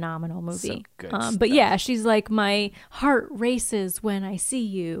 Phenomenal movie. So good But stuff. yeah, she's like, my heart races when I see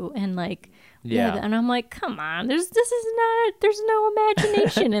you. And like, and I'm like, come on, there's no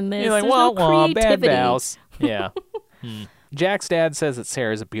imagination in this. You're like, there's wah, no wah, creativity. bad vows. Yeah. Jack's dad says that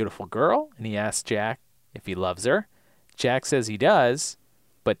Sarah's a beautiful girl, and he asks Jack if he loves her. Jack says he does,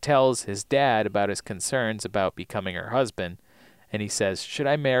 but tells his dad about his concerns about becoming her husband. And he says, should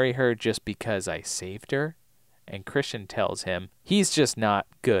I marry her just because I saved her? And Christian tells him he's just not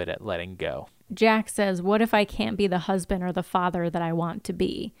good at letting go. Jack says, what if I can't be the husband or the father that I want to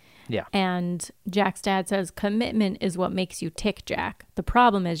be? Yeah. And Jack's dad says, commitment is what makes you tick, Jack. The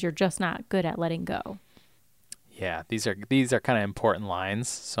problem is you're just not good at letting go. Yeah, these are kind of important lines,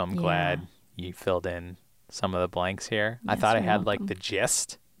 so I'm glad you filled in some of the blanks here. Yes, I thought I you're had welcome. like the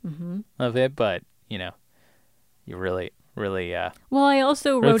gist of it, but you really Well, I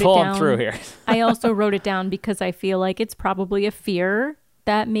also really wrote it pulling down. through here. I also wrote it down because I feel like it's probably a fear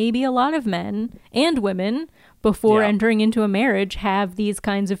that maybe a lot of men and women before entering into a marriage have these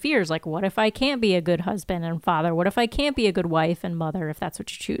kinds of fears. Like, what if I can't be a good husband and father? What if I can't be a good wife and mother, if that's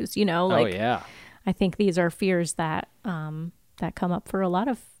what you choose? Like, oh yeah. I think these are fears that that come up for a lot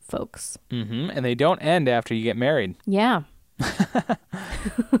of folks. Mm-hmm. And they don't end after you get married. Yeah.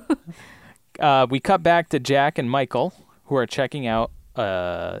 We cut back to Jack and Michael, who are checking out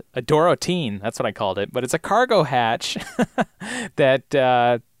a Dorotine. That's what I called it. But it's a cargo hatch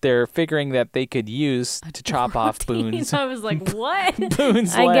that they're figuring that they could use to chop off Boone's. I was like, what?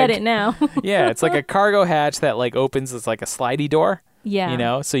 Boone's I leg. get it now. Yeah, it's like a cargo hatch that like opens. It's like a slidey door. Yeah. You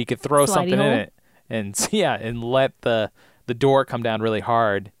know, so you could throw something hole. in it and let the door come down really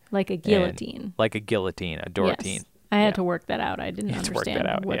hard. Like a guillotine. Like a guillotine, a Dorotine. Yes. I had to work that out. I didn't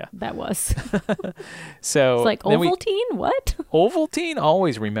understand what that was. So it's like Ovaltine? What? Ovaltine?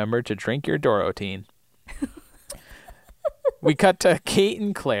 Always remember to drink your Dorotine. We cut to Kate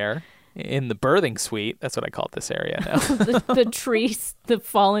and Claire in the birthing suite. That's what I call this area now. the tree, the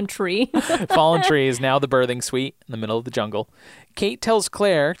fallen tree. Fallen tree is now the birthing suite in the middle of the jungle. Kate tells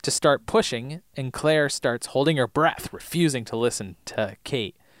Claire to start pushing, and Claire starts holding her breath, refusing to listen to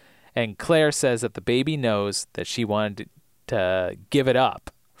Kate. And Claire says that the baby knows that she wanted to give it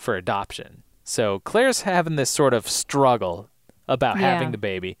up for adoption. So Claire's having this sort of struggle about having the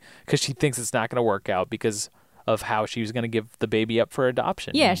baby because she thinks it's not going to work out because of how she was going to give the baby up for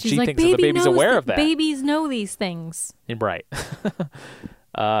adoption. Yeah, she like, thinks that the baby's aware of that. Babies know these things. Right.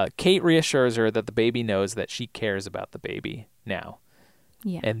 Kate reassures her that the baby knows that she cares about the baby now.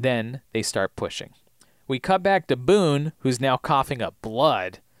 Yeah. And then they start pushing. We cut back to Boone, who's now coughing up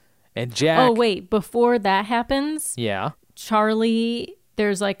blood. And Jack... Oh, wait. Before that happens... Yeah. Charlie...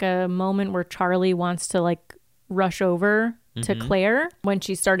 There's like a moment where Charlie wants to like rush over to Claire when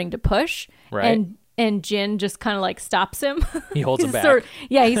she's starting to push. Right. And Jin just kind of like stops him. He holds him back.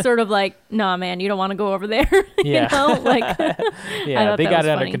 He's sort of like, nah, man, you don't want to go over there. Yeah. You know? Like, yeah, they got it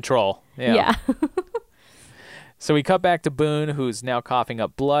under funny. control. Yeah. So we cut back to Boone, who's now coughing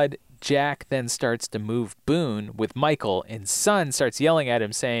up blood. Jack then starts to move Boone with Michael, and Sun starts yelling at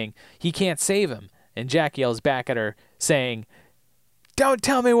him, saying he can't save him. And Jack yells back at her, saying, "Don't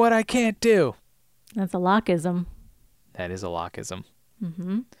tell me what I can't do." That's a lockism. That is a lockism.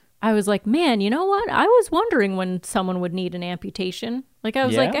 Mm-hmm. I was like, man, you know what? I was wondering when someone would need an amputation. Like, I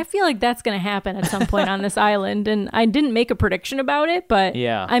was like, I feel like that's going to happen at some point on this island. And I didn't make a prediction about it, but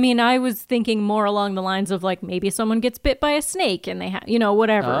I mean, I was thinking more along the lines of like, maybe someone gets bit by a snake and they have, you know,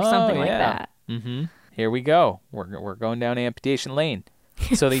 whatever, something like that. Mm-hmm. Here we go. We're going down amputation lane.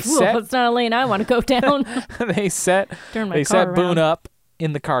 So they well, it's not a lane I want to go down. they set around. Boone up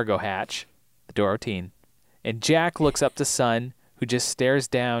in the cargo hatch, the Dorotine. And Jack looks up to Sun, who just stares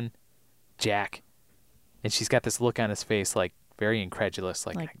down Jack, and she's got this look on his face, like very incredulous,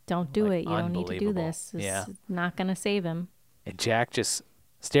 like don't do it. You don't need to do this. It's not gonna save him. And Jack just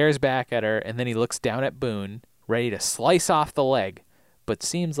stares back at her, and then he looks down at Boone, ready to slice off the leg, but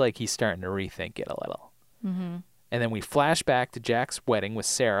seems like he's starting to rethink it a little. Mm-hmm. And then we flash back to Jack's wedding with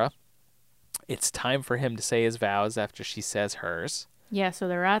Sarah. It's time for him to say his vows after she says hers. Yeah, so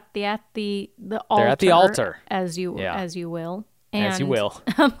they're at the altar. They're at the altar, as you will. And as you will.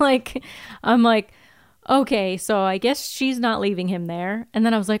 I'm like, okay, so I guess she's not leaving him there. And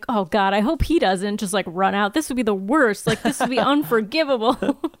then I was like, oh God, I hope he doesn't just like run out. This would be the worst. Like this would be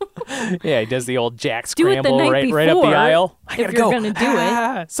unforgivable. Yeah, he does the old Jack scramble right up the aisle. I gotta go. Gonna do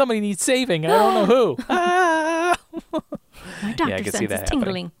it. Somebody needs saving. I don't know who. My doctor sense is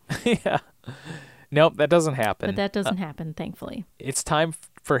tingling. Yeah. Nope, that doesn't happen. But that doesn't happen, thankfully. It's time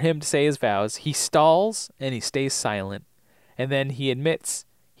for him to say his vows. He stalls and he stays silent. And then he admits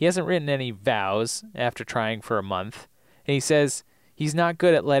he hasn't written any vows after trying for a month. And he says he's not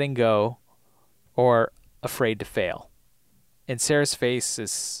good at letting go or afraid to fail. And Sarah's face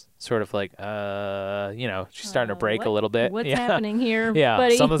is sort of like, she's starting to break a little bit. What's happening here, yeah,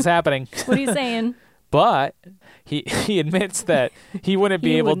 buddy? Something's happening. What are you saying? But he admits that he wouldn't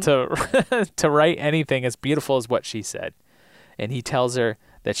be able to write anything as beautiful as what she said. And he tells her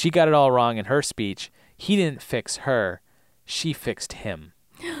that she got it all wrong in her speech. He didn't fix her. She fixed him.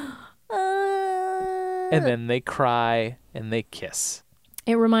 And then they cry and they kiss.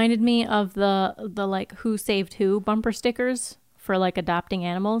 It reminded me of the like Who Saved Who bumper stickers for like adopting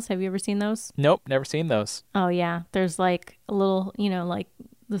animals. Have you ever seen those? Nope, never seen those. Oh yeah. There's like a little, like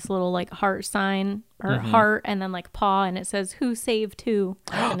this little like heart sign or heart and then like paw and it says who saved who.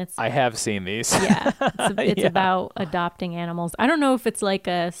 And it's I have seen these. Yeah. It's about adopting animals. I don't know if it's like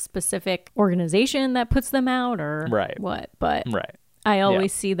a specific organization that puts them out or what, but I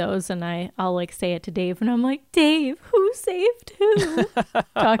always see those and I'll like say it to Dave and I'm like, Dave, who saved who?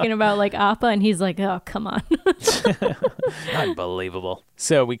 Talking about like Appa and he's like, oh, come on. Unbelievable.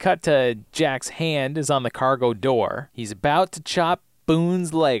 So we cut to Jack's hand is on the cargo door. He's about to chop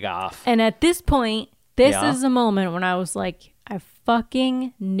Boone's leg off. And at this point, this is a moment when I was like, I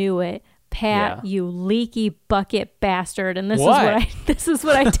fucking knew it. Pat, you leaky bucket bastard. And this What? this is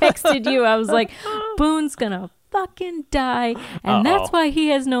what I texted you. I was like, Boone's gonna fucking die, and that's why he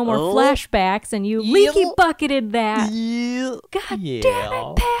has no more flashbacks, and you leaky bucketed that. God damn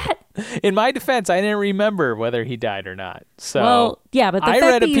it, Pat. In my defense, I didn't remember whether he died or not. So well, yeah, but the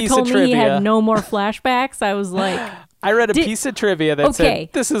fact that you told me he had no more flashbacks, I was like, I read a piece of trivia that said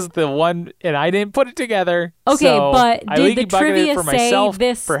this is the one, and I didn't put it together. Okay, so but I did the trivia for say myself,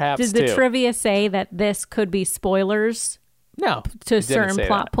 this? Perhaps Did the trivia say that this could be spoilers? No, to certain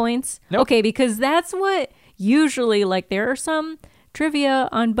plot points. Nope. Okay, because that's what usually, like, there are some trivia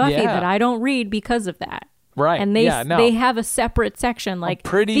on Buffy that I don't read because of that. Right. And they have a separate section like I'm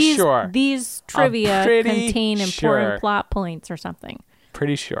pretty sure these trivia contain important plot points or something.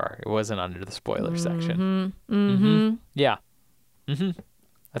 Pretty sure it wasn't under the spoiler section. Yeah.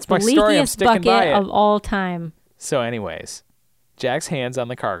 That's my story. I'm sticking by it. Of all time. So anyways, Jack's hand's on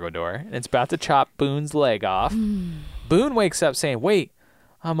the cargo door and it's about to chop Boone's leg off. Boone wakes up saying, "Wait,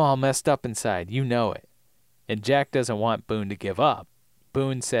 I'm all messed up inside. You know it." And Jack doesn't want Boone to give up.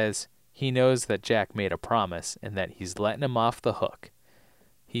 Boone says he knows that Jack made a promise and that he's letting him off the hook.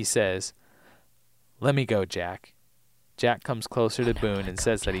 He says, "Let me go, Jack." Jack comes closer to Boone and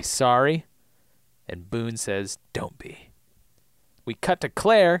says that he's sorry. And Boone says, "Don't be." We cut to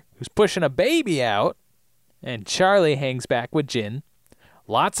Claire, who's pushing a baby out. And Charlie hangs back with Jin.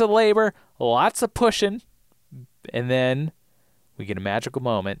 Lots of labor, lots of pushing. And then we get a magical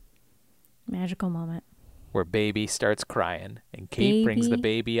moment. Magical moment. Where baby starts crying. And Kate brings the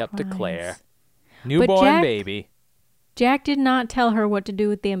baby up to Claire. Newborn baby. Jack did not tell her what to do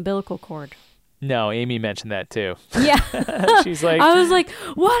with the umbilical cord. No, Amy mentioned that too. Yeah. She's like, I was like,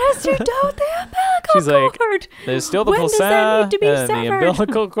 what does she do with the umbilical she's cord? Like, there's still the when placenta does that need to be and severed? the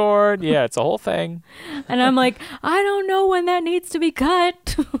umbilical cord. Yeah, it's a whole thing. And I'm like, I don't know when that needs to be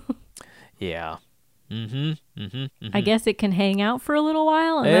cut. Yeah. I guess it can hang out for a little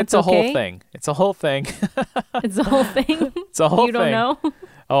while. And it's a whole thing. It's a whole thing. It's a whole thing. It's a whole you thing. You don't know?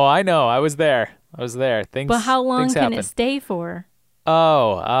 Oh, I know. I was there. Things. But how long can happen. it stay for?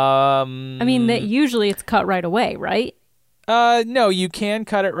 Oh, I mean, usually it's cut right away, right? No, you can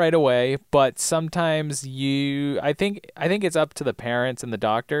cut it right away, but sometimes I think it's up to the parents and the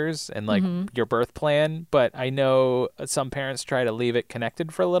doctors and like your birth plan, but I know some parents try to leave it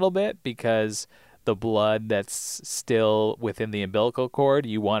connected for a little bit because the blood that's still within the umbilical cord,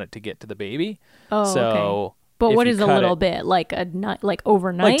 you want it to get to the baby. Oh, so okay. But what is a little bit? Like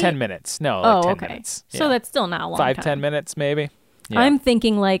overnight? Like 10 minutes. No, like 10 minutes. So that's still not a long 5-10 minutes maybe. Yeah. I'm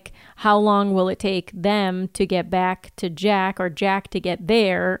thinking like, how long will it take them to get back to Jack or Jack to get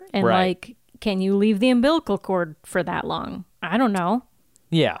there? And like, can you leave the umbilical cord for that long? I don't know.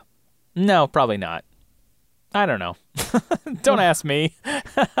 Yeah. No, probably not. I don't know. Don't ask me.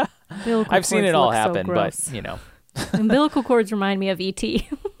 I've seen it all happen, but you know. Umbilical cords remind me of E.T.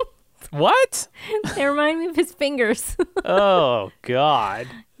 What? They remind me of his fingers. Oh, God.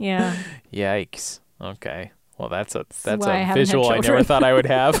 Yeah. Yikes. Okay. Well, that's a visual I never thought I would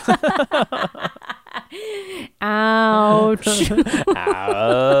have. Ouch.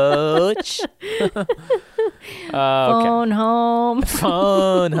 Ouch. Phone home.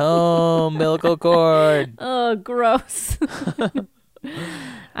 Phone home. Umbilical cord. Oh, gross.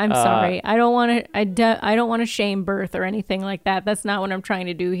 I'm sorry. I don't want to. I don't want to shame birth or anything like that. That's not what I'm trying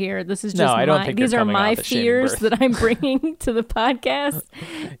to do here. This is just these are my fears that I'm bringing to the podcast.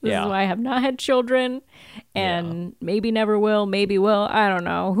 This is why I have not had children, and maybe never will. Maybe will. I don't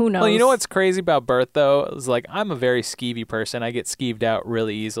know. Who knows? Well, you know what's crazy about birth though is like I'm a very skeevy person. I get skeeved out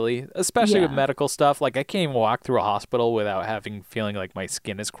really easily, especially with medical stuff. Like I can't even walk through a hospital without feeling like my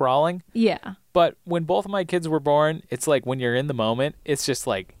skin is crawling. Yeah. But when both of my kids were born, it's like when you're in the moment, it's just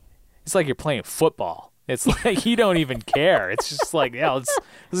like it's like you're playing football. It's like you don't even care. It's just like, yeah,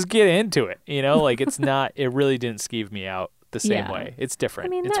 let's get into it. You know, like it really didn't skeeve me out the same way. It's different. I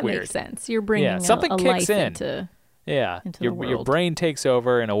mean, it's that weird. makes sense. You're bringing something a kicks life in. into Your brain takes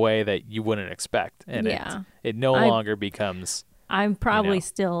over in a way that you wouldn't expect, and it no longer becomes. I'm probably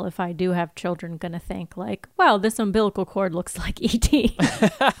still, if I do have children, going to think like, wow, this umbilical cord looks like E.T.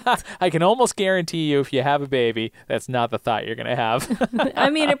 I can almost guarantee you if you have a baby, that's not the thought you're going to have. I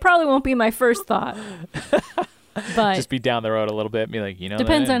mean, it probably won't be my first thought. But just be down the road a little bit and be like,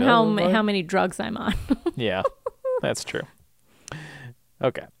 depends on how many drugs I'm on. Yeah, that's true.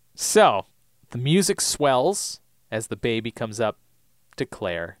 Okay. So the music swells as the baby comes up to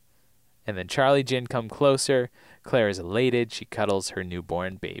Claire. And then Charlie Jin come closer. Claire is elated. She cuddles her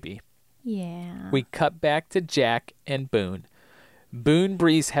newborn baby. Yeah. We cut back to Jack and Boone. Boone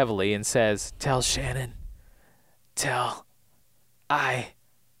breathes heavily and says, "Tell Shannon.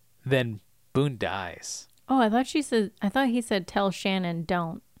 Then Boone dies. Oh, I thought he said tell Shannon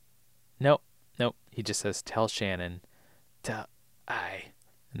don't. Nope. He just says tell Shannon to I.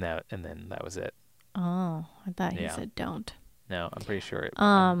 And then that was it. Oh, I thought he said don't. No, I'm pretty sure it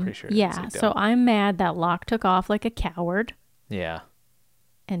yeah, so I'm mad that Locke took off like a coward. Yeah.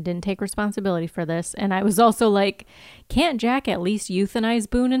 And didn't take responsibility for this. And I was also like, can't Jack at least euthanize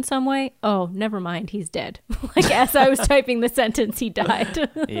Boone in some way? Oh, never mind, he's dead. Like as I was typing the sentence, he died.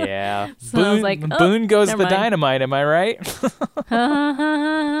 Yeah. So Boone, I was like, Boone goes the dynamite, am I right?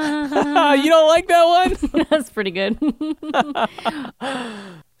 You don't like that one? That's pretty good.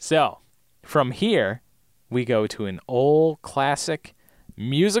 So, from here, we go to an old classic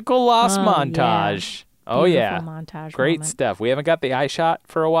musical lost montage. Yeah. Oh, Beautiful yeah. montage Great moment. stuff. We haven't got the eye shot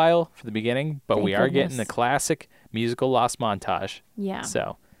for a while for the beginning, but Thank we are getting goodness. the classic musical lost montage. Yeah.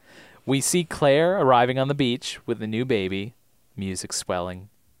 So, we see Claire arriving on the beach with the new baby, music swelling.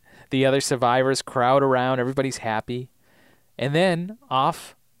 The other survivors crowd around, everybody's happy. And then,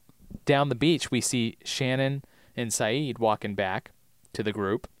 off down the beach, we see Shannon and Saeed walking back to the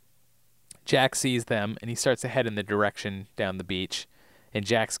group. Jack sees them, and he starts to head in the direction down the beach. And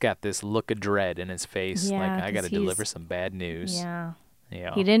Jack's got this look of dread in his face, Yeah, like, I got to 'cause deliver some bad news. Yeah.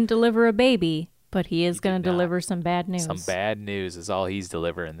 Yeah. He didn't deliver a baby, but he is He going did to not. deliver some bad news. Some bad news is all he's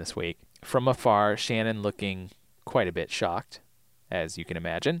delivering this week. From afar, Shannon looking quite a bit shocked, as you can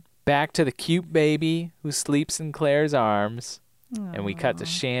imagine. Back to the cute baby who sleeps in Claire's arms. Aww. And we cut to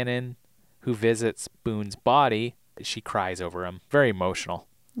Shannon, who visits Boone's body. She cries over him. Very emotional.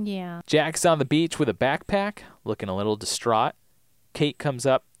 Yeah. Jack's on the beach with a backpack, looking a little distraught. Kate comes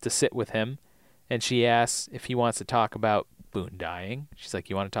up to sit with him, and she asks if he wants to talk about Boone dying. She's like,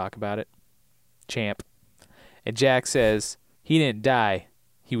 you want to talk about it? Champ. And Jack says, he didn't die.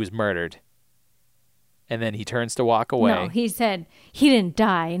 He was murdered. And then he turns to walk away. No, he said he didn't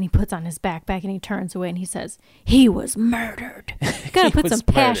die, and he puts on his backpack, and he turns away, and he says, he was murdered. You got to put was some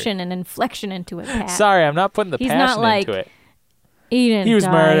passion and inflection into it, Pat. Sorry, I'm not putting the He's passion not like, into it. He didn't He was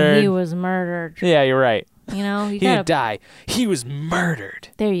die. murdered. He was murdered. Yeah, you're right. You know, you He gotta, didn't die. He was murdered.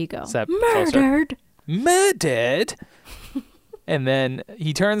 There you go. Is that closer? Murdered. Murdered. And then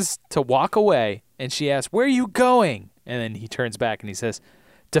he turns to walk away, and she asks, where are you going? And then he turns back and he says,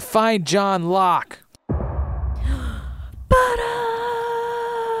 to find John Locke.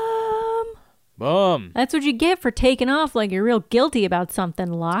 Boom. That's what you get for taking off like you're real guilty about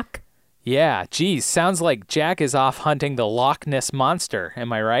something, Locke. Yeah, geez, sounds like Jack is off hunting the Loch Ness Monster.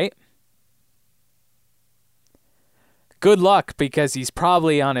 Am I right? Good luck, because he's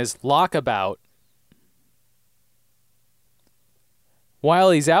probably on his lockabout. While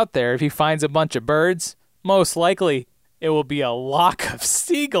he's out there, if he finds a bunch of birds, most likely it will be a lock of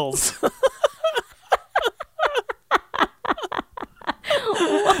seagulls.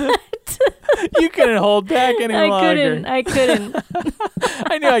 You couldn't hold back any longer. I couldn't.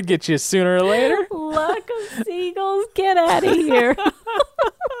 I knew I'd get you sooner or later. Lock of seagulls, get out of here.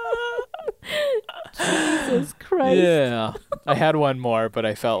 Jesus Christ. Yeah. I had one more, but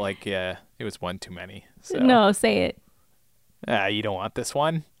I felt like, it was one too many. So. No, say it. You don't want this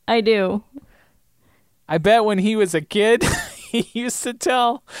one? I do. I bet when he was a kid, he used to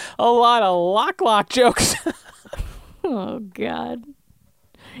tell a lot of lock jokes. Oh, God.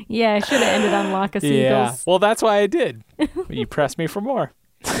 Yeah, I should have ended on Lock of Seagulls. Yeah. Well, that's why I did. You pressed me for more.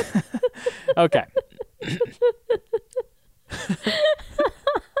 Okay.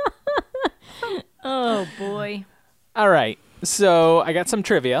 Oh, boy. All right. So I got some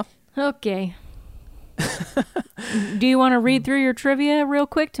trivia. Okay. Do you want to read through your trivia real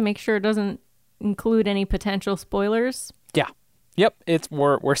quick to make sure it doesn't include any potential spoilers? Yeah. Yep.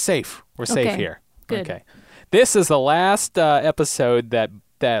 We're safe. We're safe Okay. here. Good. Okay. This is the last episode that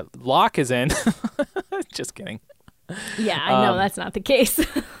Locke is in. Just kidding. Yeah, I know that's not the case.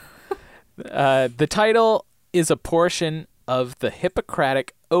 The title is a portion of the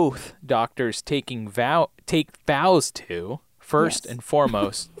Hippocratic Oath doctors take vows to, first Yes. and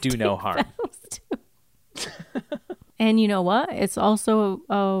foremost, do no harm. And you know what? It's also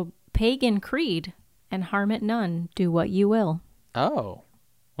a pagan creed, and harm it none. Do what you will. Oh,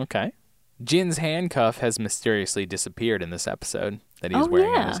 okay. Jin's handcuff has mysteriously disappeared in this episode that he's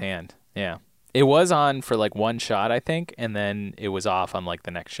wearing in his hand. Yeah. It was on for like one shot, I think, and then it was off on like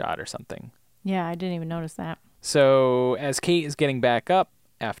the next shot or something. Yeah, I didn't even notice that. So as Kate is getting back up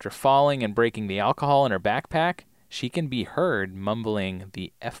after falling and breaking the alcohol in her backpack, she can be heard mumbling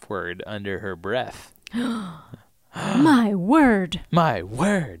the F word under her breath. My word. My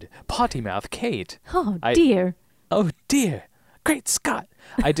word. Potty mouth Kate. Oh, dear. Oh, dear. Great Scott.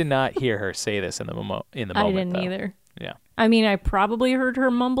 I did not hear her say this in the moment. I didn't though. either. Yeah. I mean, I probably heard her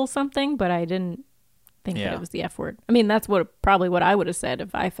mumble something, but I didn't think that it was the F word. I mean, that's probably what I would have said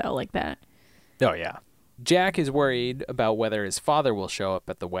if I felt like that. Oh, yeah. Jack is worried about whether his father will show up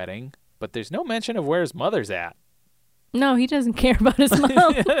at the wedding, but there's no mention of where his mother's at. No, he doesn't care about his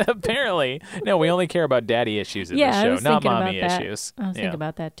mom. Apparently. No, we only care about daddy issues in this show, not mommy issues. I was thinking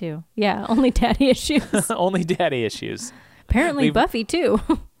about that, too. Yeah, only daddy issues. Only daddy issues. Apparently Buffy, too.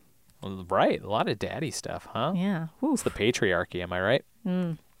 Right. A lot of daddy stuff, huh? Yeah. It's the patriarchy, am I right?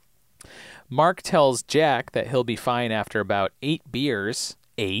 Mm. Mark tells Jack that he'll be fine after about 8 beers.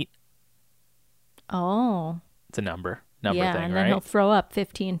 8. Oh. It's a number yeah, thing, and right? then he'll throw up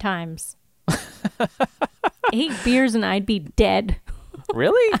 15 times. 8 beers and I'd be dead.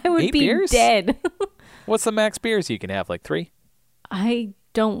 Really? I would 8 be beers? dead. What's the max beers you can have? Like 3? I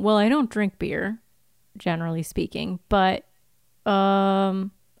don't drink beer, generally speaking, but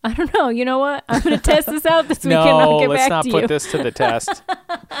I don't know. You know what? I'm going to test this out this weekend. No, I'll get let's back not to put you. this to the test.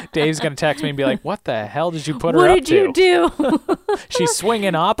 Dave's going to text me and be like, what the hell did you put her What up did to? you do? She's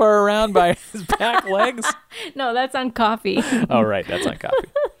swinging Appa around by his back legs? No, that's on coffee. Oh, right. That's on coffee.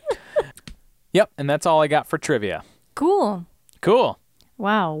 Yep. And that's all I got for trivia. Cool.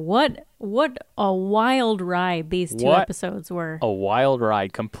 Wow. What a wild ride these 2 episodes were. A wild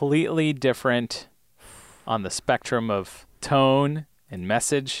ride. Completely different on the spectrum of tone and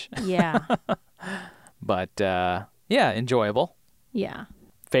message. Yeah. But, yeah, enjoyable. Yeah.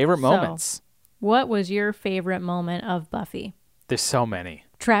 Favorite moments. What was your favorite moment of Buffy? There's so many.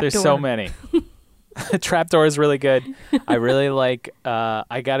 Trapdoor. There's so many. Trapdoor is really good. I really like,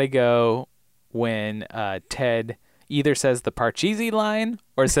 I gotta go when Ted either says the Parcheesi line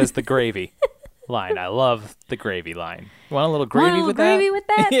or says the gravy line. I love the gravy line. Want a little gravy with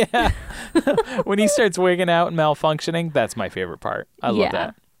that? Yeah. When he starts wigging out and malfunctioning, that's my favorite part. I love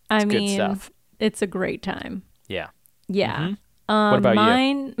that. It's good stuff. It's a great time. Yeah. Yeah. Mm-hmm. What about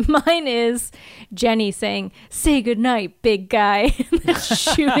you? Mine is Jenny saying, "Say goodnight, big guy," and then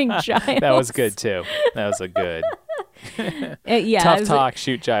shooting Giles. That was good too. That was a good. Tough talk.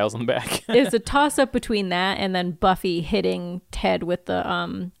 Shoot Giles in the back. It was a toss up between that and then Buffy hitting Ted with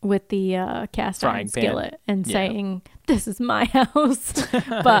the cast iron skillet and saying, "This is my house."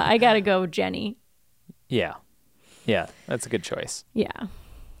 But I gotta go, Jenny. Yeah, that's a good choice. Yeah.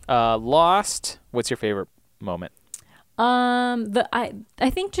 Lost. What's your favorite moment?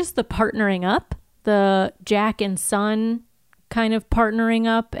 I think just the partnering up, the Jack and Son kind of partnering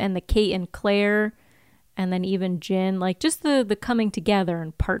up, and the Kate and Claire, and then even Jin, like just the coming together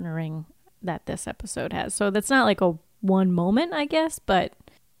and partnering that this episode has. So that's not like a one moment, I guess, but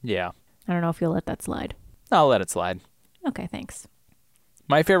yeah, I don't know if you'll let that slide. I'll let it slide. Okay, thanks.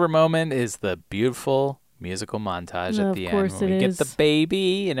 My favorite moment is the beautiful musical montage at the end when we get the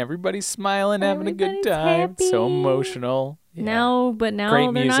baby and everybody's smiling, having a good time. Happy. So emotional. Yeah. Now Great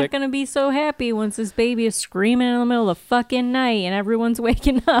they're music. not going to be so happy once this baby is screaming in the middle of the fucking night and everyone's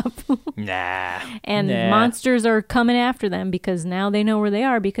waking up. And monsters are coming after them because now they know where they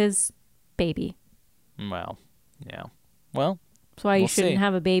are because baby. Well, yeah. Well, that's why you shouldn't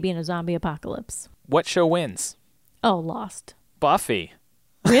have a baby in a zombie apocalypse. What show wins? Oh, Lost. Buffy.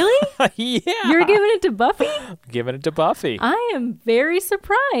 Really? Yeah. You're giving it to Buffy? Giving it to Buffy. I am very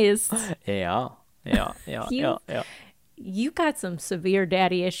surprised. Yeah. You got some severe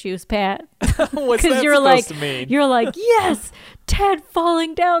daddy issues, Pat. What's that supposed to mean? You're like, yes, Ted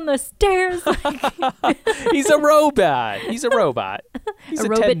falling down the stairs. He's a robot. He's a robot. He's a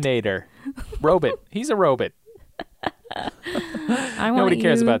Tednator. Robot. He's a robot. I want Nobody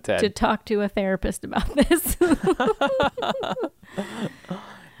cares about Ted. To talk to a therapist about this.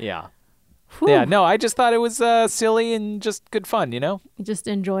 Yeah. Whew. Yeah, no, I just thought it was silly and just good fun, you know? Just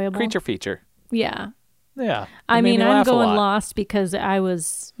enjoyable. Creature feature. Yeah. Yeah. I mean, I'm going Lost because I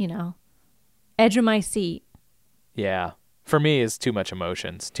was, edge of my seat. Yeah. For me, it's too much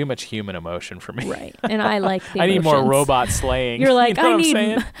emotions. Too much human emotion for me. Right. And I like the I need more emotions. robot slaying. You're like, you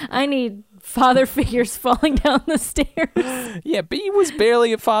know I need father figures falling down the stairs. Yeah, but he was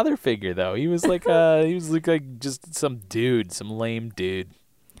barely a father figure though. He was like like just some dude, some lame dude.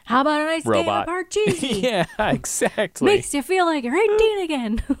 How about a nice robot. game of Parcheesi? Yeah, exactly. Makes you feel like you're 18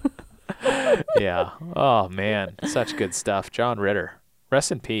 again. Yeah. Oh man, such good stuff. John Ritter.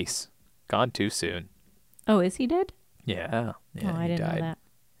 Rest in peace. Gone too soon. Oh, is he dead? Yeah. Yeah. Oh, I didn't know that.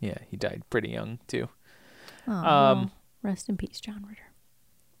 Yeah, he died pretty young too. Oh, well, rest in peace, John Ritter.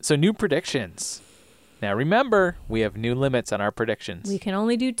 So new predictions. Now remember, we have new limits on our predictions. We can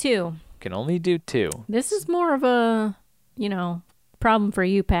only do 2. Can only do 2. This is more of a, problem for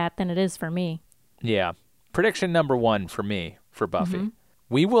you, Pat, than it is for me. Yeah. Prediction number 1 for me, for Buffy. Mm-hmm.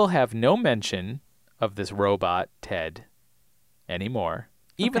 We will have no mention of this robot, Ted, anymore,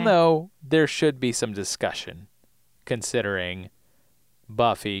 even Okay. though there should be some discussion, considering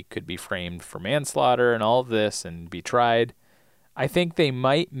Buffy could be framed for manslaughter and all of this and be tried. I think they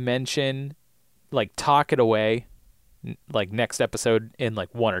might mention, like, talk it away, like, next episode in,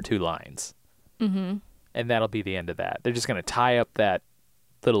 like, 1 or 2 lines. Mm-hmm. And that'll be the end of that. They're just going to tie up that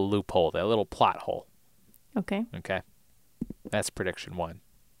little loophole, that little plot hole. Okay. Okay. That's prediction 1.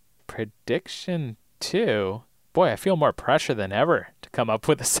 Prediction 2. Boy, I feel more pressure than ever to come up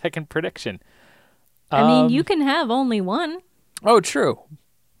with a second prediction. I mean, you can have only one. Oh, true.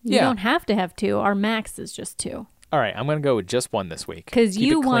 You don't have to have 2. Our max is just 2. All right, I'm going to go with just 1 this week. Because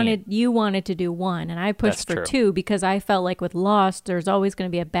Keep it clean. you wanted to do 1, and I pushed That's for true. 2 because I felt like with Lost, there's always going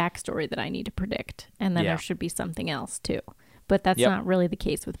to be a backstory that I need to predict, and then Yeah. there should be something else too. But that's Yep. not really the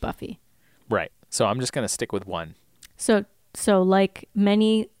case with Buffy. Right. So I'm just going to stick with 1. So like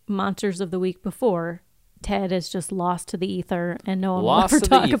many monsters of the week before, Ted is just lost to the ether, and no one Lost will ever to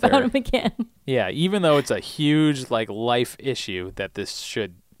the talk about ether. him again. Yeah, even though it's a huge, like, life issue that this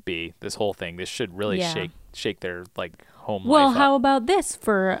should be, this whole thing, this should really Yeah. shake their, like, home Well, life how up. about this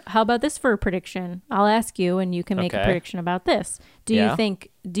for a prediction? I'll ask you, and you can make a Okay. prediction about this. Do Yeah.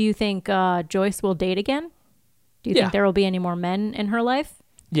 you think Joyce will date again? Do you Yeah. think there will be any more men in her life?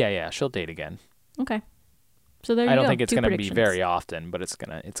 Yeah, she'll date again. Okay, so there you go. I don't think it's 2 going to be predictions. very often, but it's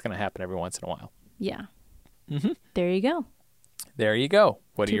gonna happen every once in a while. Yeah. Mm-hmm. There you go. There you go.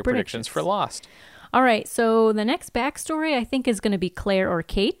 What are 2 your predictions for Lost? All right, so the next backstory I think is going to be Claire or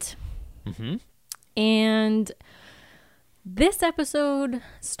Kate. Mm-hmm. And this episode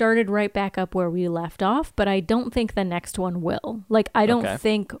started right back up where we left off, but I don't think the next one will. Like, I don't Okay.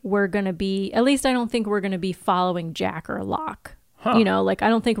 think we're going to be, at least I don't think we're going to be following Jack or Locke. Huh. You know, like, I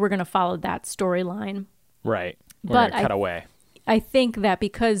don't think we're going to follow that storyline. Right. We're But gonna cut away. I think that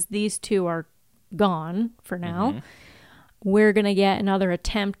because these 2 are gone for now, Mm-hmm. we're going to get another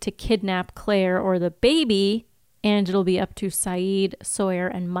attempt to kidnap Claire or the baby, and it'll be up to Saeed, Sawyer,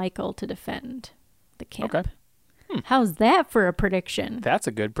 and Michael to defend the camp. Okay. How's that for a prediction? That's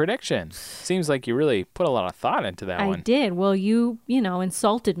a good prediction. Seems like you really put a lot of thought into that I one. did. Well, you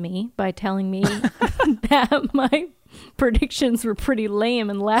insulted me by telling me that my predictions were pretty lame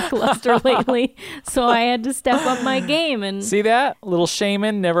and lackluster lately, so I had to step up my game and See that? Little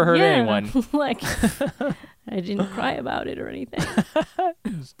shaman never hurt anyone. Like, I didn't cry about it or anything.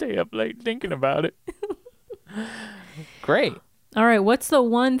 Stay up late thinking about it. Great. All right, what's the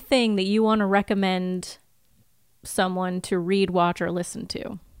one thing that you want to recommend someone to read, watch, or listen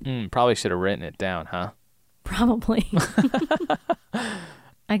to? Probably should have written it down, huh? Probably.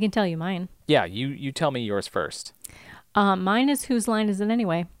 I can tell you mine. Yeah, you tell me yours first. Mine is Whose Line Is It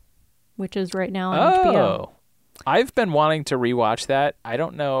Anyway, which is right now on HBO. Oh, I've been wanting to rewatch that. I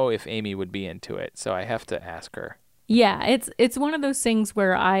don't know if Amy would be into it, so I have to ask her. Yeah, it's one of those things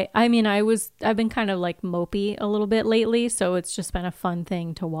where I've been kind of like mopey a little bit lately, so it's just been a fun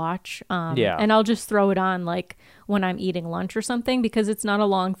thing to watch. Yeah. And I'll just throw it on like when I'm eating lunch or something because it's not a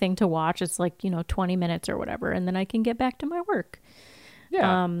long thing to watch. It's like, 20 minutes or whatever, and then I can get back to my work.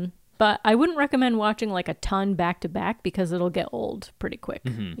 Yeah. But I wouldn't recommend watching like a ton back to back because it'll get old pretty quick,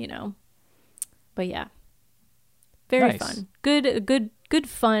 But yeah. Very Nice. fun. Good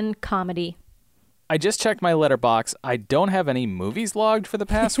fun comedy. I just checked my letterbox. I don't have any movies logged for the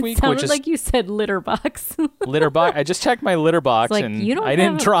past week, Sounded which is like you said litter box. litter box. I just checked my litter box It's like, and you don't I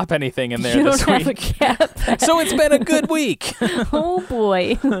didn't have- drop anything in there You this don't have a week. cat. So it's been a good week. Oh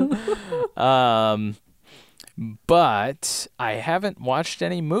boy. But I haven't watched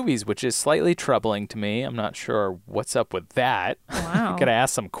any movies, which is slightly troubling to me. I'm not sure what's up with that. Wow. Gotta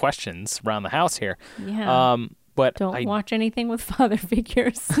ask some questions around the house here. Yeah. But Don't I watch anything with father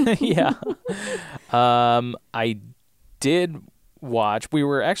figures. yeah. I did watch. We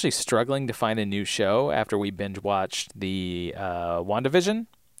were actually struggling to find a new show after we binge watched the WandaVision.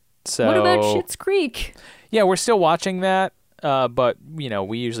 So What about Schitt's Creek? Yeah, we're still watching that. But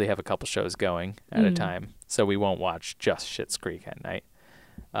we usually have a couple shows going at a time, so we won't watch just Schitt's Creek at night.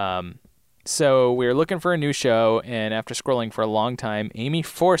 So we were looking for a new show, and after scrolling for a long time, Amy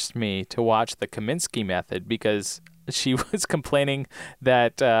forced me to watch The Kaminsky Method because she was complaining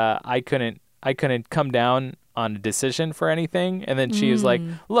that I couldn't come down on a decision for anything, and then she was like,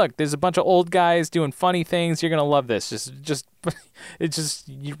 "Look, there's a bunch of old guys doing funny things. You're gonna love this. Just it's just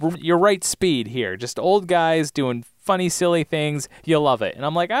your right speed here. Just old guys doing funny, silly things. You'll love it." And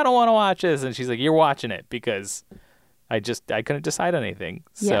I'm like, "I don't want to watch this," and she's like, "You're watching it," because I couldn't decide on anything.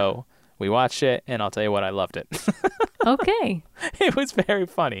 Yeah. So we watched it, and I'll tell you what, I loved it. Okay. It was very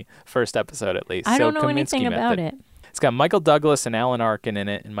funny. First episode, at least. I So don't know Kaminsky anything about it. It's got Michael Douglas and Alan Arkin in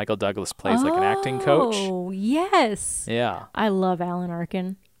it, and Michael Douglas plays like an acting coach. Oh, yes. Yeah. I love Alan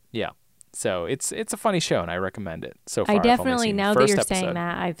Arkin. Yeah. So it's a funny show, and I recommend it so far. I definitely, I've only seen now the that first you're episode. saying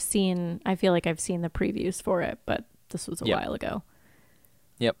that, I feel like I've seen the previews for it, but this was a while ago.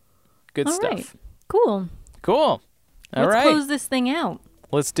 Yep. Good All stuff. right. Cool. Cool. All Let's right. close this thing out.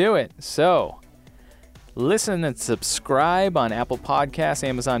 Let's do it. So, listen and subscribe on Apple Podcasts,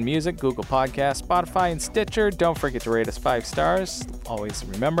 Amazon Music, Google Podcasts, Spotify, and Stitcher. Don't forget to rate us 5 stars. Always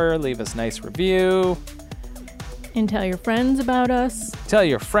remember, leave us a nice review. And tell your friends about us. Tell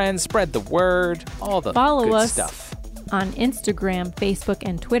your friends, spread the word, all the Follow good us stuff. On Instagram, Facebook,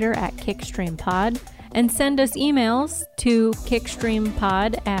 and Twitter at KickstreamPod. And send us emails to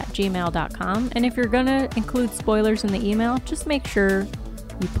kickstreampod@gmail.com. And if you're going to include spoilers in the email, just make sure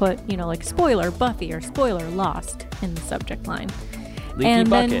you put, like spoiler Buffy or spoiler Lost in the subject line. Leaky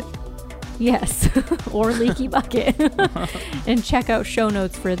bucket. Yes, or leaky bucket. And check out show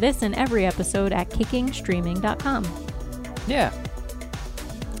notes for this and every episode at kickingstreaming.com. Yeah.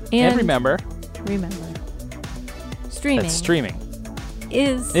 And remember, streaming. That's streaming.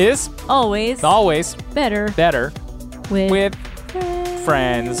 Is always better with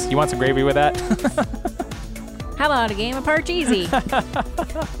friends. You want some gravy with that? How about a game of Parcheesi?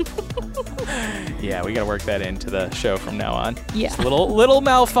 Yeah, we got to work that into the show from now on. Yeah. Just little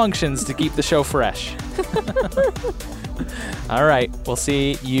malfunctions to keep the show fresh. All right. We'll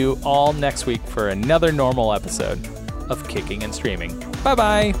see you all next week for another normal episode of Kicking and Streaming.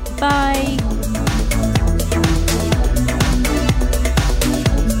 Bye-bye. Bye.